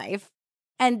with her life.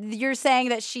 And you're saying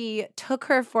that she took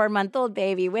her 4-month-old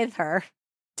baby with her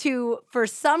to, for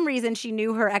some reason, she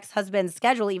knew her ex-husband's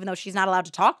schedule, even though she's not allowed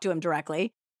to talk to him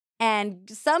directly, and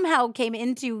somehow came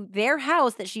into their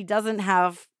house that she doesn't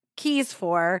have keys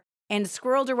for and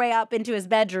squirreled her way up into his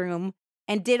bedroom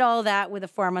and did all that with a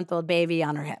 4-month-old baby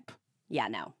on her hip. Yeah,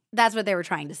 no. That's what they were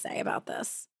trying to say about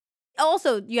this.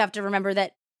 Also, you have to remember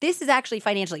that this is actually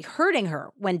financially hurting her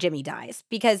when Jimmy dies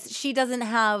because she doesn't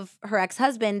have her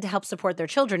ex-husband to help support their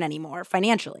children anymore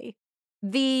financially.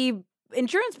 The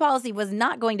insurance policy was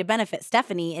not going to benefit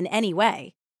Stephanie in any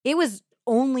way. It was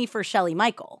only for Shelly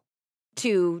Michael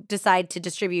to decide to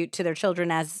distribute to their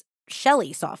children as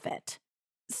Shelly saw fit.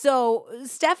 So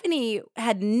Stephanie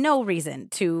had no reason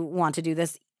to want to do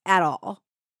this at all.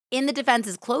 In the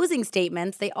defense's closing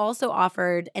statements, they also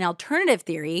offered an alternative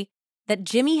theory that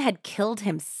Jimmy had killed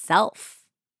himself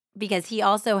because he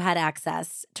also had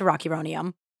access to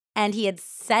rocuronium, and he had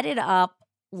set it up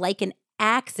like an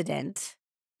accident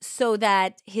so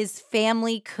that his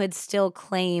family could still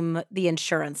claim the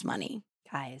insurance money.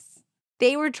 Guys.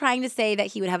 They were trying to say that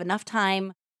he would have enough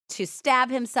time to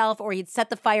stab himself, or he'd set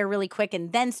the fire really quick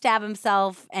and then stab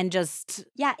himself and just...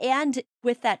 Yeah, and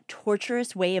with that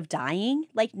torturous way of dying,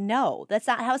 like, no, that's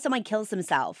not how someone kills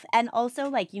himself. And also,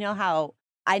 like, you know how,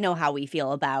 I know how we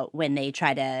feel about when they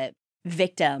try to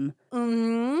victim.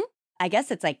 Mm-hmm. I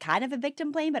guess it's like kind of a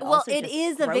victim blame, but well, also it just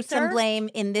is a grosser. victim blame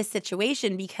in this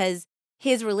situation because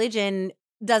his religion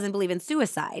doesn't believe in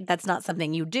suicide. That's not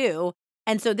something you do.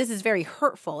 And so this is very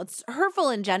hurtful. It's hurtful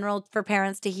in general for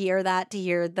parents to hear that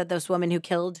this woman who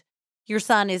killed your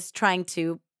son is trying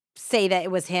to say that it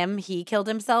was him, he killed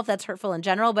himself. That's hurtful in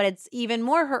general, but it's even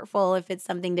more hurtful if it's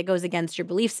something that goes against your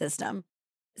belief system.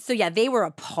 So yeah, they were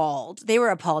appalled. They were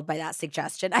appalled by that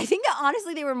suggestion. I think that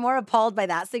honestly, they were more appalled by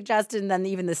that suggestion than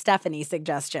even the Stephanie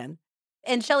suggestion.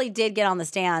 And Shelly did get on the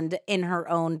stand in her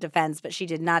own defense, but she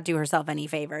did not do herself any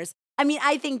favors. I mean,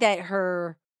 I think that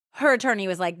her attorney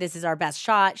was like, this is our best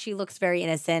shot. She looks very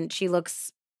innocent. She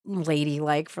looks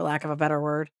ladylike, for lack of a better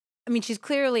word. I mean, she's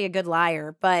clearly a good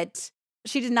liar, but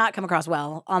she did not come across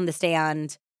well on the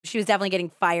stand. She was definitely getting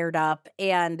fired up,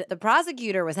 and the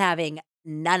prosecutor was having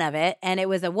none of it. And it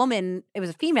was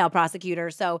a female prosecutor,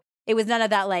 so it was none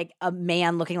of that like a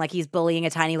man looking like he's bullying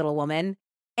a tiny little woman.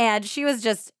 And she was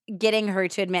just getting her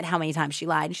to admit how many times she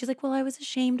lied. And she's like, well, I was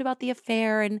ashamed about the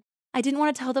affair, and I didn't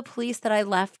want to tell the police that I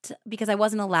left because I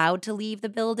wasn't allowed to leave the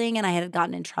building and I had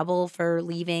gotten in trouble for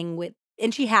leaving with,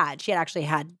 and she actually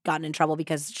had gotten in trouble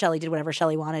because Shelly did whatever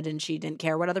Shelly wanted and she didn't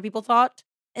care what other people thought.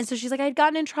 And so she's like, I had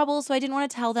gotten in trouble, so I didn't want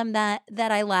to tell them that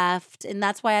I left, and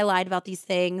that's why I lied about these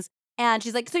things. And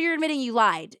she's like, so you're admitting you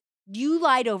lied. You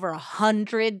lied over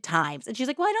 100 times. And she's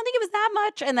like, well, I don't think it was that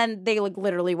much. And then they like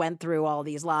literally went through all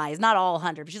these lies, not all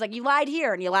 100, but she's like, you lied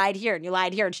here and you lied here and you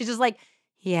lied here. And she's just like,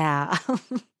 yeah.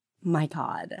 My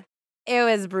God. It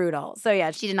was brutal. So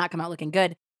yeah, she did not come out looking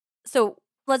good. So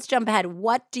let's jump ahead.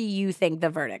 What do you think the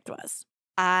verdict was?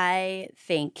 I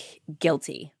think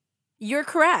guilty. You're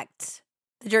correct.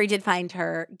 The jury did find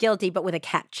her guilty, but with a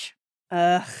catch.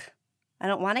 Ugh. I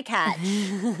don't want to catch.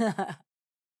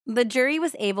 The jury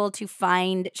was able to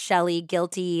find Shelly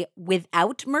guilty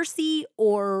without mercy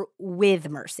or with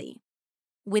mercy.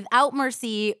 Without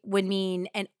mercy would mean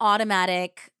an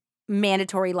automatic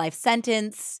mandatory life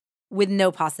sentence with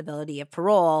no possibility of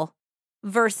parole,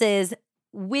 versus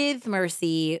with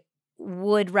mercy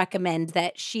would recommend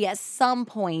that she at some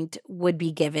point would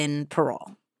be given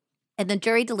parole. And the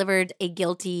jury delivered a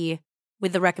guilty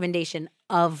with the recommendation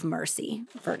of mercy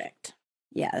verdict.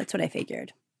 Yeah, that's what I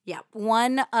figured. Yeah.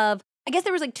 I guess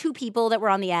there was like 2 people that were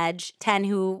on the edge, 10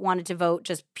 who wanted to vote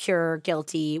just pure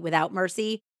guilty without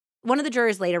mercy. One of the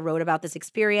jurors later wrote about this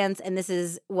experience, and this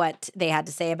is what they had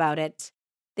to say about it.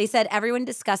 They said, everyone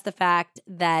discussed the fact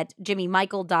that Jimmy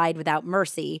Michael died without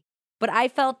mercy, but I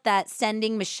felt that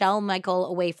sending Michelle Michael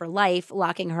away for life,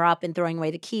 locking her up and throwing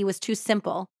away the key was too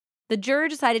simple. The juror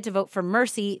decided to vote for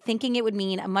mercy, thinking it would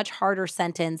mean a much harder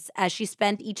sentence, as she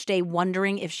spent each day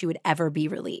wondering if she would ever be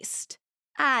released.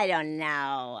 I don't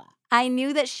know. I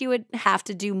knew that she would have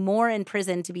to do more in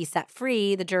prison to be set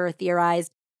free, the juror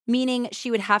theorized, meaning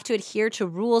she would have to adhere to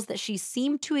rules that she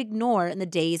seemed to ignore in the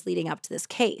days leading up to this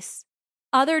case.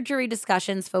 Other jury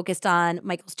discussions focused on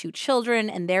Michael's 2 children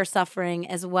and their suffering,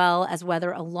 as well as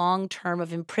whether a long term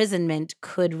of imprisonment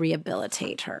could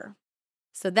rehabilitate her.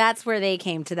 So that's where they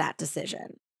came to that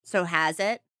decision. So has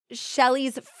it?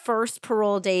 Shelly's first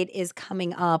parole date is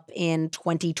coming up in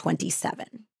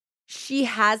 2027. She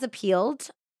has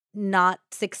appealed, not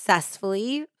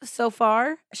successfully so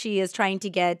far. She is trying to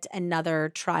get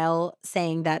another trial,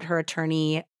 saying that her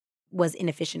attorney was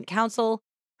inefficient counsel.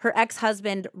 Her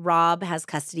ex-husband, Rob, has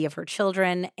custody of her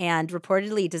children and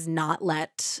reportedly does not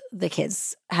let the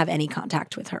kids have any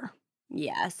contact with her.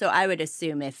 Yeah, so I would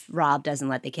assume if Rob doesn't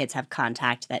let the kids have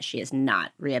contact that she is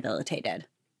not rehabilitated.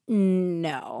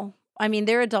 No. I mean,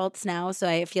 they're adults now, so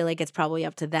I feel like it's probably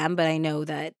up to them, but I know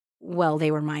that, well,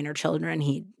 they were minor children.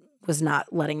 He was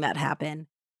not letting that happen.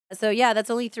 So yeah, that's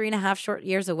only 3.5 short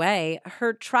years away.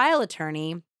 Her trial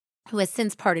attorney, who has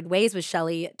since parted ways with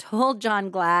Shelly, told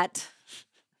John Glatt,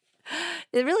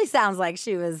 it really sounds like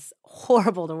she was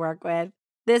horrible to work with.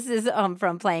 This is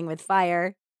from Playing with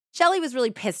Fire. Shelly was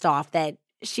really pissed off that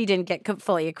she didn't get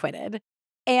fully acquitted.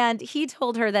 And he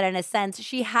told her that in a sense,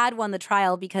 she had won the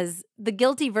trial because the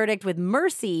guilty verdict with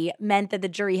mercy meant that the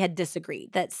jury had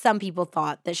disagreed, that some people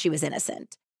thought that she was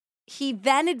innocent. He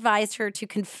then advised her to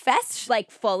confess.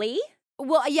 Like fully?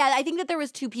 Well, yeah, I think that there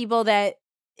was 2 people that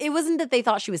it wasn't that they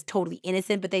thought she was totally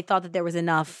innocent, but they thought that there was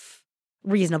enough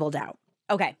reasonable doubt.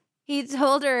 Okay. He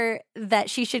told her that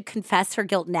she should confess her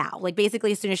guilt now, like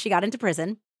basically as soon as she got into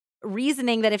prison,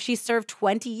 reasoning that if she served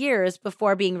 20 years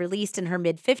before being released in her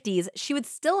mid-50s, she would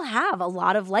still have a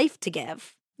lot of life to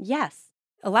give. Yes.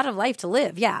 A lot of life to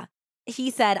live, yeah.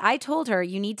 He said, I told her,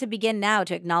 you need to begin now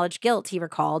to acknowledge guilt, he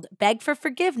recalled, beg for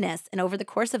forgiveness, and over the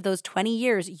course of those 20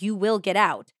 years, you will get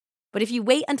out. But if you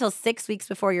wait until 6 weeks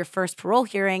before your first parole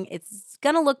hearing, it's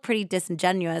going to look pretty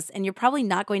disingenuous, and you're probably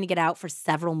not going to get out for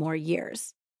several more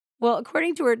years. Well,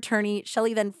 according to her attorney,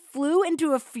 Shelly then flew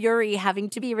into a fury,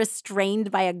 having to be restrained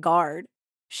by a guard.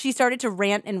 She started to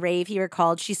rant and rave, he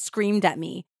recalled. She screamed at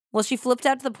me. Well, she flipped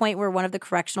out to the point where one of the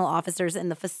correctional officers in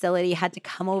the facility had to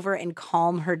come over and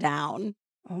calm her down.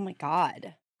 Oh my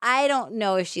God. I don't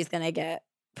know if she's going to get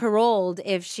paroled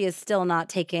if she is still not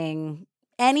taking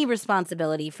any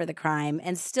responsibility for the crime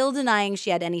and still denying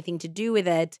she had anything to do with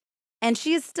it. And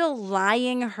she is still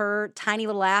lying her tiny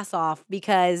little ass off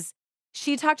because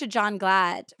she talked to John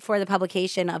Glatt for the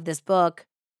publication of this book,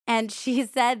 and she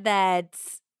said that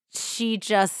she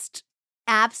just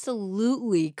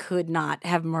absolutely could not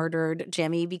have murdered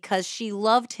Jimmy because she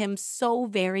loved him so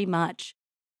very much.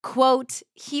 Quote,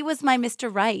 he was my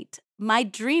Mr. Right, my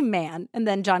dream man. And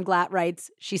then John Glatt writes,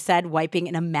 she said, wiping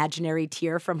an imaginary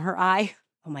tear from her eye.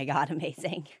 Oh my God,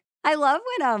 amazing. I love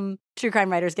when true crime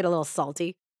writers get a little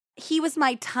salty. He was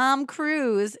my Tom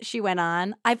Cruise, she went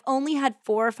on. I've only had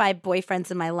 4 or 5 boyfriends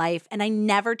in my life, and I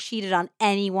never cheated on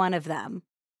any one of them.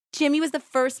 Jimmy was the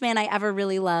first man I ever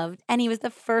really loved, and he was the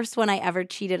first one I ever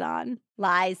cheated on.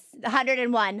 Lies.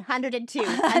 101, 102,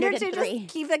 103.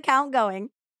 Just keep the count going.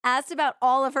 Asked about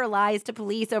all of her lies to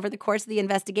police over the course of the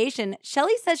investigation,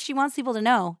 Shelly says she wants people to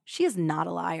know she is not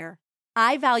a liar.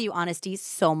 I value honesty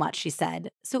so much, she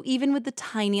said. So even with the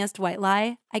tiniest white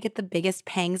lie, I get the biggest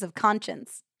pangs of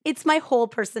conscience. It's my whole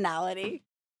personality.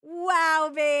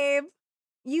 Wow, babe.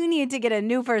 You need to get a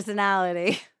new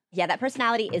personality. Yeah, that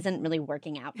personality isn't really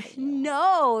working out for you.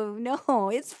 No,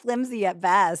 it's flimsy at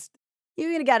best.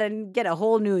 You're gotta get a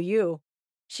whole new you.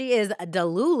 She is a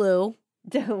Delulu.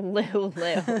 Delulu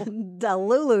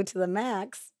to the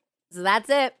max. So that's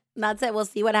it. We'll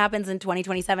see what happens in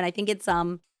 2027. I think it's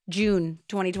June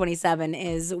 2027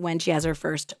 is when she has her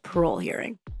first parole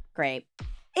hearing. Great.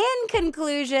 In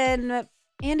conclusion,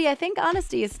 Andy, I think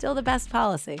honesty is still the best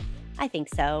policy. I think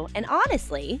so. And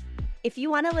honestly, if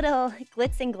you want a little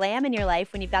glitz and glam in your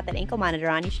life when you've got that ankle monitor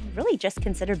on, you should really just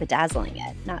consider bedazzling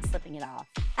it, not slipping it off.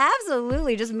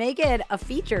 Absolutely. Just make it a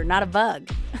feature, not a bug.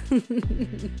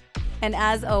 And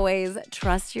as always,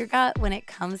 trust your gut when it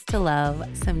comes to love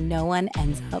so no one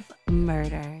ends up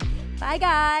murdered. Bye,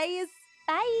 guys.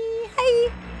 Bye. Bye.